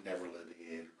apparently have never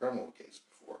litigated a criminal case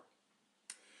before.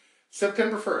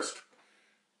 September 1st,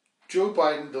 Joe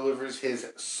Biden delivers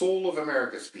his Soul of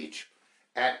America speech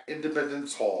at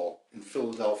Independence Hall in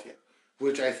Philadelphia,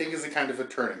 which I think is a kind of a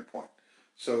turning point.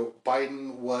 So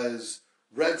Biden was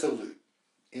resolute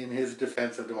in his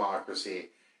defense of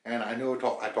democracy, and I know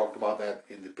I talked about that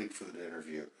in the Bigfoot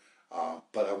interview,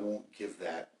 but I won't give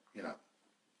that,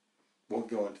 won't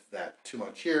go into that too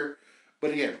much here.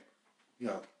 But again,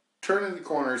 turning the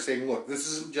corner, saying, look, this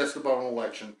isn't just about an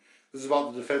election. This is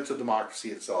about the defense of democracy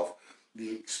itself.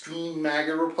 The extreme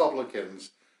MAGA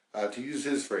Republicans, to use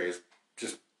his phrase,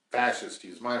 just fascists, to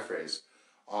use my phrase,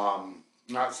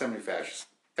 not semi-fascists,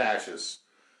 fascists,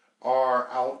 are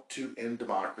out to end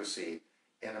democracy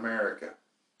in America.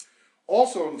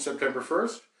 Also on September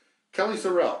 1st, Kelly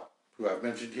Sorrell, who I've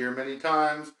mentioned here many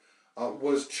times,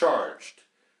 was charged,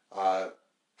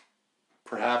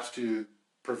 perhaps to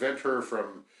prevent her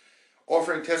from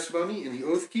offering testimony in the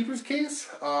Oath Keepers case,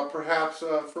 perhaps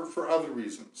for other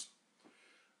reasons.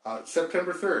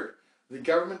 September 3rd, the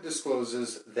government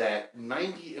discloses that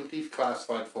 90 empty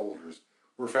classified folders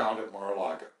were found at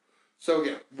Mar-a-Lago. So,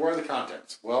 what are the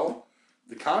contents? Well,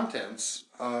 the contents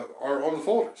are on the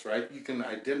folders, right? You can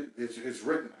it's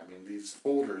written. I mean, these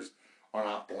folders are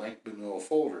not blank vanilla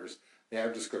folders. They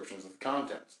have descriptions of the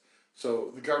contents.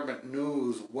 So the government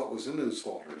knows what was in those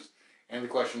folders. And the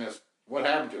question is, what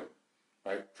happened to them?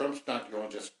 Right? Trump's not going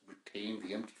to just retain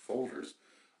the empty folders.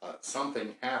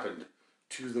 Something happened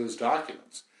to those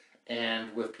documents.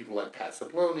 And with people like Pat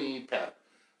Cipollone, Pat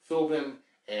Philbin,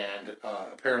 and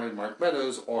apparently Mark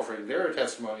Meadows offering their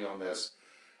testimony on this,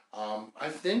 I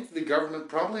think the government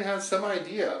probably has some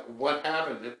idea what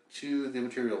happened to the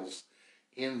materials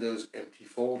in those empty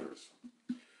folders.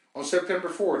 On September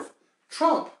 4th,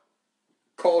 Trump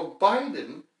called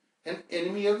Biden an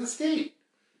enemy of the state,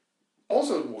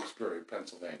 also in Wilkes-Barre,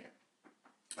 Pennsylvania.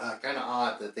 Kind of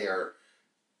odd that they are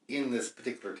in this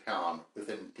particular town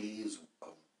within days of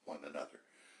one another.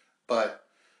 But,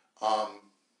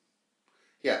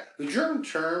 the German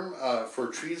term for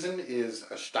treason is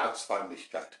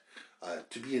Staatsfeindlichkeit,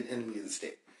 to be an enemy of the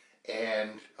state.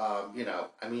 And,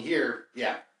 here,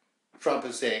 Trump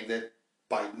is saying that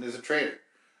Biden is a traitor,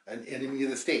 an enemy of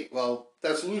the state. Well,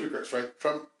 that's ludicrous, right?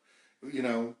 Trump,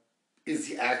 is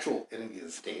the actual enemy of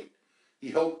the state. He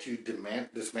hoped to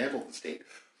dismantle the state.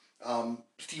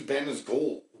 Steve Bannon's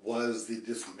goal was the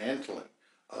dismantling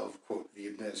of, quote, the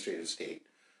administrative state,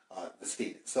 the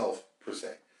state itself, per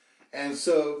se. And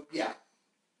so,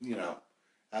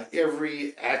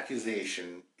 every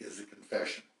accusation is a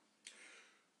confession.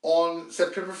 On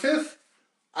September 5th,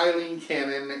 Eileen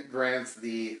Cannon grants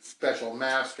the special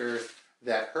master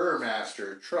that her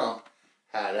master, Trump,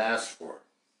 had asked for.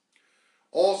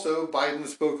 Also, Biden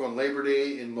spoke on Labor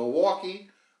Day in Milwaukee.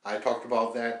 I talked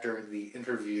about that during the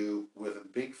interview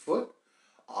with Bigfoot.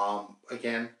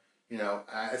 Again,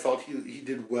 I thought he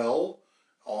did well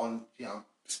on,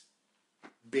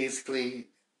 basically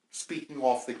speaking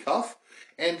off the cuff.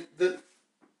 And the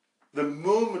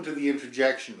moment of the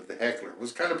interjection of the heckler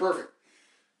was kind of perfect.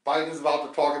 Biden's about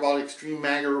to talk about extreme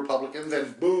MAGA Republicans,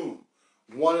 and boom,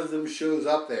 one of them shows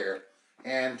up there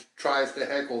and tries to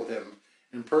heckle him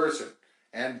in person.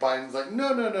 And Biden's like,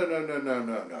 no.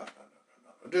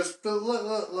 Just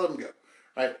let him go,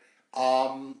 right?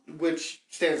 Which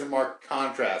stands in marked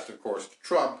contrast, of course, to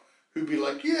Trump, who'd be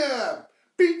like, yeah,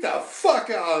 beat the fuck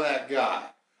out of that guy.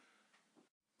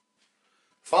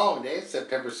 Following day,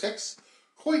 September 6th,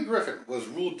 Couy Griffin was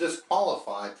ruled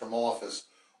disqualified from office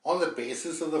on the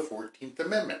basis of the 14th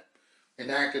Amendment,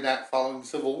 enacted that following the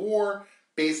Civil War.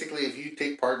 Basically, if you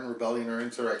take part in rebellion or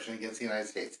insurrection against the United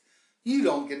States, you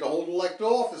don't get to hold elected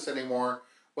office anymore,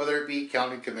 whether it be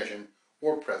county commission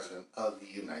or president of the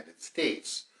United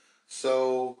States.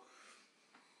 So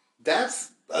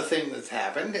that's a thing that's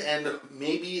happened, and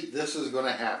maybe this is going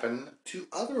to happen to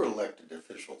other elected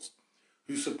officials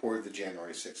who supported the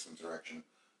January 6th insurrection.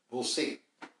 We'll see.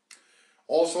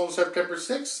 Also on September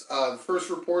 6th, the first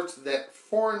reports that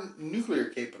foreign nuclear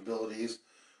capabilities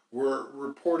were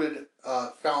reported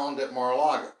found at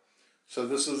Mar-a-Lago. So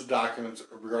this is documents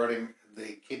regarding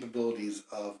the capabilities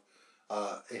of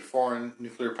a foreign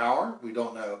nuclear power. We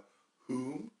don't know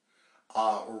whom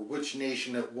or which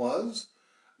nation it was,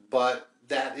 but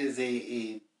that is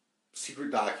a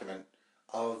secret document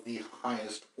of the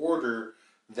highest order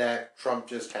that Trump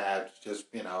just had,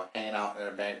 hanging out in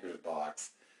a banker's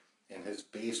box in his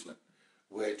basement,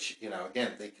 which,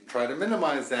 again, they can try to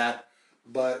minimize that,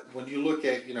 but when you look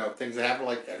at, things that happen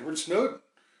like Edward Snowden,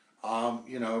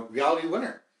 Reality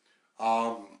Winner,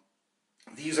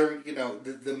 these are,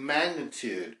 the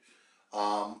magnitude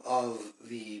of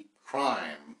the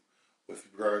crime with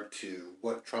regard to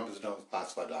what Trump has done with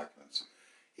classified documents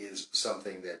is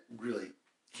something that really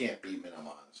can't be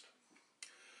minimized.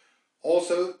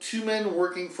 Also, two men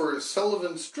working for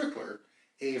Sullivan Strickler,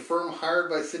 a firm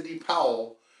hired by Sidney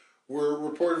Powell, were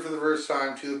reported for the first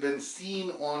time to have been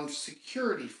seen on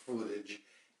security footage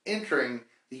entering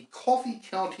the Coffee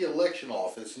County election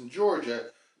office in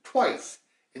Georgia twice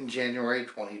in January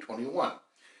 2021.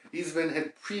 Eastman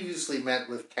had previously met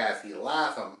with Kathy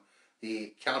Latham,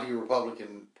 the County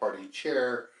Republican Party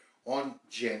chair, on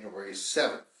January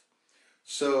 7th.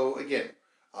 So again,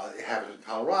 it happened in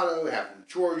Colorado, it happened in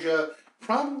Georgia,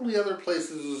 probably other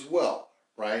places as well,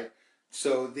 right?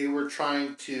 So they were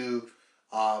trying to,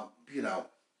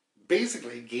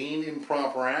 basically gain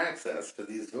improper access to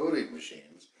these voting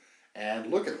machines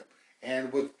and look at them.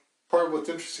 And part of what's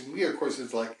interesting to me, of course,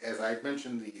 is like, as I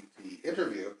mentioned in the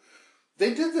interview,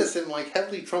 they did this in like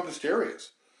heavily Trumpist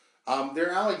areas.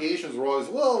 Their allegations were always,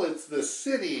 well, it's the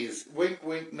cities, wink,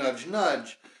 wink, nudge,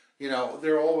 nudge.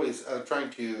 They're always trying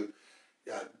to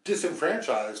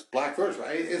disenfranchise black voters,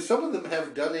 right? And some of them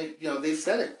have done it, they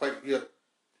said it quite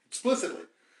explicitly.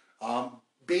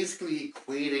 Basically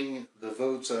equating the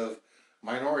votes of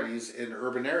minorities in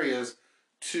urban areas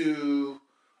to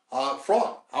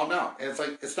fraud out now. And it's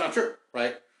like, it's not true,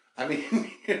 right? I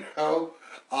mean,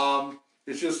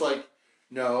 it's just like,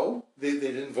 no, they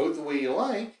didn't vote the way you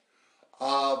like,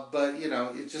 but,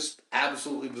 it's just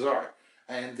absolutely bizarre.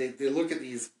 And they look at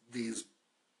these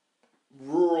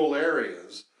rural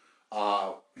areas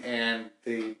and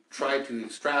they try to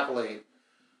extrapolate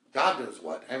God knows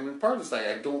what. I mean, part of it's like,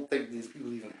 I don't think these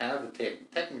people even have the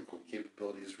technical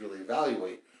capabilities to really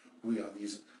evaluate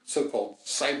these so-called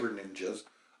cyber ninjas,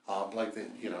 like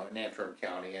in Antrim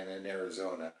County and in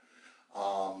Arizona.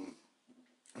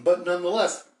 But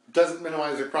nonetheless, doesn't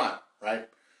minimize their crime, right?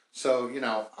 So,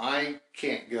 I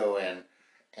can't go in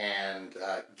and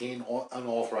gain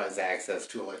unauthorized access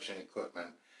to election equipment,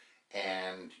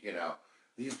 and,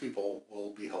 these people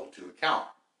will be held to account,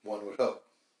 one would hope.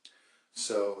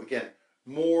 So, again,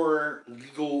 more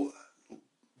legal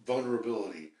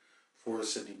vulnerability for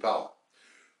Sidney Powell.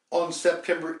 On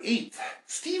September 8th,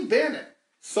 Steve Bannon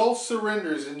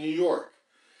self-surrenders in New York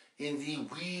in the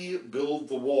We Build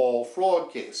the Wall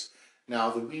fraud case. Now,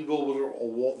 the We Build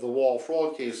the Wall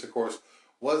fraud case, of course,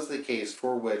 was the case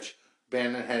for which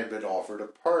Bannon had been offered a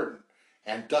pardon,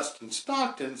 and Dustin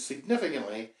Stockton,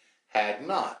 significantly, had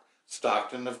not.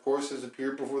 Stockton, of course, has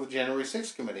appeared before the January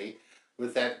 6th committee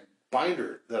with that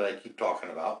binder that I keep talking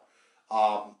about,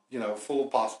 full of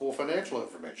possible financial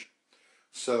information.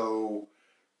 So,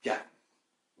 yeah,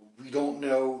 we don't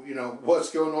know,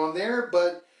 what's going on there,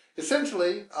 but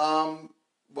essentially,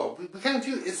 we kind of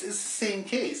do. It's the same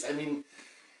case. I mean,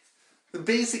 the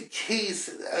basic case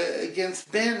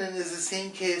against Bannon is the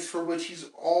same case for which he's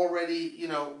already,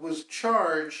 was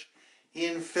charged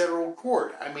in federal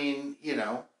court. I mean,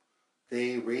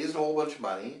 they raised a whole bunch of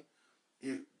money.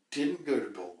 It didn't go to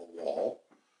build the wall.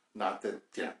 Not that,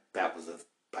 that was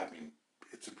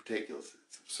it's ridiculous.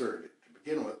 It's absurd to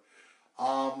begin with.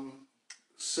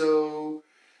 So,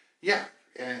 yeah.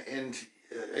 And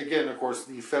again, of course,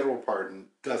 the federal pardon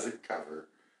doesn't cover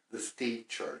the state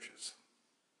charges.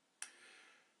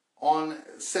 On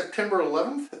September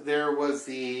 11th, there was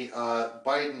the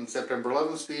Biden September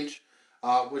 11th speech,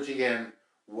 which again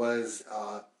was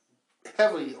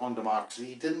heavily on democracy.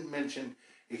 He didn't mention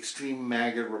extreme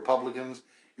MAGA Republicans.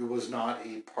 It was not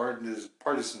a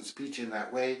partisan speech in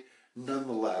that way.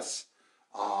 Nonetheless,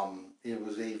 it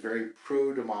was a very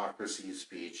pro-democracy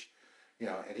speech,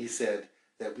 and he said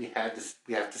that we have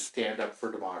to stand up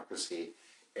for democracy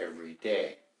every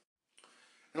day.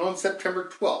 And on September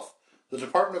 12th, the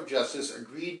Department of Justice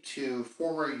agreed to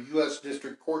former U.S.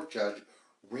 District Court Judge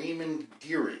Raymond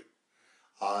Dearie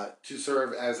to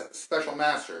serve as special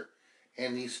master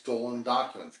in the stolen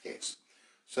documents case.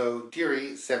 So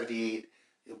Dearie, 78,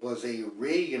 was a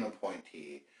Reagan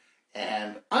appointee,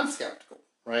 and I'm skeptical,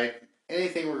 right?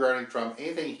 Anything regarding Trump,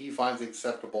 anything he finds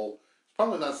acceptable, it's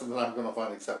probably not something I'm going to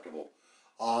find acceptable.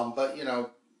 But, a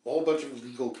whole bunch of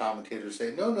legal commentators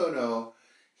say, no,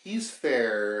 he's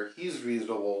fair, he's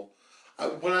reasonable.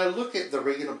 When I look at the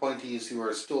Reagan appointees who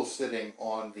are still sitting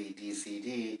on the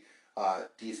DCD,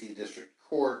 DC District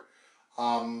Court,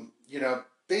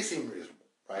 they seem reasonable,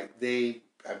 right? Maybe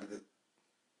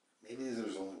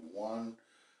there's only one,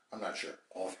 I'm not sure,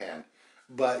 offhand.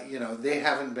 But, they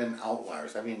haven't been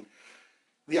outliers. I mean,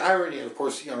 the irony, of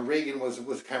course, Reagan was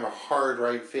kind of a hard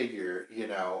right figure,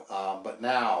 but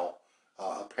now,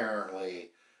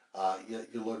 apparently,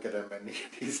 you look at him and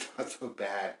he's not so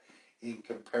bad in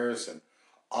comparison.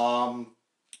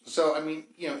 So, I mean,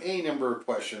 any number of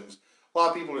questions. A lot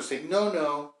of people are saying,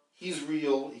 no, he's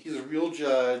real. He's a real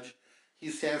judge. He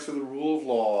stands for the rule of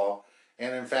law.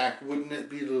 And in fact, wouldn't it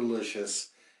be delicious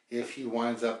if he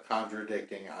winds up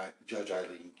contradicting Judge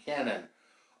Eileen Cannon?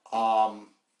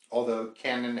 Although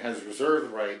Cannon has reserved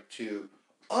the right to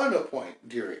unappoint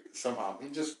Dearie somehow. I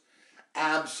mean, just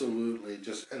absolutely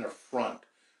just an affront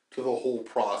to the whole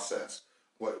process,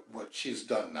 what she's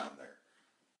done down there.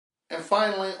 And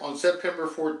finally, on September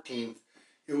 14th,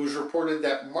 it was reported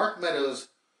that Mark Meadows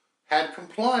had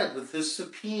complied with his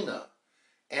subpoena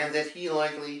and that he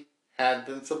likely had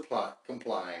been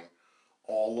complying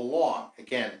all along.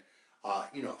 Again,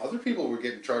 other people were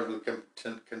getting charged with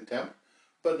contempt,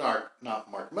 but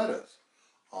not Mark Meadows.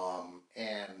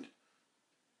 And,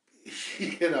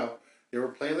 they were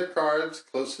playing their cards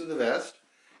close to the vest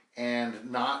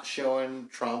and not showing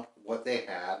Trump what they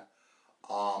had.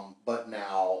 But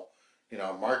now,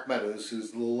 Mark Meadows,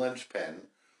 who's the linchpin,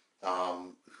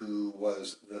 who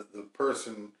was the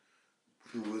person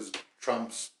who was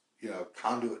Trump's,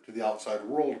 conduit to the outside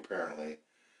world, apparently,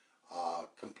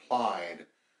 complied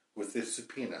with this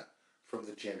subpoena from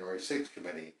the January 6th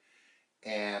committee.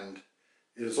 And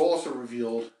it is also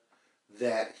revealed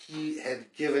that he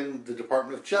had given the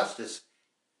Department of Justice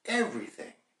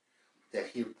everything that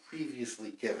he had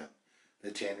previously given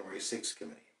the January 6th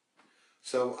committee.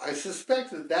 So I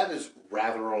suspect that is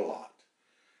rather a lot,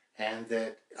 and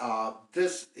that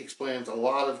this explains a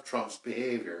lot of Trump's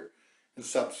behavior in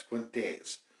subsequent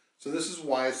days. So this is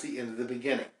why it's the end of the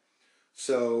beginning.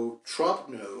 So Trump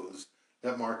knows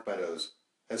that Mark Meadows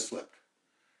has slipped,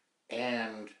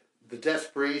 and the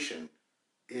desperation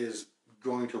is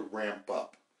going to ramp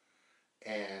up,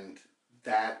 and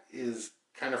that is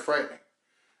kind of frightening,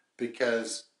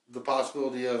 because the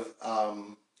possibility of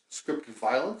scripted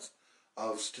violence,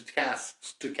 of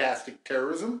stochastic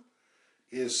terrorism,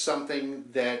 is something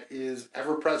that is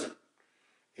ever present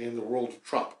in the world of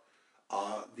Trump.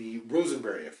 The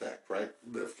Rosenberry effect, right?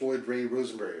 The Floyd Ray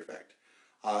Rosenberry effect.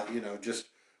 Just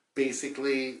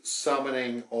basically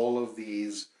summoning all of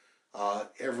these,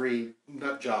 every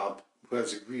nut job who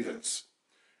has a grievance.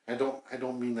 I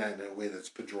don't mean that in a way that's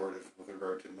pejorative with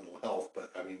regard to mental health,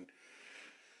 but I mean,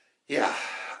 yeah,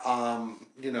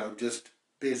 just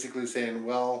basically saying,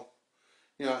 well,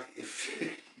 if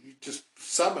you just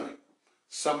summoning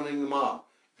the mob,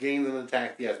 getting them to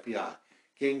attack the FBI,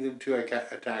 getting them to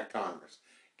attack Congress,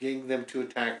 getting them to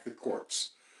attack the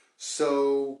courts.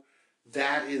 So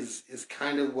that is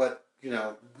kind of what,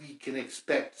 we can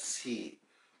expect to see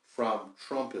from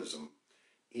Trumpism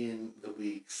in the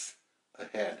weeks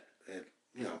ahead, and,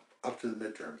 up to the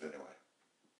midterms anyway.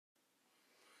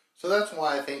 So that's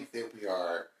why I think that we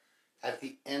are at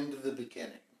the end of the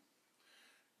beginning.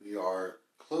 We are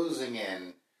closing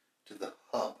in to the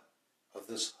hub of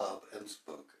this hub and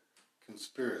spoke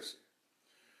conspiracy.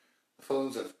 The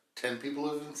phones of 10 people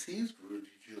have been seized: Rudy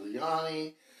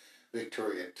Giuliani,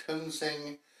 Victoria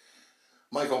Toensing,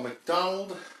 Michael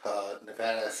McDonald,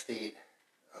 Nevada State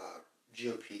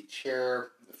GOP chair,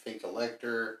 the fake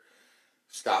elector,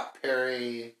 Scott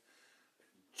Perry,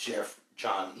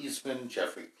 John Eastman,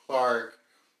 Jeffrey Clark,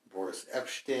 Boris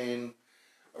Epshteyn,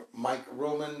 Mike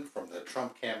Roman from the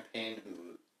Trump campaign,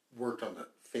 who worked on the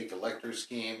fake elector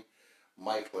scheme,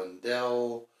 Mike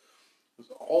Lindell.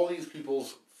 All these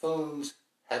people's phones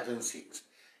have been seized.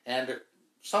 And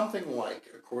something like,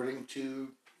 according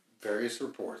to various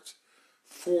reports,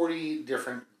 40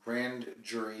 different grand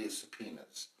jury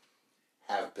subpoenas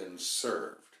have been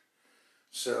served.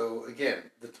 So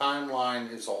again, the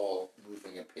timeline is all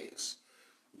moving apace.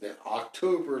 That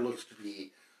October looks to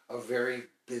be a very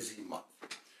busy month.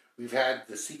 We've had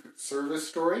the Secret Service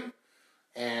story,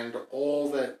 and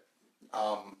all that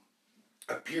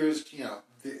appears,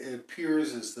 it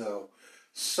appears as though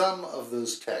some of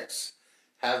those texts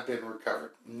have been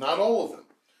recovered. Not all of them.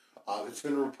 It's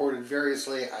been reported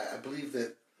variously. I believe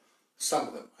that some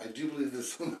of them, I do believe that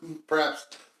some of them, perhaps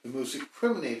the most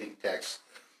incriminating texts,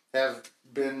 have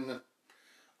been,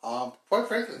 quite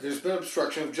frankly, there's been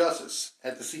obstruction of justice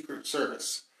at the Secret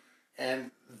Service.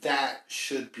 And that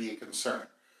should be a concern,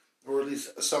 or at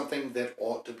least something that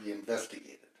ought to be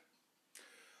investigated.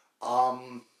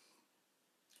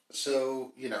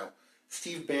 So,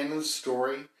 Steve Bannon's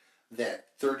story that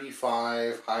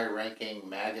 35 high-ranking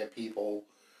MAGA people,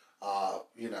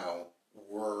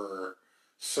 were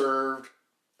served,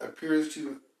 appears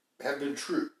to have been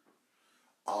true.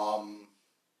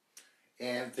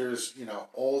 And there's,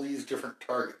 all these different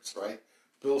targets, right?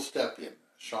 Bill Stepien,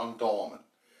 Sean Dahlman,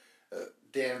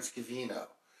 Dan Scavino,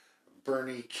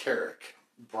 Bernie Carrick,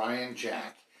 Brian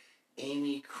Jack,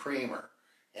 Amy Kramer,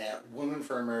 and Women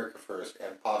for America First,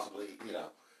 and possibly,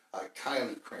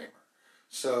 Kylie Kramer.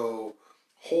 So,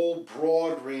 whole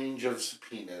broad range of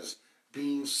subpoenas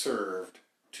being served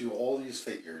to all these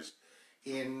figures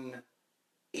in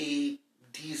a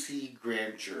D.C.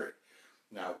 grand jury.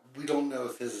 Now, we don't know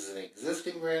if this is an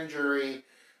existing grand jury.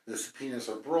 The subpoenas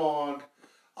are broad,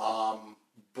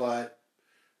 but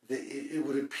it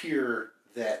would appear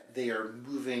that they are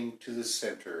moving to the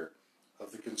center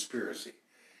of the conspiracy.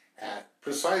 at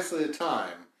precisely the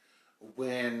time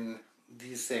when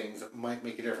these things might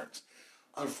make a difference.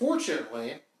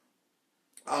 Unfortunately,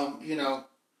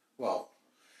 well,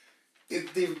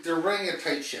 they're running a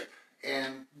tight ship,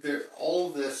 and all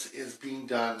of this is being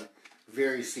done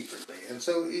very secretly, and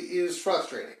so it is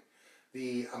frustrating,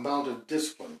 the amount of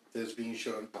discipline that's being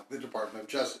shown by the Department of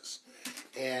Justice.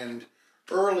 And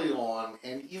early on,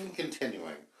 and even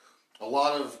continuing, a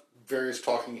lot of various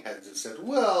talking heads have said,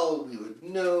 well, we would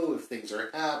know if things are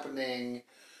happening.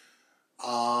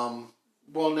 Well,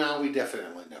 now we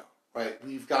definitely know, right?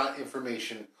 We've got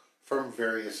information from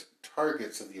various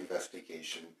targets of the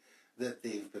investigation that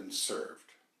they've been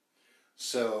served.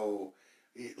 So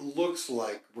it looks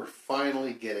like we're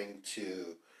finally getting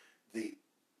to the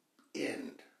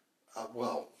end.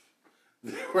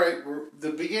 Right? We're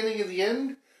the beginning of the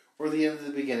end, or the end of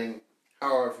the beginning,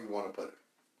 however you want to put it.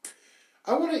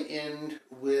 I want to end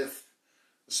with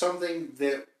something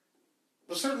that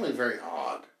was certainly very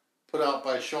odd, put out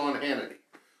by Sean Hannity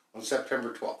on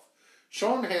September 12th.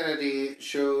 Sean Hannity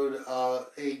showed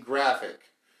a graphic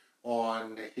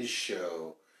on his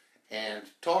show and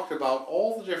talked about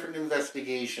all the different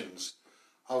investigations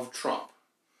of Trump.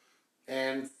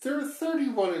 And there are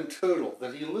 31 in total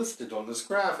that he listed on this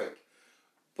graphic.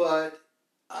 But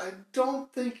I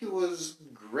don't think it was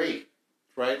great,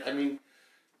 right? I mean,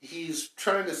 he's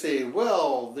trying to say,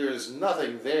 well, there's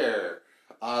nothing there.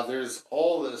 There's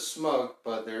all this smoke,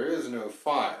 but there is no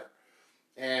fire.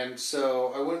 And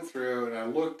so I went through and I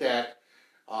looked at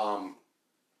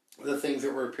the things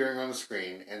that were appearing on the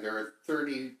screen, and there are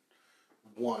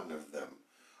 31 of them.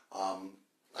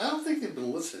 I don't think they've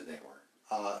been listed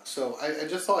anywhere. So I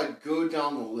just thought I'd go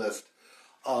down the list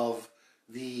of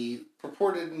the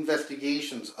purported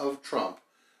investigations of Trump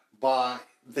by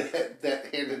that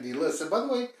Hannity list. And by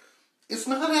the way, it's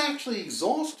not actually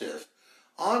exhaustive.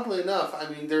 Oddly enough, I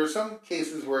mean, there are some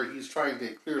cases where he's trying to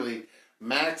clearly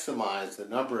maximize the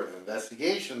number of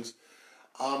investigations,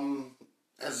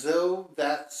 as though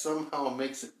that somehow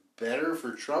makes it better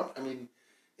for Trump. I mean,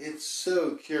 it's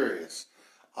so curious.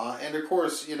 And of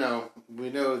course, we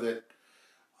know that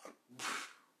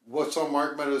what's on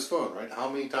Mark Meadows' phone, right? How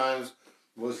many times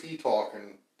was he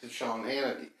talking to Sean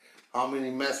Hannity? How many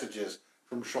messages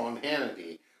from Sean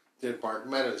Hannity did Mark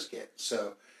Meadows get?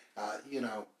 So,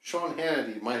 Sean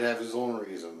Hannity might have his own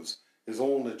reasons, his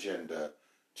own agenda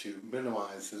to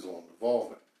minimize his own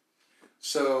involvement.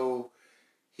 So,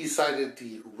 he cited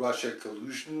the Russia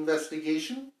collusion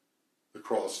investigation, the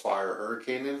Crossfire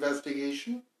Hurricane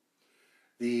investigation,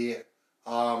 the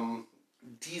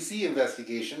D.C.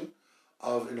 investigation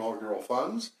of inaugural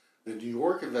funds, the New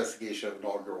York investigation of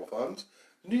inaugural funds,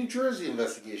 the New Jersey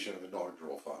investigation of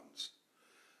inaugural funds.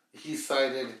 He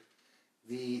cited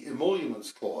the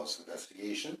Emoluments Clause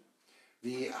investigation,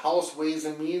 the House Ways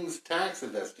and Means tax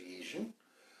investigation,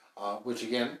 which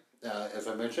again, as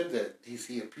I mentioned, the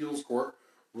D.C. Appeals Court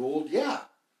ruled, yeah,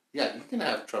 you can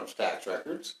have Trump's tax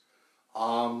records.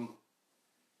 The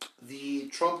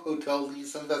Trump hotel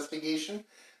lease investigation,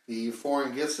 the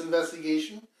foreign gifts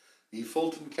investigation, the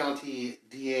Fulton County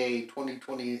DA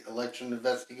 2020 election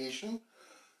investigation,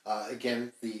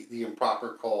 again, the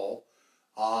improper call,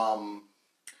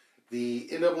 the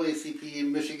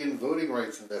NAACP Michigan voting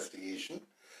rights investigation,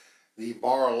 the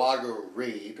Mar-a-Lago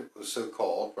raid, was so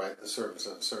called, right, the service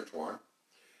of a search warrant,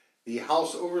 the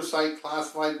House Oversight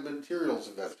Classified Materials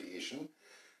investigation,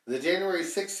 the January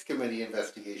 6th Committee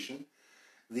investigation,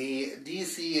 the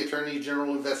D.C. Attorney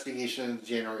General investigation into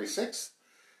January 6th,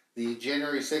 the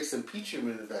January 6th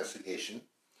impeachment investigation,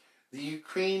 the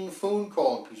Ukraine phone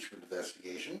call impeachment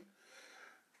investigation,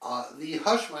 the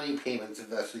hush money payments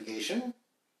investigation,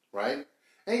 right?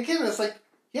 And again, it's like,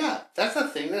 yeah, that's a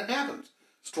thing that happens.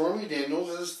 Stormy Daniels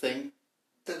is a thing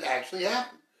that actually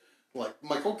happened. Like,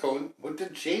 Michael Cohen went to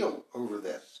jail over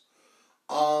this.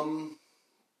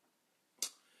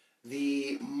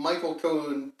 The Michael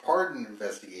Cohen pardon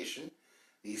investigation,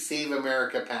 the Save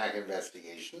America PAC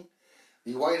investigation,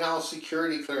 the White House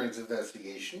security clearance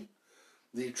investigation,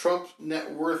 the Trump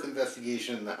net worth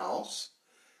investigation in the House,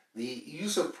 the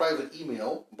use of private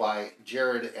email by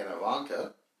Jared and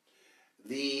Ivanka,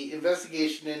 the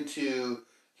investigation into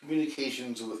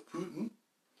communications with Putin,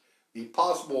 the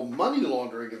possible money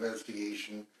laundering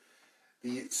investigation,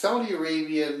 the Saudi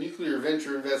Arabia nuclear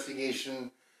venture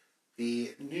investigation,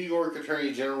 the New York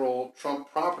Attorney General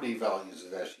Trump property values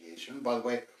investigation. By the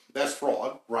way, that's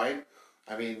fraud, right?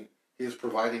 I mean, he's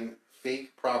providing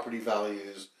fake property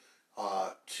values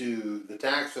to the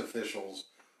tax officials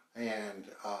and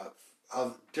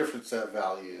a different set of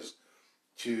values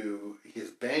to his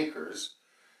bankers.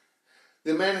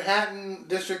 The Manhattan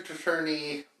District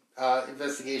Attorney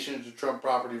investigation into Trump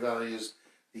property values,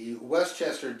 the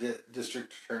Westchester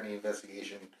District Attorney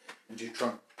investigation into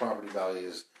Trump property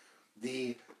values,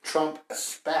 the Trump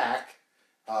SPAC,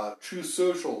 True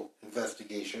Social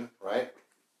investigation, right?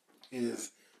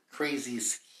 His crazy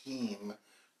scheme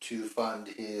to fund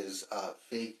his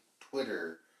fake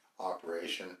Twitter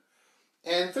operation.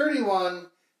 And 31,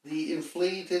 the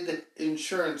inflated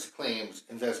insurance claims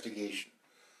investigation.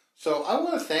 So I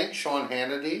want to thank Sean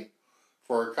Hannity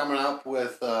for coming up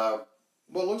with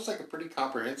what looks like a pretty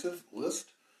comprehensive list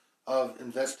of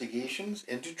investigations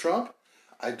into Trump.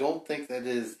 I don't think that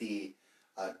is the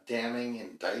damning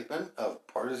indictment of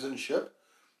partisanship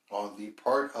on the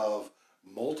part of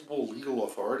multiple legal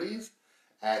authorities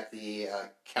at the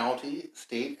county,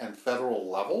 state, and federal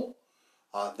level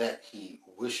that he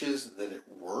wishes that it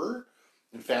were.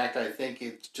 In fact, I think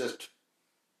it's just,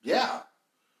 yeah,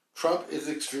 Trump is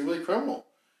extremely criminal.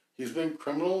 He's been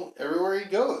criminal everywhere he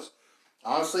goes.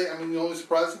 Honestly, I mean, the only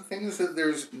surprising thing is that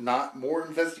there's not more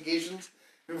investigations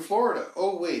in Florida.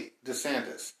 Oh, wait,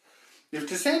 DeSantis. If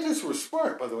DeSantis were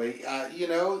smart, by the way,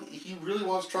 he really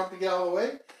wants Trump to get out of the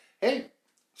way. Hey,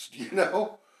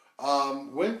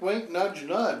 wink, wink, nudge,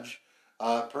 nudge.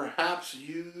 Perhaps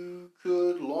you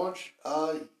could launch,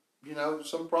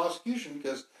 some prosecution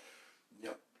because,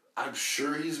 I'm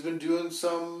sure he's been doing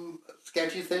some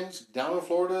sketchy things down in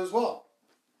Florida as well.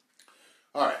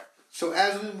 All right. So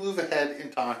as we move ahead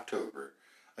into October,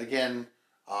 again,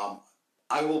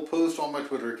 I will post on my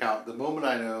Twitter account the moment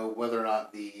I know whether or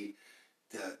not the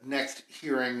next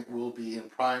hearing will be in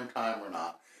prime time or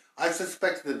not. I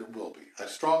suspect that it will be. I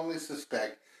strongly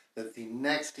suspect that the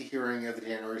next hearing of the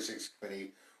January 6th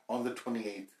committee on the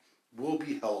 28th will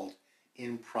be held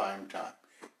in prime time.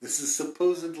 This is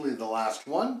supposedly the last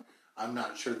one. I'm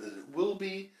not sure that it will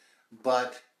be,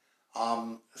 but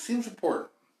it seems important.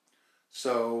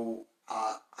 So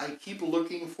I keep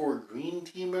looking for green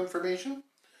team information.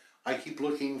 I keep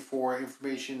looking for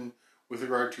information with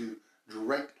regard to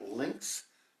direct links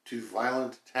to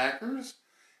violent attackers,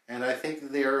 and I think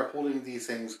that they are holding these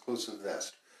things close to the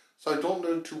vest. So I don't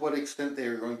know to what extent they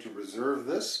are going to reserve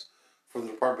this for the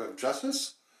Department of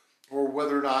Justice, or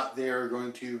whether or not they are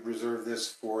going to reserve this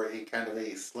for a kind of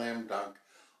a slam dunk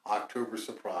October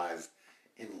surprise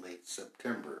in late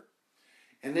September.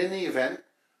 And in the event,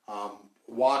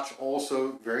 watch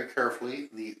also very carefully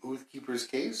the Oath Keepers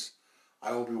case.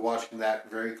 I will be watching that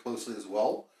very closely as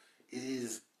well. It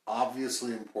is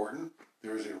obviously important.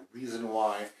 There is a reason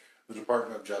why the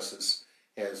Department of Justice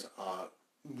has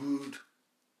moved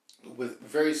with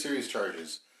very serious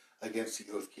charges against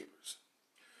the Oath Keepers.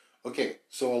 Okay,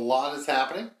 so a lot is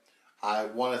happening. I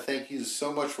want to thank you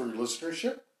so much for your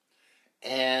listenership,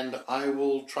 and I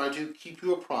will try to keep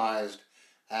you apprised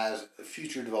as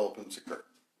future developments occur.